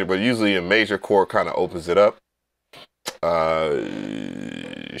C major, but usually a major chord kind of opens it up.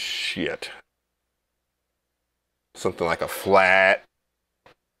 Shit. Something like a flat.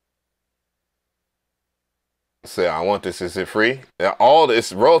 Say, I want this. Is it free? All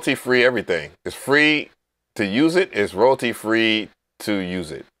this royalty free. Everything is free to use it. It's royalty free to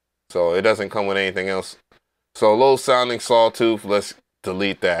use it. So it doesn't come with anything else. So low sounding sawtooth. Let's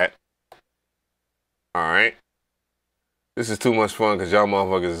delete that. All right. This is too much fun because y'all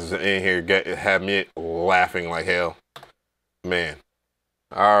motherfuckers is in here have me laughing like hell. Man.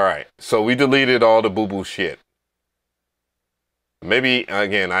 All right. So we deleted all the boo-boo shit. Maybe,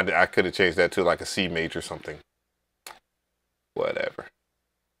 again, I could have changed that to like a C major or something. Whatever.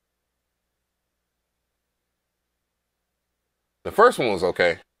 The first one was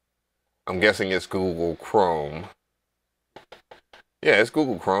okay. I'm guessing it's Google Chrome. Yeah, it's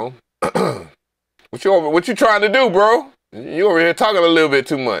Google Chrome. What you trying to do, bro? You over here talking a little bit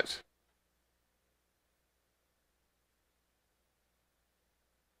too much.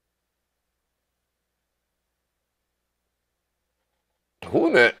 Who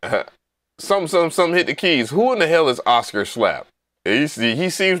in the some hit the keys? Who in the hell is Oscar Slap? He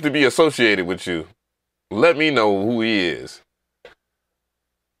seems to be associated with you. Let me know who he is.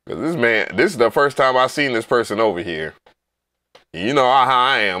 Cause this man, this is the first time I've seen this person over here. You know how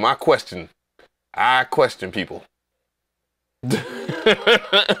I am. I question people.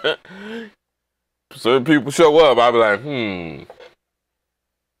 Certain people show up, I'll be like,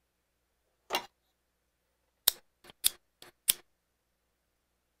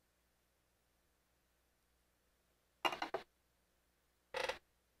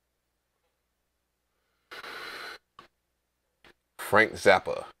 Frank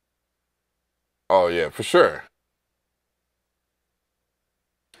Zappa. Oh yeah, for sure.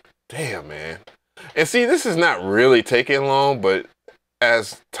 Damn, man. And see, this is not really taking long, but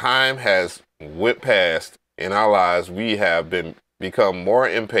as time has went past in our lives, we have become more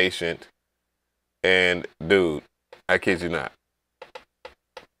impatient. And dude, I kid you not.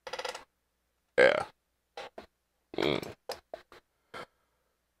 Yeah.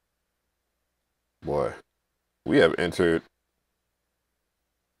 Boy, we have entered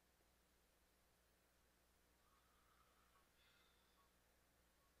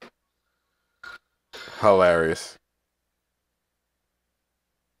hilarious.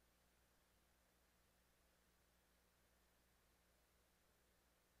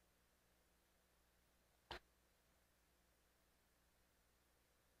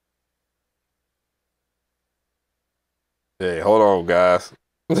 Hey, hold on, guys.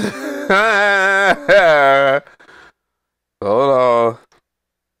 Hold on.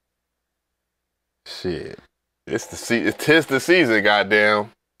 Shit. Tis the season,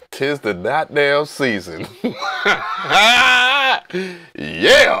 goddamn. Tis the goddamn season.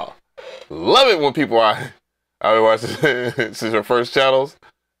 Yeah. Love it when people are watching since your first channels.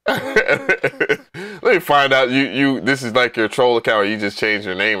 Let me find out you this is like your troll account or you just changed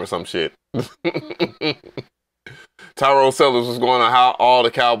your name or some shit. Tyrone Sellers was going on how all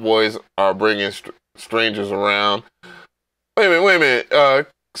the Cowboys are bringing strangers around. Wait a minute.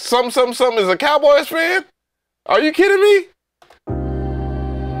 Some is a Cowboys fan? Are you kidding me?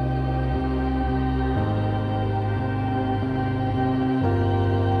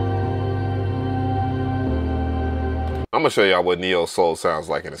 I'm gonna show y'all what Neo Soul sounds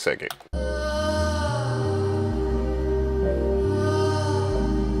like in a second.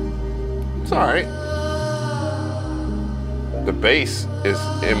 It's all right. The bass is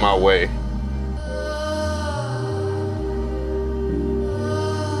in my way.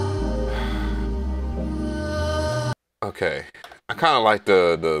 Okay, I kind of like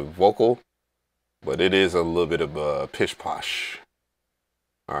the vocal, but it is a little bit of a pish posh.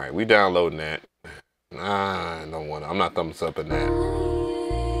 All right, we downloading that. Nah, I don't want. I'm not thumbs up in that.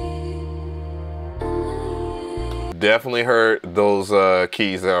 Definitely heard those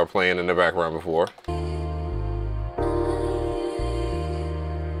keys that are playing in the background before.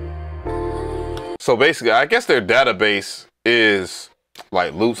 So basically, I guess their database is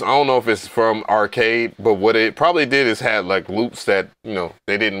like loops. I don't know if it's from arcade, but what it probably did is had like loops that, you know,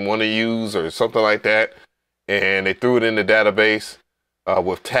 they didn't want to use or something like that. And they threw it in the database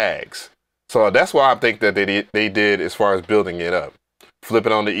with tags. So that's why I think that they did as far as building it up. Flip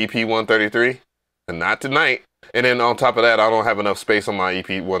it on the EP133 and not tonight. And then on top of that, I don't have enough space on my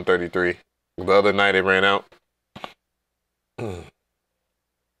EP133. The other night it ran out.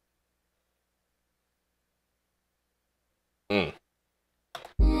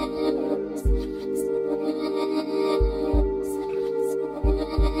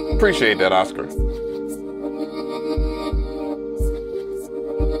 Appreciate that, Oscar.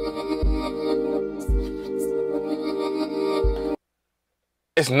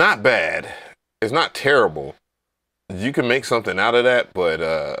 It's not bad. It's not terrible. You can make something out of that, but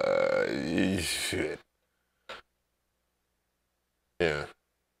shit. Yeah.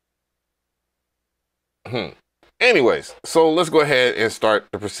 Anyways, so let's go ahead and start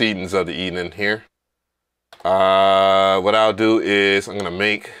the proceedings of the evening here. What I'll do is I'm gonna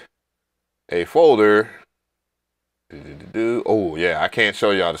make a folder. Oh yeah, I can't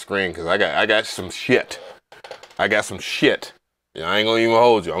show y'all the screen because I got some shit. I got some shit. Yeah, I ain't gonna even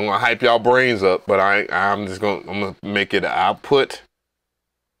hold you. I'm gonna hype y'all brains up, but I'm gonna make it an output.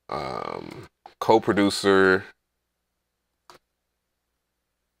 Co-producer,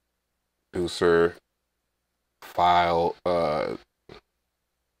 producer, file,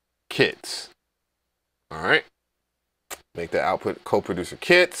 kits. All right. Make the output co-producer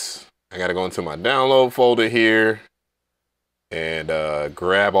kits. I gotta go into my download folder here and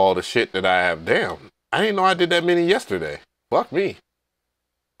grab all the shit that I have. Damn, I didn't know I did that many yesterday. Fuck me.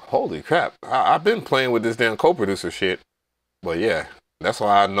 Holy crap. I've been playing with this damn co-producer shit. But yeah, that's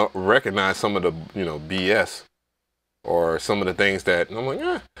why I recognize some of the, you know, BS or some of the things that I'm like,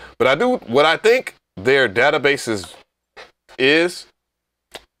 eh. But I do, what I think their databases is,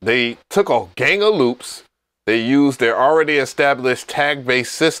 they took a gang of loops. They used their already established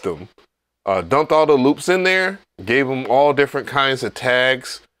tag-based system, dumped all the loops in there, gave them all different kinds of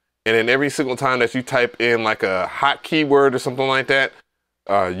tags. And then every single time that you type in like a hot keyword or something like that,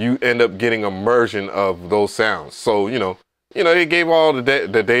 you end up getting a version of those sounds. So, you know, they gave all the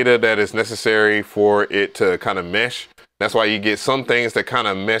data that is necessary for it to kind of mesh. That's why you get some things that kind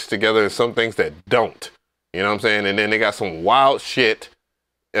of mesh together and some things that don't. You know what I'm saying? And then they got some wild shit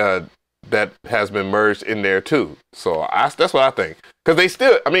that has been merged in there too. So that's what I think. Because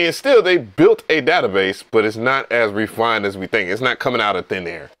they built a database, but it's not as refined as we think. It's not coming out of thin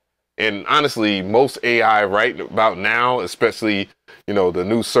air. And honestly, most AI right about now, especially, you know, the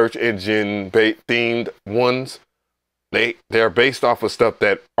new search engine themed ones, they're based off of stuff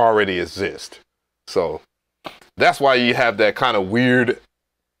that already exists. So that's why you have that kind of weird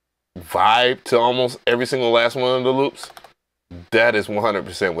vibe to almost every single last one of the loops. That is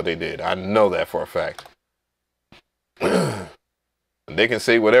 100% what they did. I know that for a fact. They can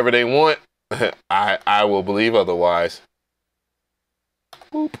say whatever they want. I will believe otherwise.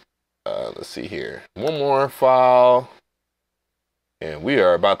 Boop. Let's see here. One more file. And we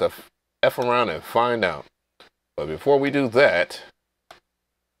are about to F around and find out. But before we do that,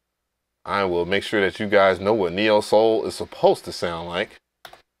 I will make sure that you guys know what Neo Soul is supposed to sound like.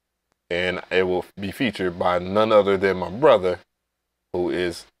 And it will be featured by none other than my brother, who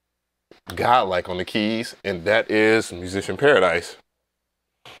is godlike on the keys, and that is Musician Paradise.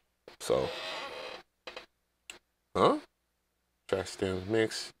 So, track stems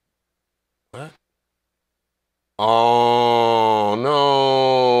mix. What? Oh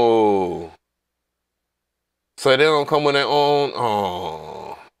no! So they don't come with their own.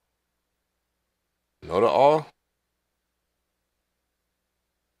 Oh, no to all.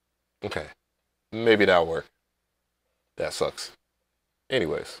 Okay, maybe that'll work. That sucks.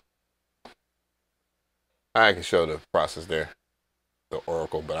 Anyways, I can show the process there, the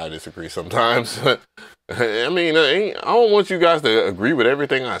Oracle, but I disagree sometimes. I mean, I don't want you guys to agree with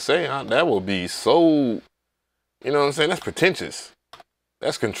everything I say. That will be so, you know what I'm saying? That's pretentious.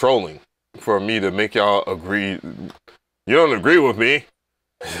 That's controlling for me to make y'all agree. You don't agree with me?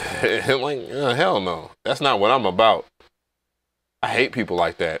 Like, hell no. That's not what I'm about. I hate people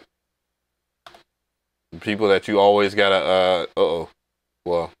like that. People that you always gotta,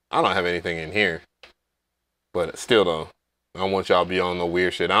 well, I don't have anything in here, but still though, I don't want y'all to be on no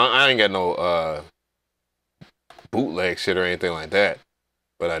weird shit. I ain't got no, bootleg shit or anything like that,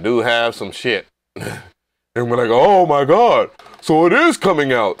 but I do have some shit. And when I go, oh my God, so it is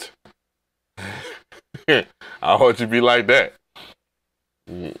coming out. I want you to be like that.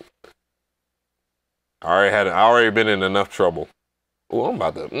 I already been in enough trouble. Oh, I'm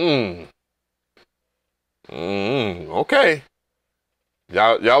about to, okay.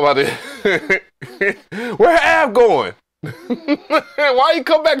 Y'all about to, where Av going? Why you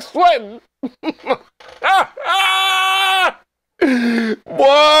come back sweating?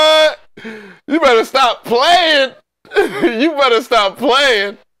 What? You better stop playing. You better stop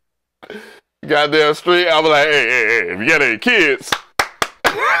playing. Goddamn street. I was like, hey, if you got any kids.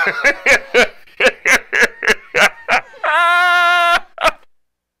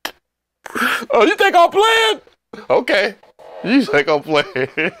 Oh, you think I'm playing? Okay. You think I'm playing?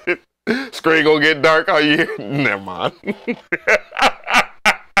 Screen gonna get dark all year? Never mind.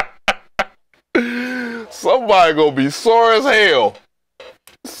 Somebody gonna be sore as hell.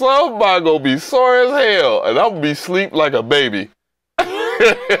 Somebody gonna be sore as hell. And I'm gonna be asleep like a baby.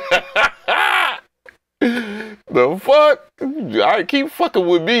 The fuck? Alright, keep fucking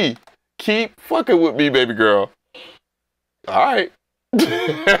with me. Keep fucking with me, baby girl. Alright.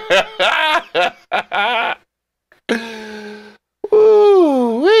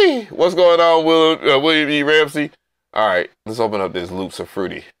 Woo-wee. What's going on, William E. Ramsey? Alright, let's open up this Loops of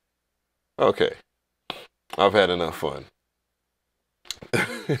Fruity. Okay, I've had enough fun.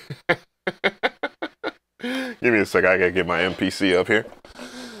 Give me a sec, I gotta get my MPC up here.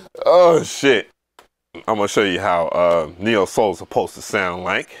 Oh shit. I'm gonna show you how Neo Soul is supposed to sound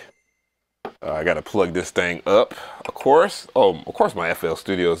like. I gotta plug this thing up, of course. Oh, of course my FL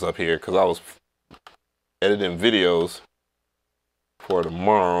Studio is up here because I was editing videos for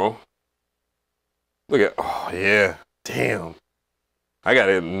tomorrow. Look at, oh yeah, damn. I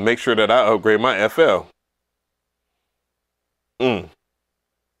gotta make sure that I upgrade my FL.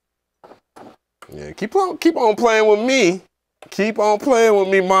 Yeah, keep on playing with me. Keep on playing with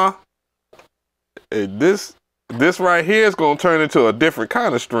me, ma. Hey, this right here is gonna turn into a different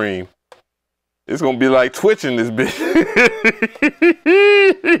kind of stream. It's gonna be like twitching this bitch.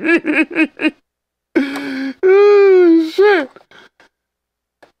 Oh, shit.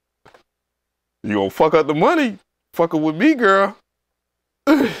 You gonna fuck up the money fucking with me, girl.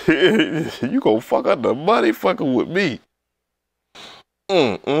 You gonna fuck up the money fucking with me.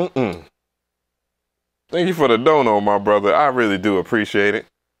 Thank you for the dono, my brother. I really do appreciate it.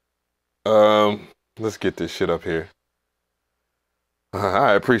 Let's get this shit up here.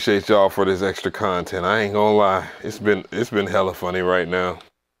 I appreciate y'all for this extra content. I ain't gonna lie. It's been hella funny right now.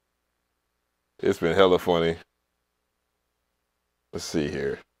 It's been hella funny. Let's see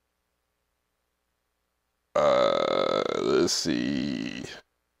here. Let's see.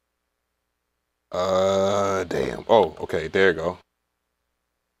 Damn. Oh, okay, there you go.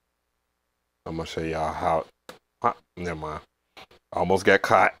 I'm gonna show y'all how. Never mind. Almost got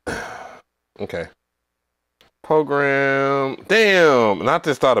caught. Okay. Program. Damn. And I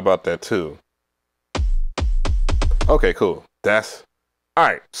just thought about that too. Okay, cool. That's all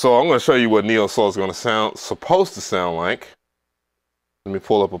right. So I'm gonna show you what Neo Soul is supposed to sound like. Let me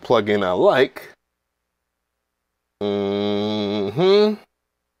pull up a plugin I like.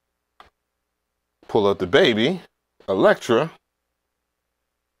 Pull up the baby, Electra.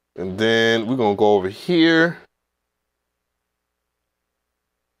 And then we're gonna go over here.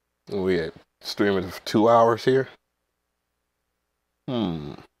 We had streaming for 2 hours here.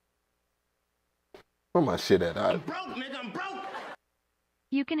 Where my shit at? I'm broke, nigga, I'm broke.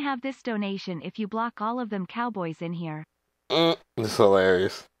 You can have this donation if you block all of them cowboys in here. It's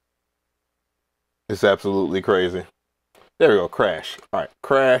hilarious. It's absolutely crazy. There we go, crash. All right,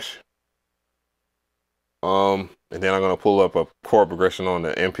 crash. And then I'm gonna pull up a chord progression on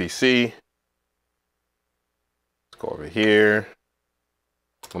the MPC. Let's go over here.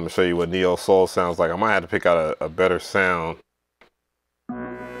 I'm gonna show you what Neo Soul sounds like. I might have to pick out a better sound.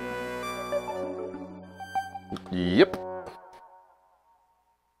 Yep.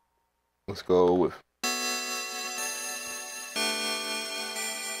 Let's go with.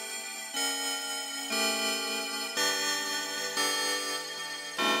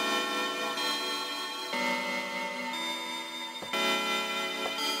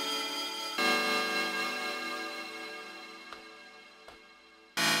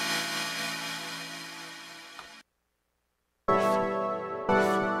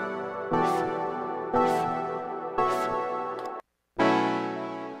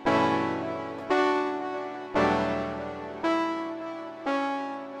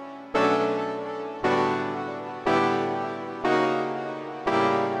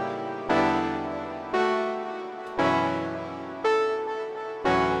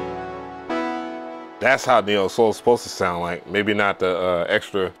 That's how Neo Soul is supposed to sound like. Maybe not the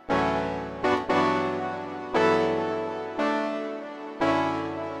extra.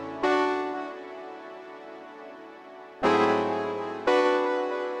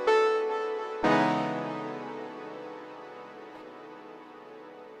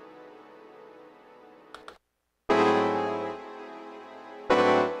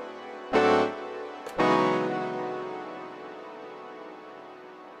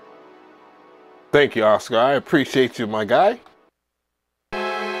 Thank you, Oscar. I appreciate you, my guy.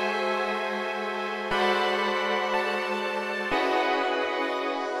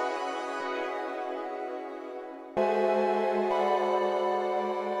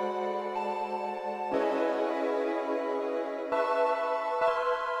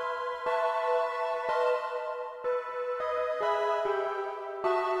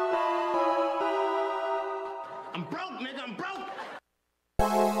 I'm broke, nigga, I'm broke.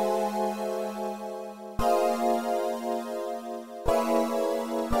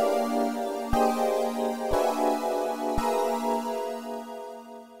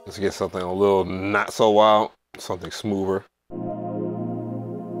 Let's get something a little not so wild, something smoother.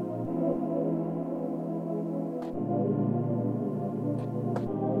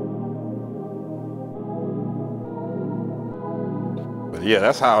 But Yeah,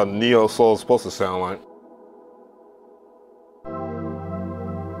 that's how Neo Soul is supposed to sound like.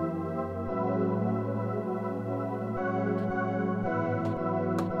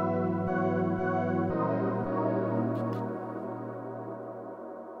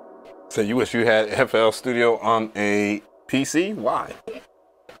 So you wish you had FL Studio on a PC? Why?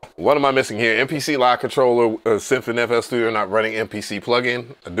 What am I missing here? MPC Live Controller, Symphony FL Studio not running MPC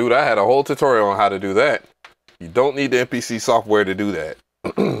plugin. Dude, I had a whole tutorial on how to do that. You don't need the MPC software to do that.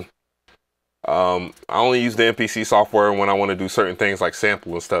 I only use the MPC software when I want to do certain things like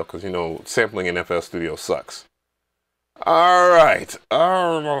sample and stuff, because, you know, sampling in FL Studio sucks. All right.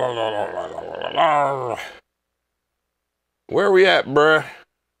 Where are we at, bruh?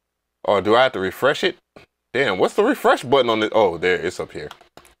 Oh, do I have to refresh it? Damn, what's the refresh button on it? Oh, there, it's up here.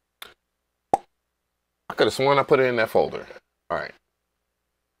 I could have sworn I put it in that folder. All right.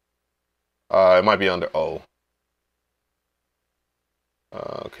 It might be under O.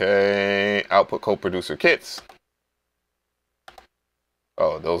 Okay, output co-producer kits.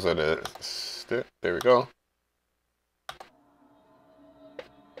 Oh, those are the, there we go.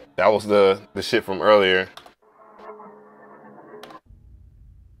 That was the shit from earlier.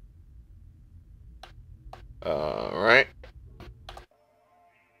 All right.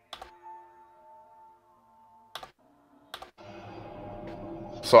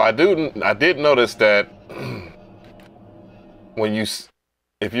 So I did notice that when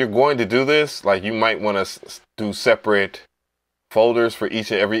if you're going to do this, like, you might want to do separate folders for each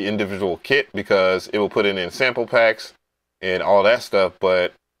and every individual kit, because it will put it in sample packs and all that stuff.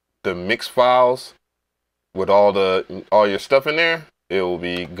 But the mix files with all your stuff in there, it will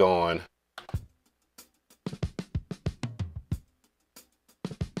be gone.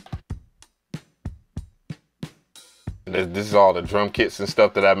 This is all the drum kits and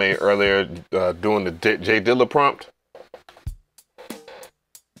stuff that I made earlier doing the J Dilla prompt.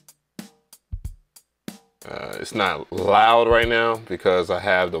 It's not loud right now because I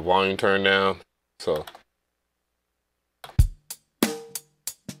have the volume turned down. So I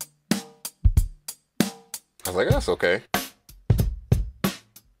was like, that's okay.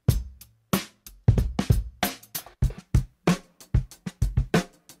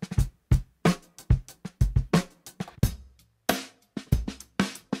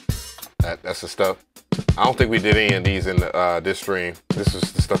 That's the stuff. I don't think we did any of these in this stream. This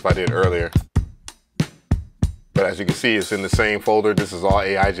is the stuff I did earlier. But as you can see, it's in the same folder. This is all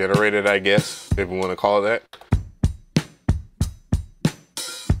AI generated, I guess, if we want to call it that.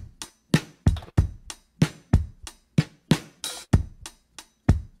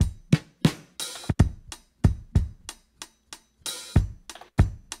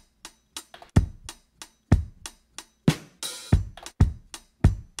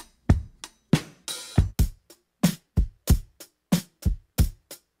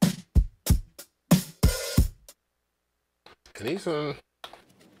 And these are,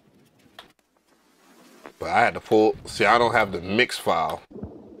 but I had to pull, see, I don't have the mix file.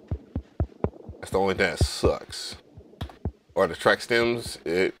 That's the only thing that sucks. Or the track stems,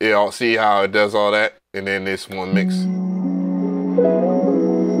 I'll see how it does all that, and then this one mix. You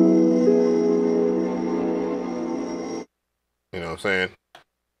know what I'm saying?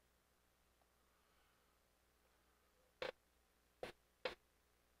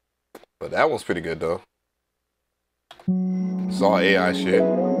 But that one's pretty good though. It's all AI shit.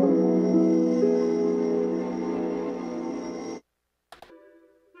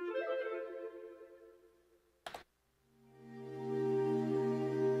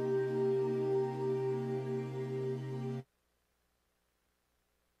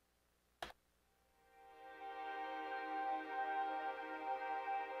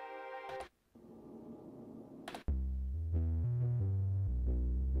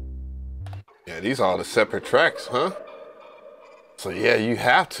 Yeah, these are all the separate tracks, huh? So yeah, you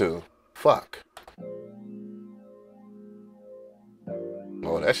have to. Fuck.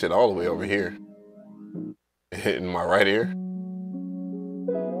 Oh, that shit all the way over here. Hitting my right ear.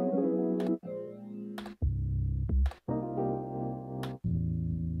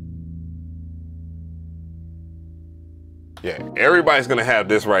 Yeah, everybody's gonna have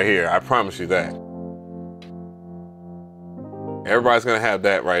this right here. I promise you that. Everybody's gonna have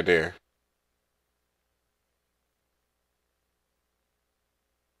that right there.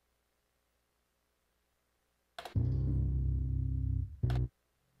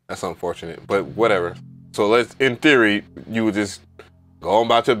 That's unfortunate, but whatever. So let's, in theory, you would just go on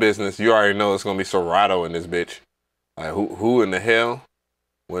about your business. You already know it's gonna be Serato in this bitch. Like, who in the hell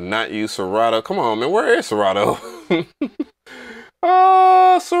would not use Serato? Come on, man, where is Serato?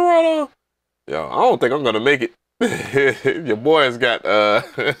 Oh, Serato. Yo, I don't think I'm gonna make it. Your boy's got oh,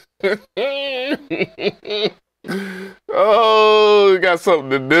 got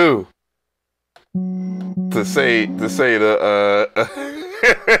something to do. To say the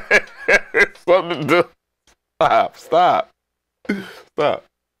something to do. Stop. For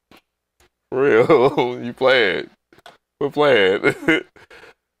real. You playing. We're playing.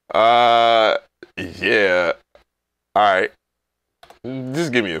 Yeah. Alright.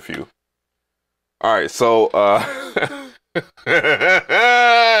 Just give me a few. Alright, so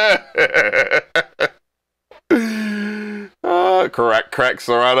crack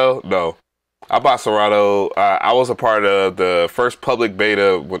Serato? No. I bought Serato. I was a part of the first public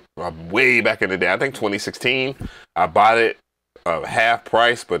beta way back in the day. I think 2016. I bought it half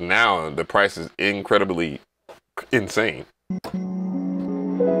price, but now the price is incredibly insane.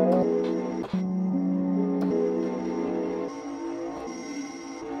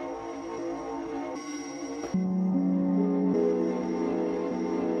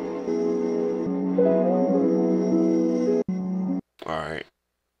 All right.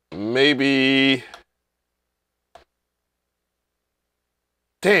 Maybe.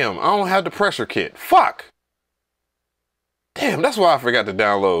 Damn, I don't have the pressure kit. Fuck. Damn, that's why I forgot to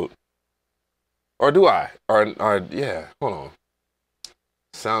download. Or do I? Or yeah, hold on.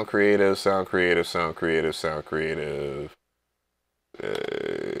 Sound creative.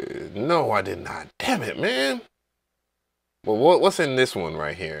 No, I did not. Damn it, man. Well, what's in this one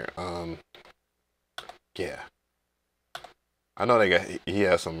right here? Yeah. I know he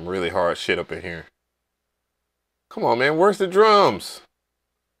has some really hard shit up in here. Come on, man. Where's the drums?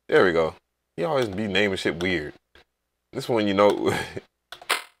 There we go. He always be naming shit weird. This one, you know.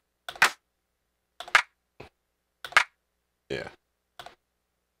 Yeah.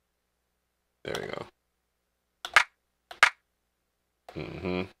 There we go.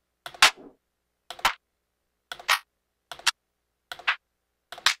 Mm-hmm.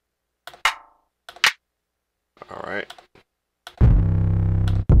 All right.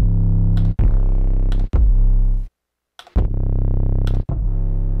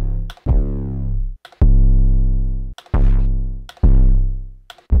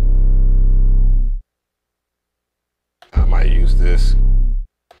 I might use this.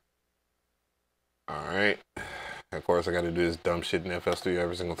 All right. Of course, I got to do this dumb shit in FL Studio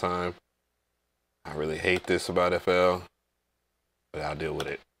every single time. I really hate this about FL, but I'll deal with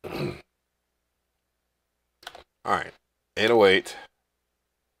it. All right, 808.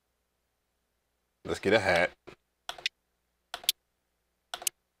 Let's get a hat.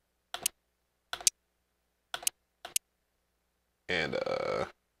 And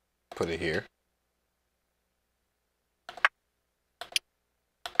put it here.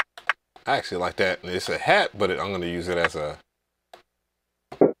 I actually like that. It's a hat, but I'm going to use it as a...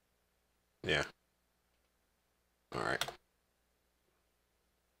 Yeah. All right.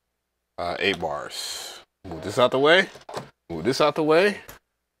 8 bars. Move this out the way. Move this out the way.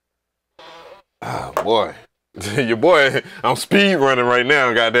 Oh, boy. Your boy, I'm speed running right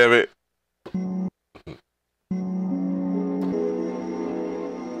now, goddammit.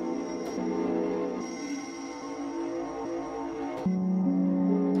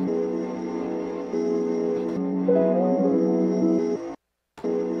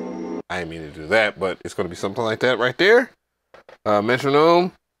 I didn't mean to do that, but it's going to be something like that right there.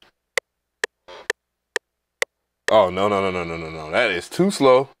 Metronome. Oh, no. That is too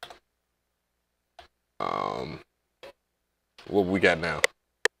slow. What we got now?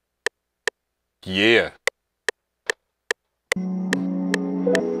 Yeah.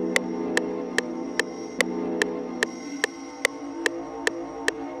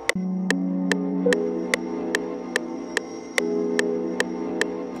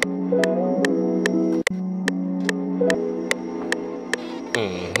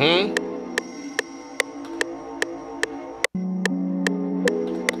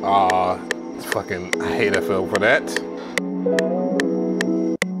 Fucking, I hate FL for that.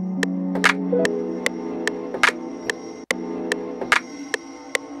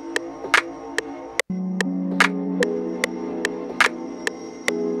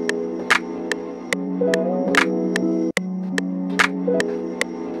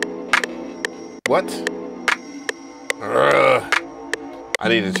 What? I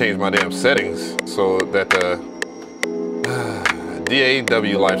need to change my damn settings so that the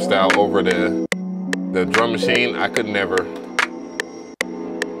DAW lifestyle over the drum machine, I could never.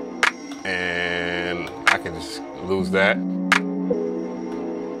 And I can just lose that.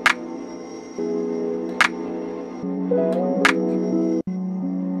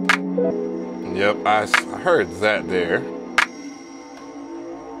 Yep, I heard that there.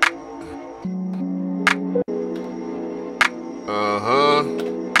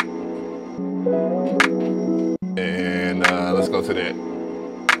 go to that.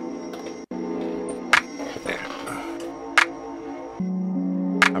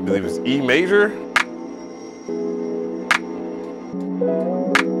 I believe it's E major.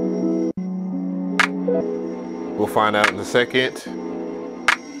 We'll find out in a second.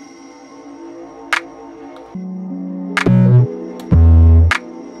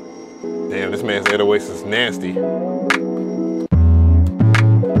 Damn, this man's 808s is nasty.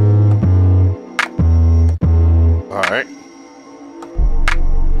 All right.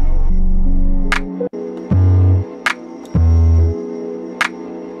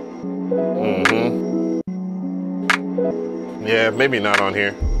 Yeah, maybe not on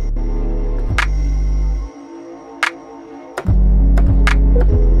here.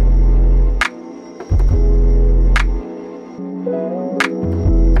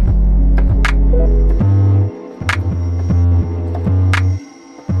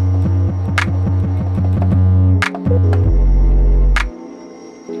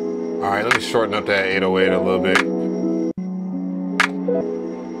 All right, let me shorten up that 808 a little bit.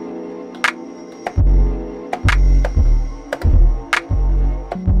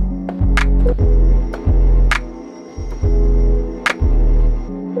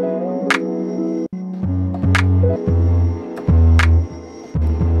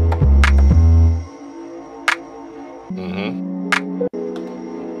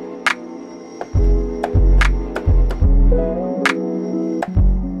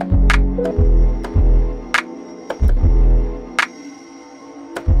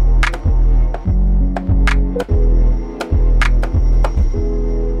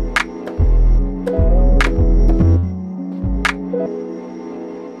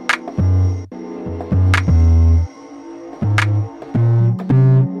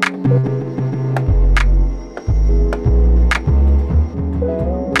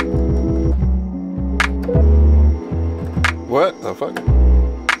 What the fuck?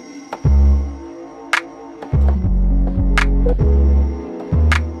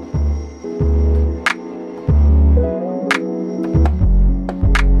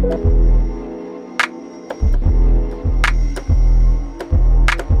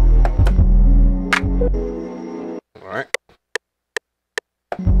 All right.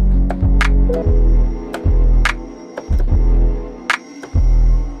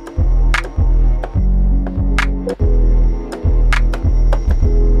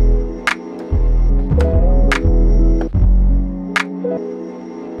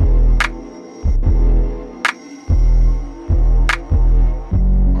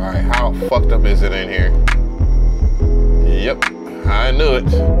 How fucked up is it in here? Yep, I knew it.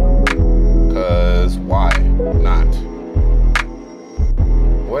 Cause why not?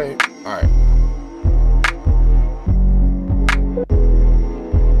 Wait, alright.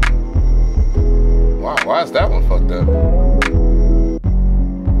 Wow, why is that one fucked up?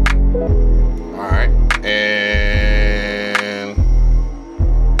 Alright, and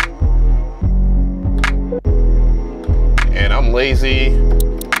I'm lazy.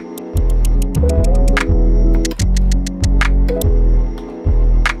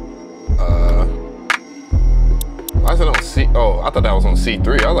 Why is it on C? Oh, I thought that was on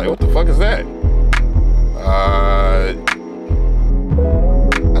C3. I was like, what the fuck is that?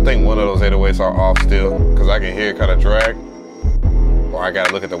 I think one of those 808s are off still, because I can hear it kind of drag. Or I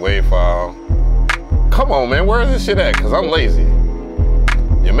gotta look at the wave file. Come on, man, where is this shit at? Because I'm lazy.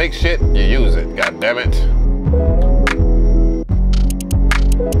 You make shit, you use it. God damn it.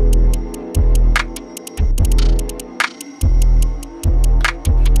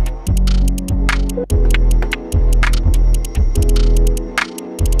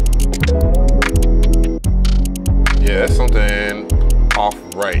 Yeah, that's something off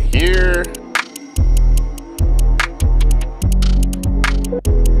right here.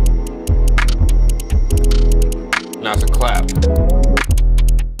 Now it's a clap.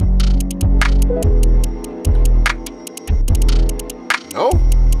 No?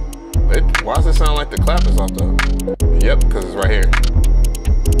 Why does it sound like the clap is off though? Yep, because it's right here.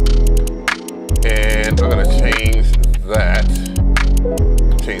 And I'm gonna change that.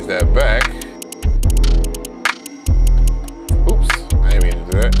 Change that back. Oops, I didn't mean to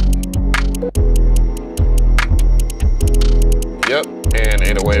do that. Yep, and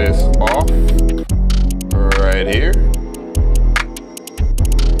 808 is off right here.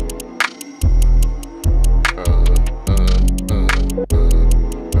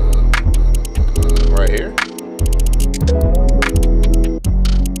 Right here.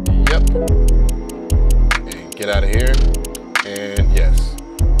 Yep. And get out of here. And yes,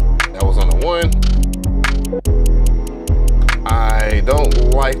 that was on the 1. I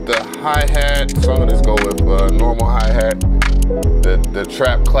don't like the hi-hat, so I'm gonna just go with normal hi-hat. The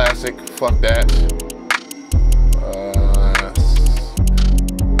trap classic. Fuck that.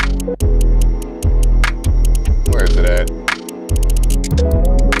 Where is it at?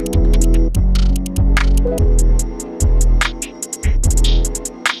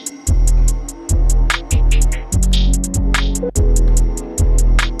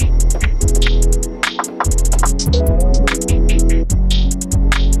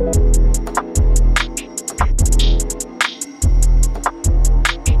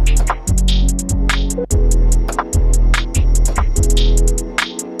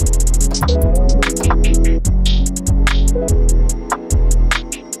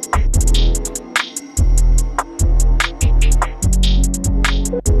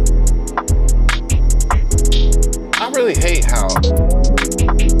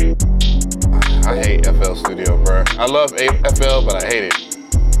 I hate FL Studio, bro. I love FL, but I hate it.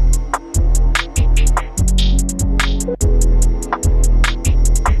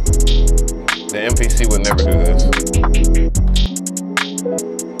 The MPC would never do this.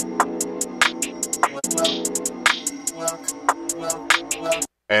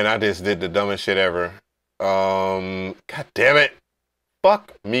 And I just did the dumbest shit ever. God damn it.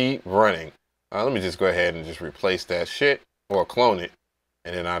 Fuck me running. Let me just go ahead and just replace that shit or clone it.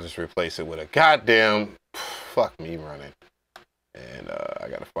 And then I'll just replace it with a goddamn fuck me running. And I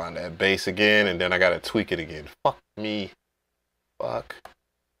gotta find that bass again, and then I gotta tweak it again. Fuck me. Fuck.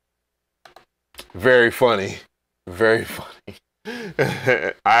 Very funny. Very funny.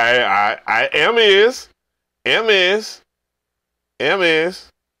 I am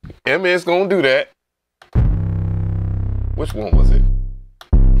gonna do that. Which one was it?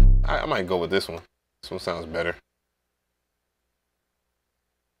 I might go with this one. This one sounds better.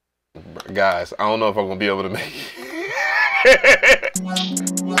 Guys, I don't know if I'm gonna be able to make it.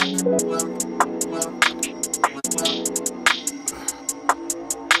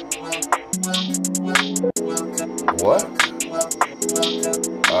 What?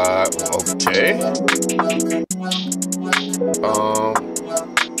 Okay.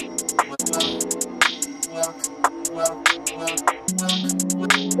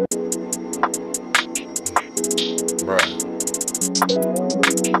 Bruh.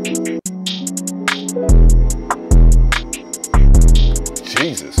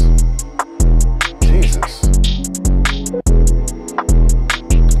 Jesus.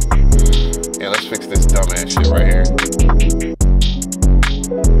 Yeah, let's fix this dumbass shit right here.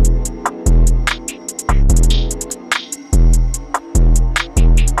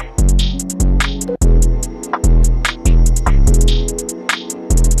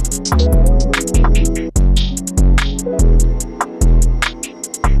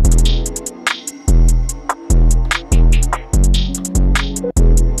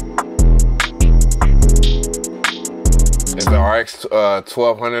 Is the RX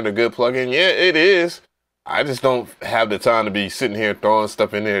 1200 a good plugin? Yeah, it is. I just don't have the time to be sitting here throwing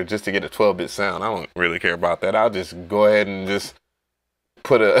stuff in there just to get a 12-bit sound. I don't really care about that. I'll just go ahead and just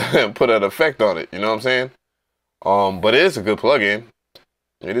put a put an effect on it. You know what I'm saying? But it is a good plugin.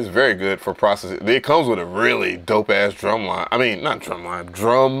 It is very good for processing. It comes with a really dope-ass drum line. I mean, not drum line,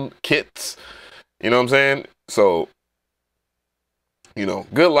 drum kits. You know what I'm saying? So, you know,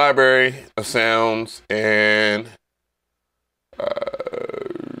 good library of sounds and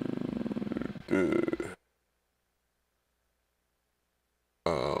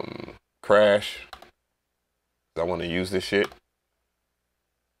crash. I want to use this shit.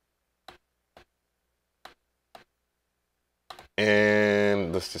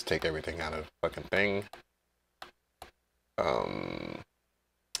 And let's just take everything out of the fucking thing.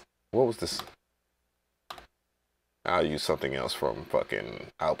 What was this? I'll use something else from fucking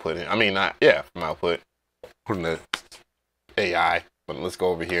output. I mean, not, yeah, from output. From the AI. But let's go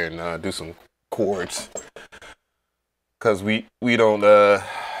over here and do some chords. Cause we don't,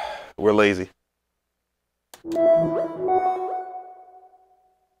 we're lazy.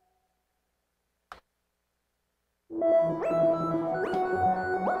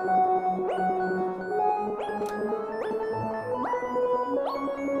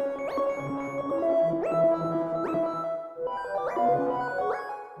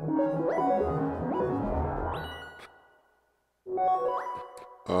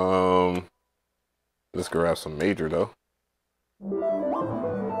 Let's grab some major though.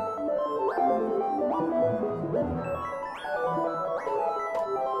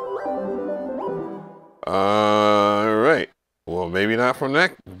 All right. Well, maybe not from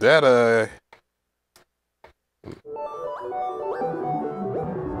that.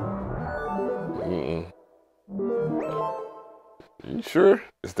 You sure?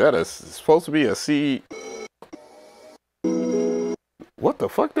 Is that supposed to be a C? the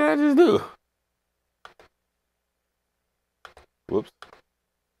fuck did I just do? Whoops.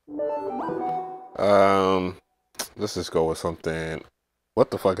 Let's just go with something. What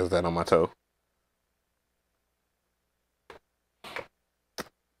the fuck is that on my toe?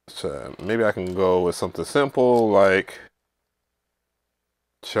 So maybe I can go with something simple like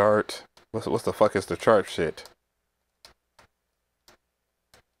chart. What's the fuck is the chart shit?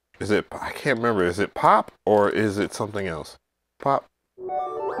 Is it, I can't remember, is it pop or is it something else? Pop.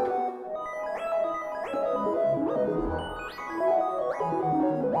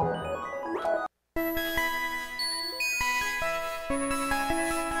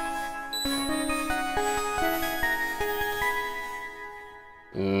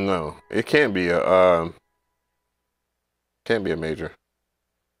 No, it can't be a major.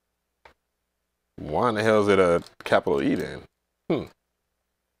 Why in the hell is it a capital E then?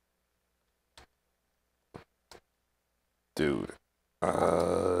 Dude.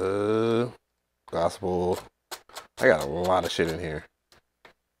 Gospel. I got a lot of shit in here.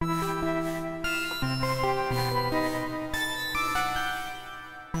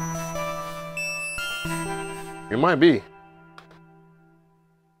 It might be.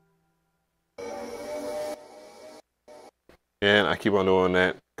 And I keep on doing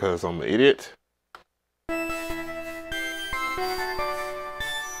that because I'm an idiot.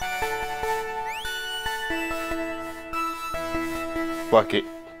 Fuck it.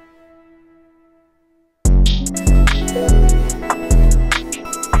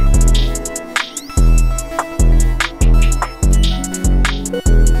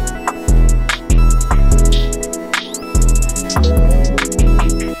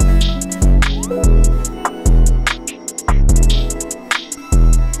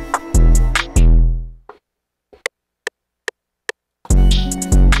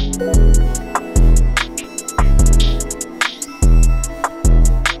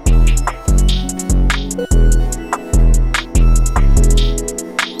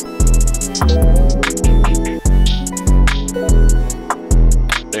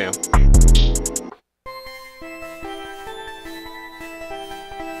 Damn.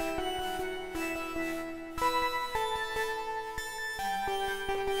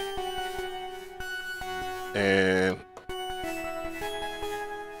 And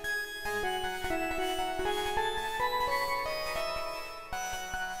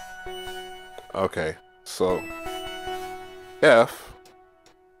okay, so F.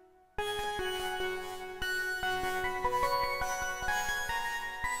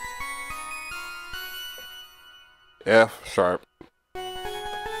 F sharp.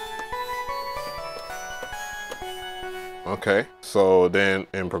 Okay, so then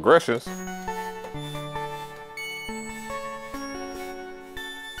in progressions,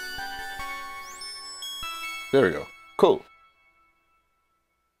 there we go. Cool.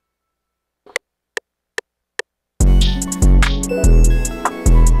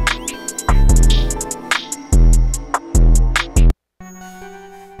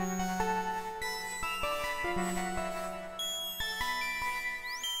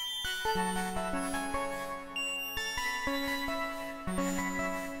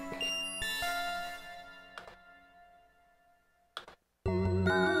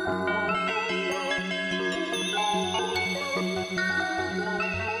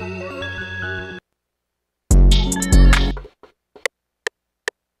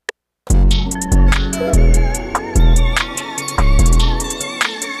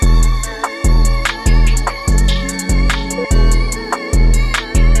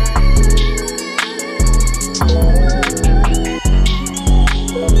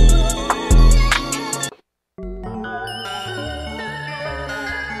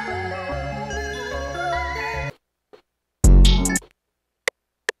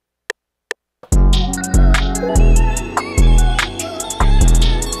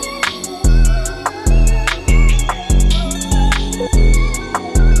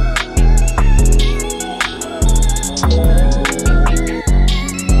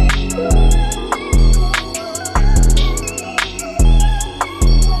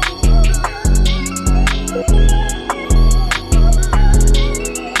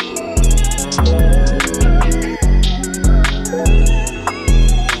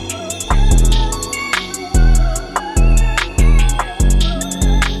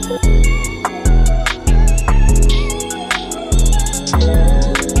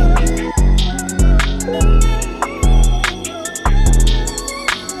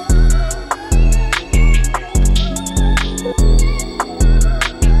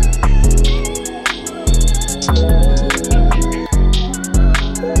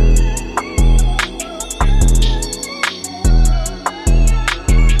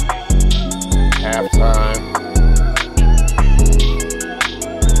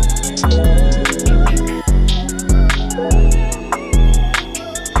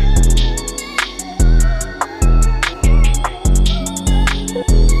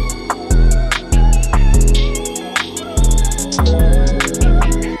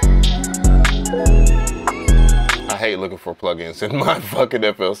 for plugins in my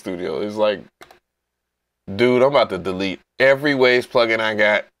fucking FL Studio. It's like, dude, I'm about to delete every Waves plugin I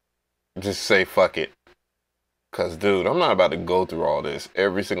got. Just say fuck it. Cause dude, I'm not about to go through all this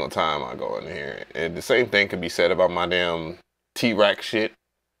every single time I go in here. And the same thing can be said about my damn T-Rack shit.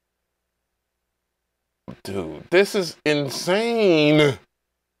 Dude, this is insane.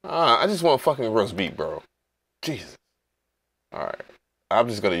 I just want fucking roast beat, bro. Jesus. Alright. I'm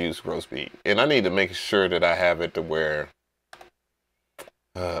just gonna use roast beat. And I need to make sure that I have it to where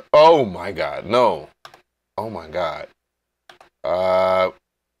oh my god, no. Oh my god.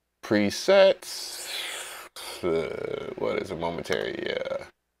 Presets. What is it? Momentary, yeah.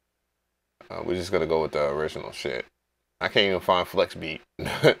 We're just gonna go with the original shit. I can't even find flex beat.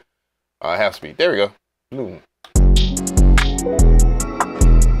 Half speed. There we go. Boom.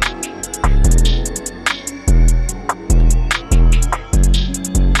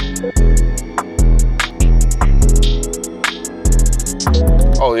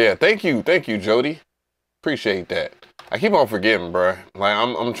 Oh yeah, thank you, Jody. Appreciate that. I keep on forgetting, bruh. Like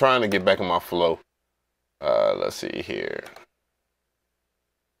I'm trying to get back in my flow. Let's see here.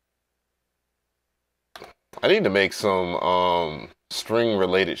 I need to make some string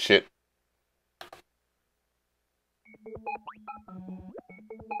related shit.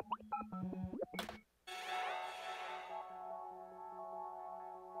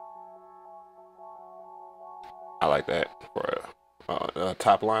 I like that for a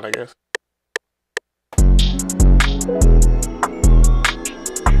top line, I guess.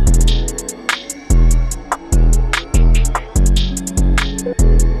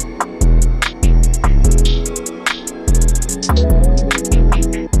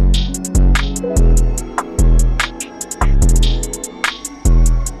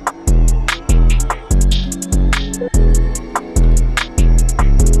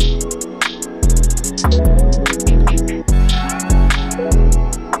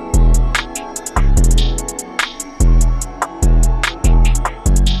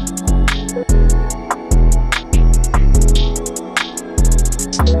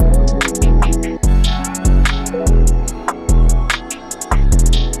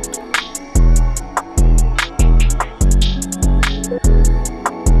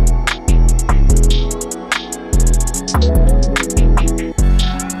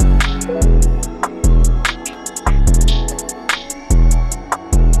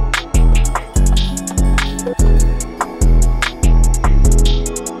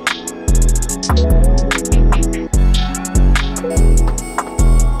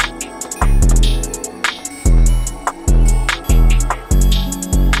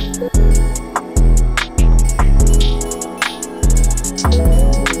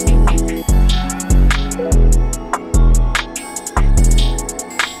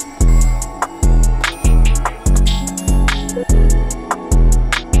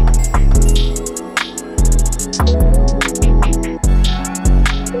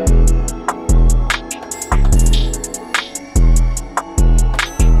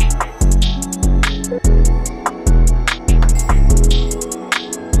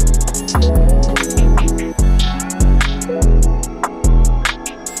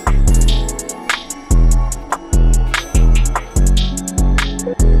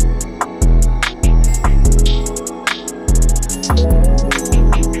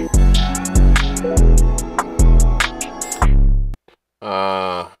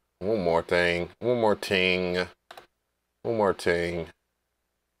 One more thing.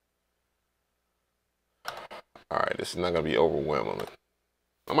 Alright, this is not gonna be overwhelming.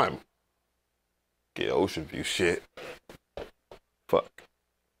 I might get ocean view shit. Fuck.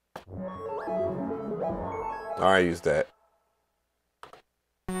 Alright, use that.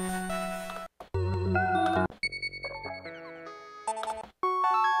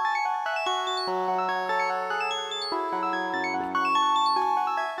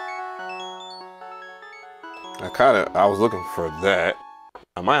 I was looking for that.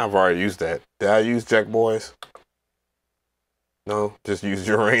 I might have already used that. Did I use Jack Boys? No, just use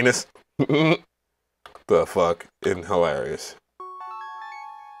Uranus. The fuck? Isn't hilarious.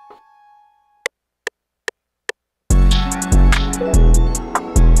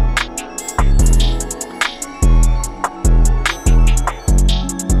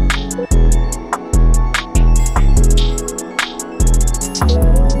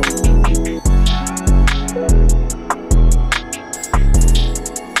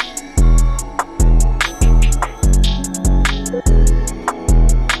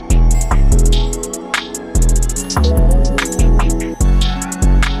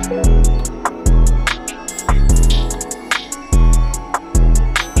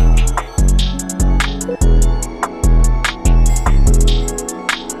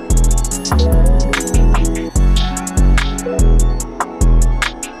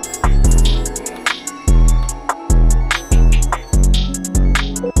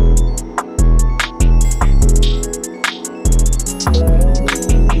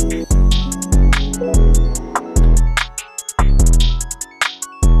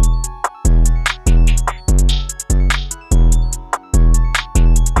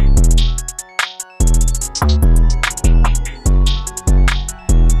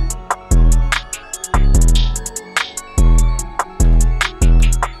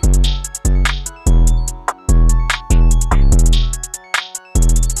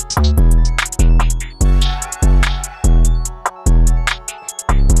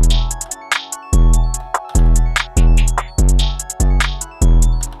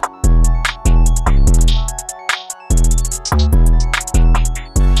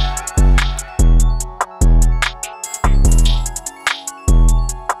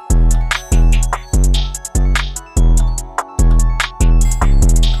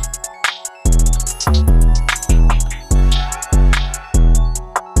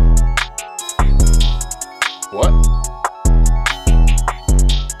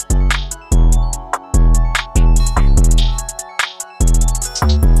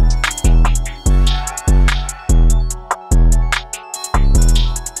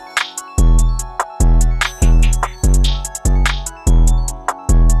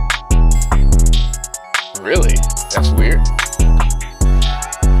 Really? That's weird.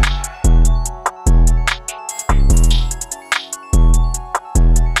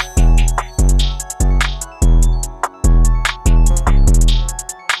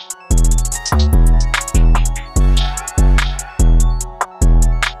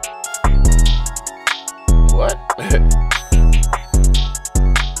 What?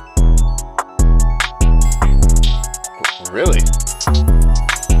 Really?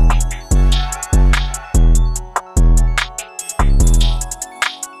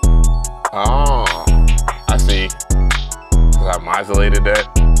 Oh, I see. 'Cause I modulated that.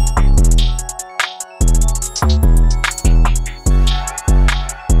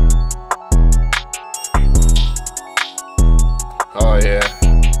 Oh yeah.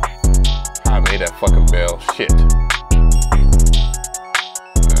 I made that fucking bell. Shit.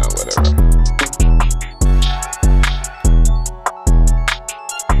 Whatever.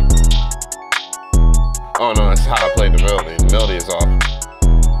 Oh no, that's how I played the melody. The melody is off.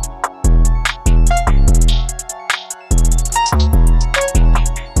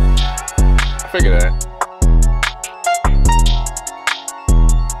 I figured that.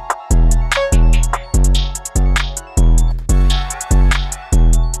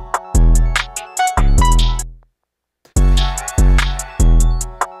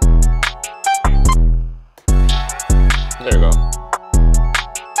 There you go.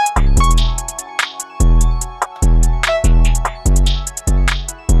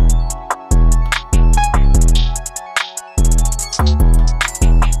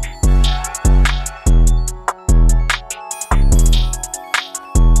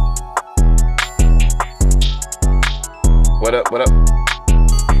 What up, what up?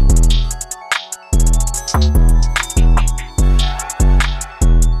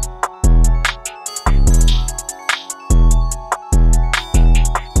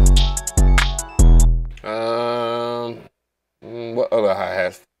 What other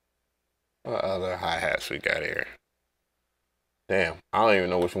hi-hats? What other hi-hats we got here? Damn, I don't even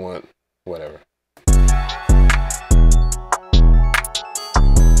know which one. Whatever.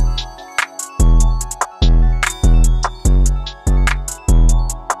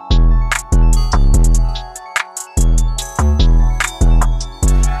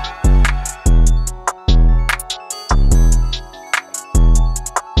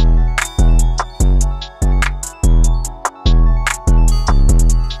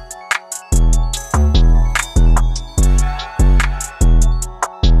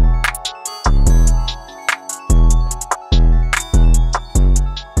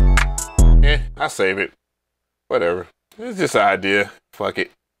 I save it. Whatever. It's just an idea. Fuck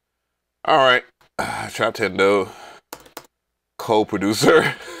it. All right. Traptendo,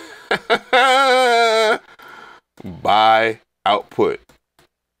 co-producer. By output.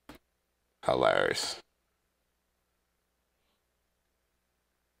 Hilarious.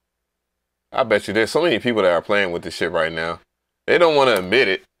 I bet you there's so many people that are playing with this shit right now. They don't want to admit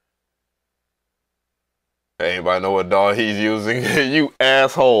it. Anybody know what DAW he's using? You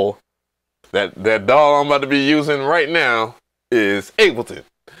asshole. That DAW I'm about to be using right now is Ableton.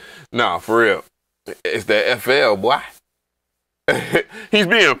 Nah, for real. It's that FL, boy. He's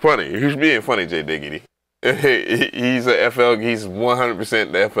being funny. He's being funny, J Diggity. He's a FL, he's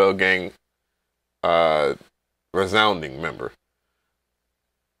 100% the FL Gang resounding member.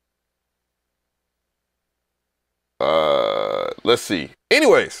 Let's see.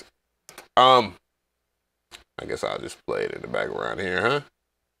 Anyways, I guess I'll just play it in the background here, huh?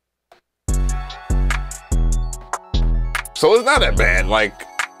 So it's not that bad. Like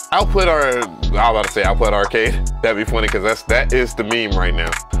output I was about to say output arcade. That'd be funny because that is the meme right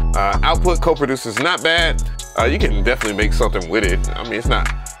now. Output co-producer is not bad. You can definitely make something with it. I mean, it's not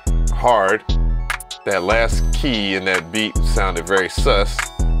hard. That last key in that beat sounded very sus.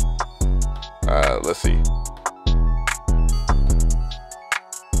 Let's see.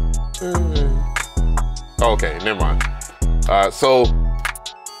 Okay, never mind. So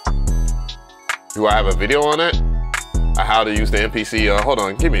do I have a video on it? How to use the MPC? Hold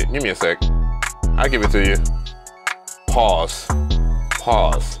on, give me a sec. I'll give it to you. Pause.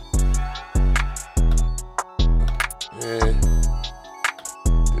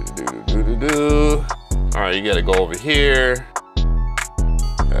 All right, you gotta go over here.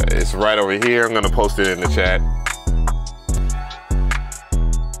 It's right over here. I'm gonna post it in the chat.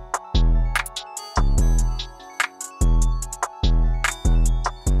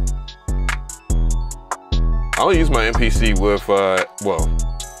 I don't use my MPC with, well,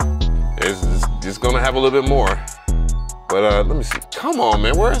 it's gonna have a little bit more. But let me see. Come on,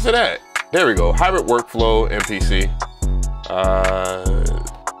 man, where is it at? There we go. Hybrid workflow MPC.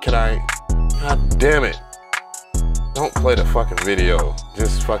 Can I? God damn it. Don't play the fucking video.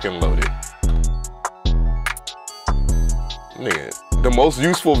 Just fucking load it. Nigga, the most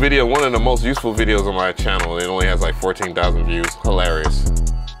useful video, one of the most useful videos on my channel, it only has like 14,000 views. Hilarious.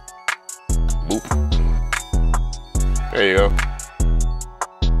 Boop. There you go.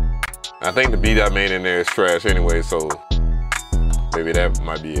 I think the beat I made in there is trash anyway, so maybe that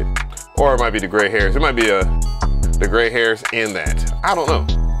might be it. Or it might be the gray hairs. It might be the gray hairs in that. I don't know.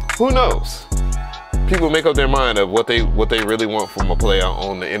 Who knows? People make up their mind of what they really want from a player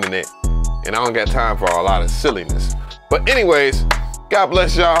on the internet. And I don't got time for a lot of silliness. But anyways, God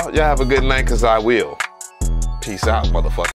bless y'all. Y'all have a good night, cause I will. Peace out, motherfucker.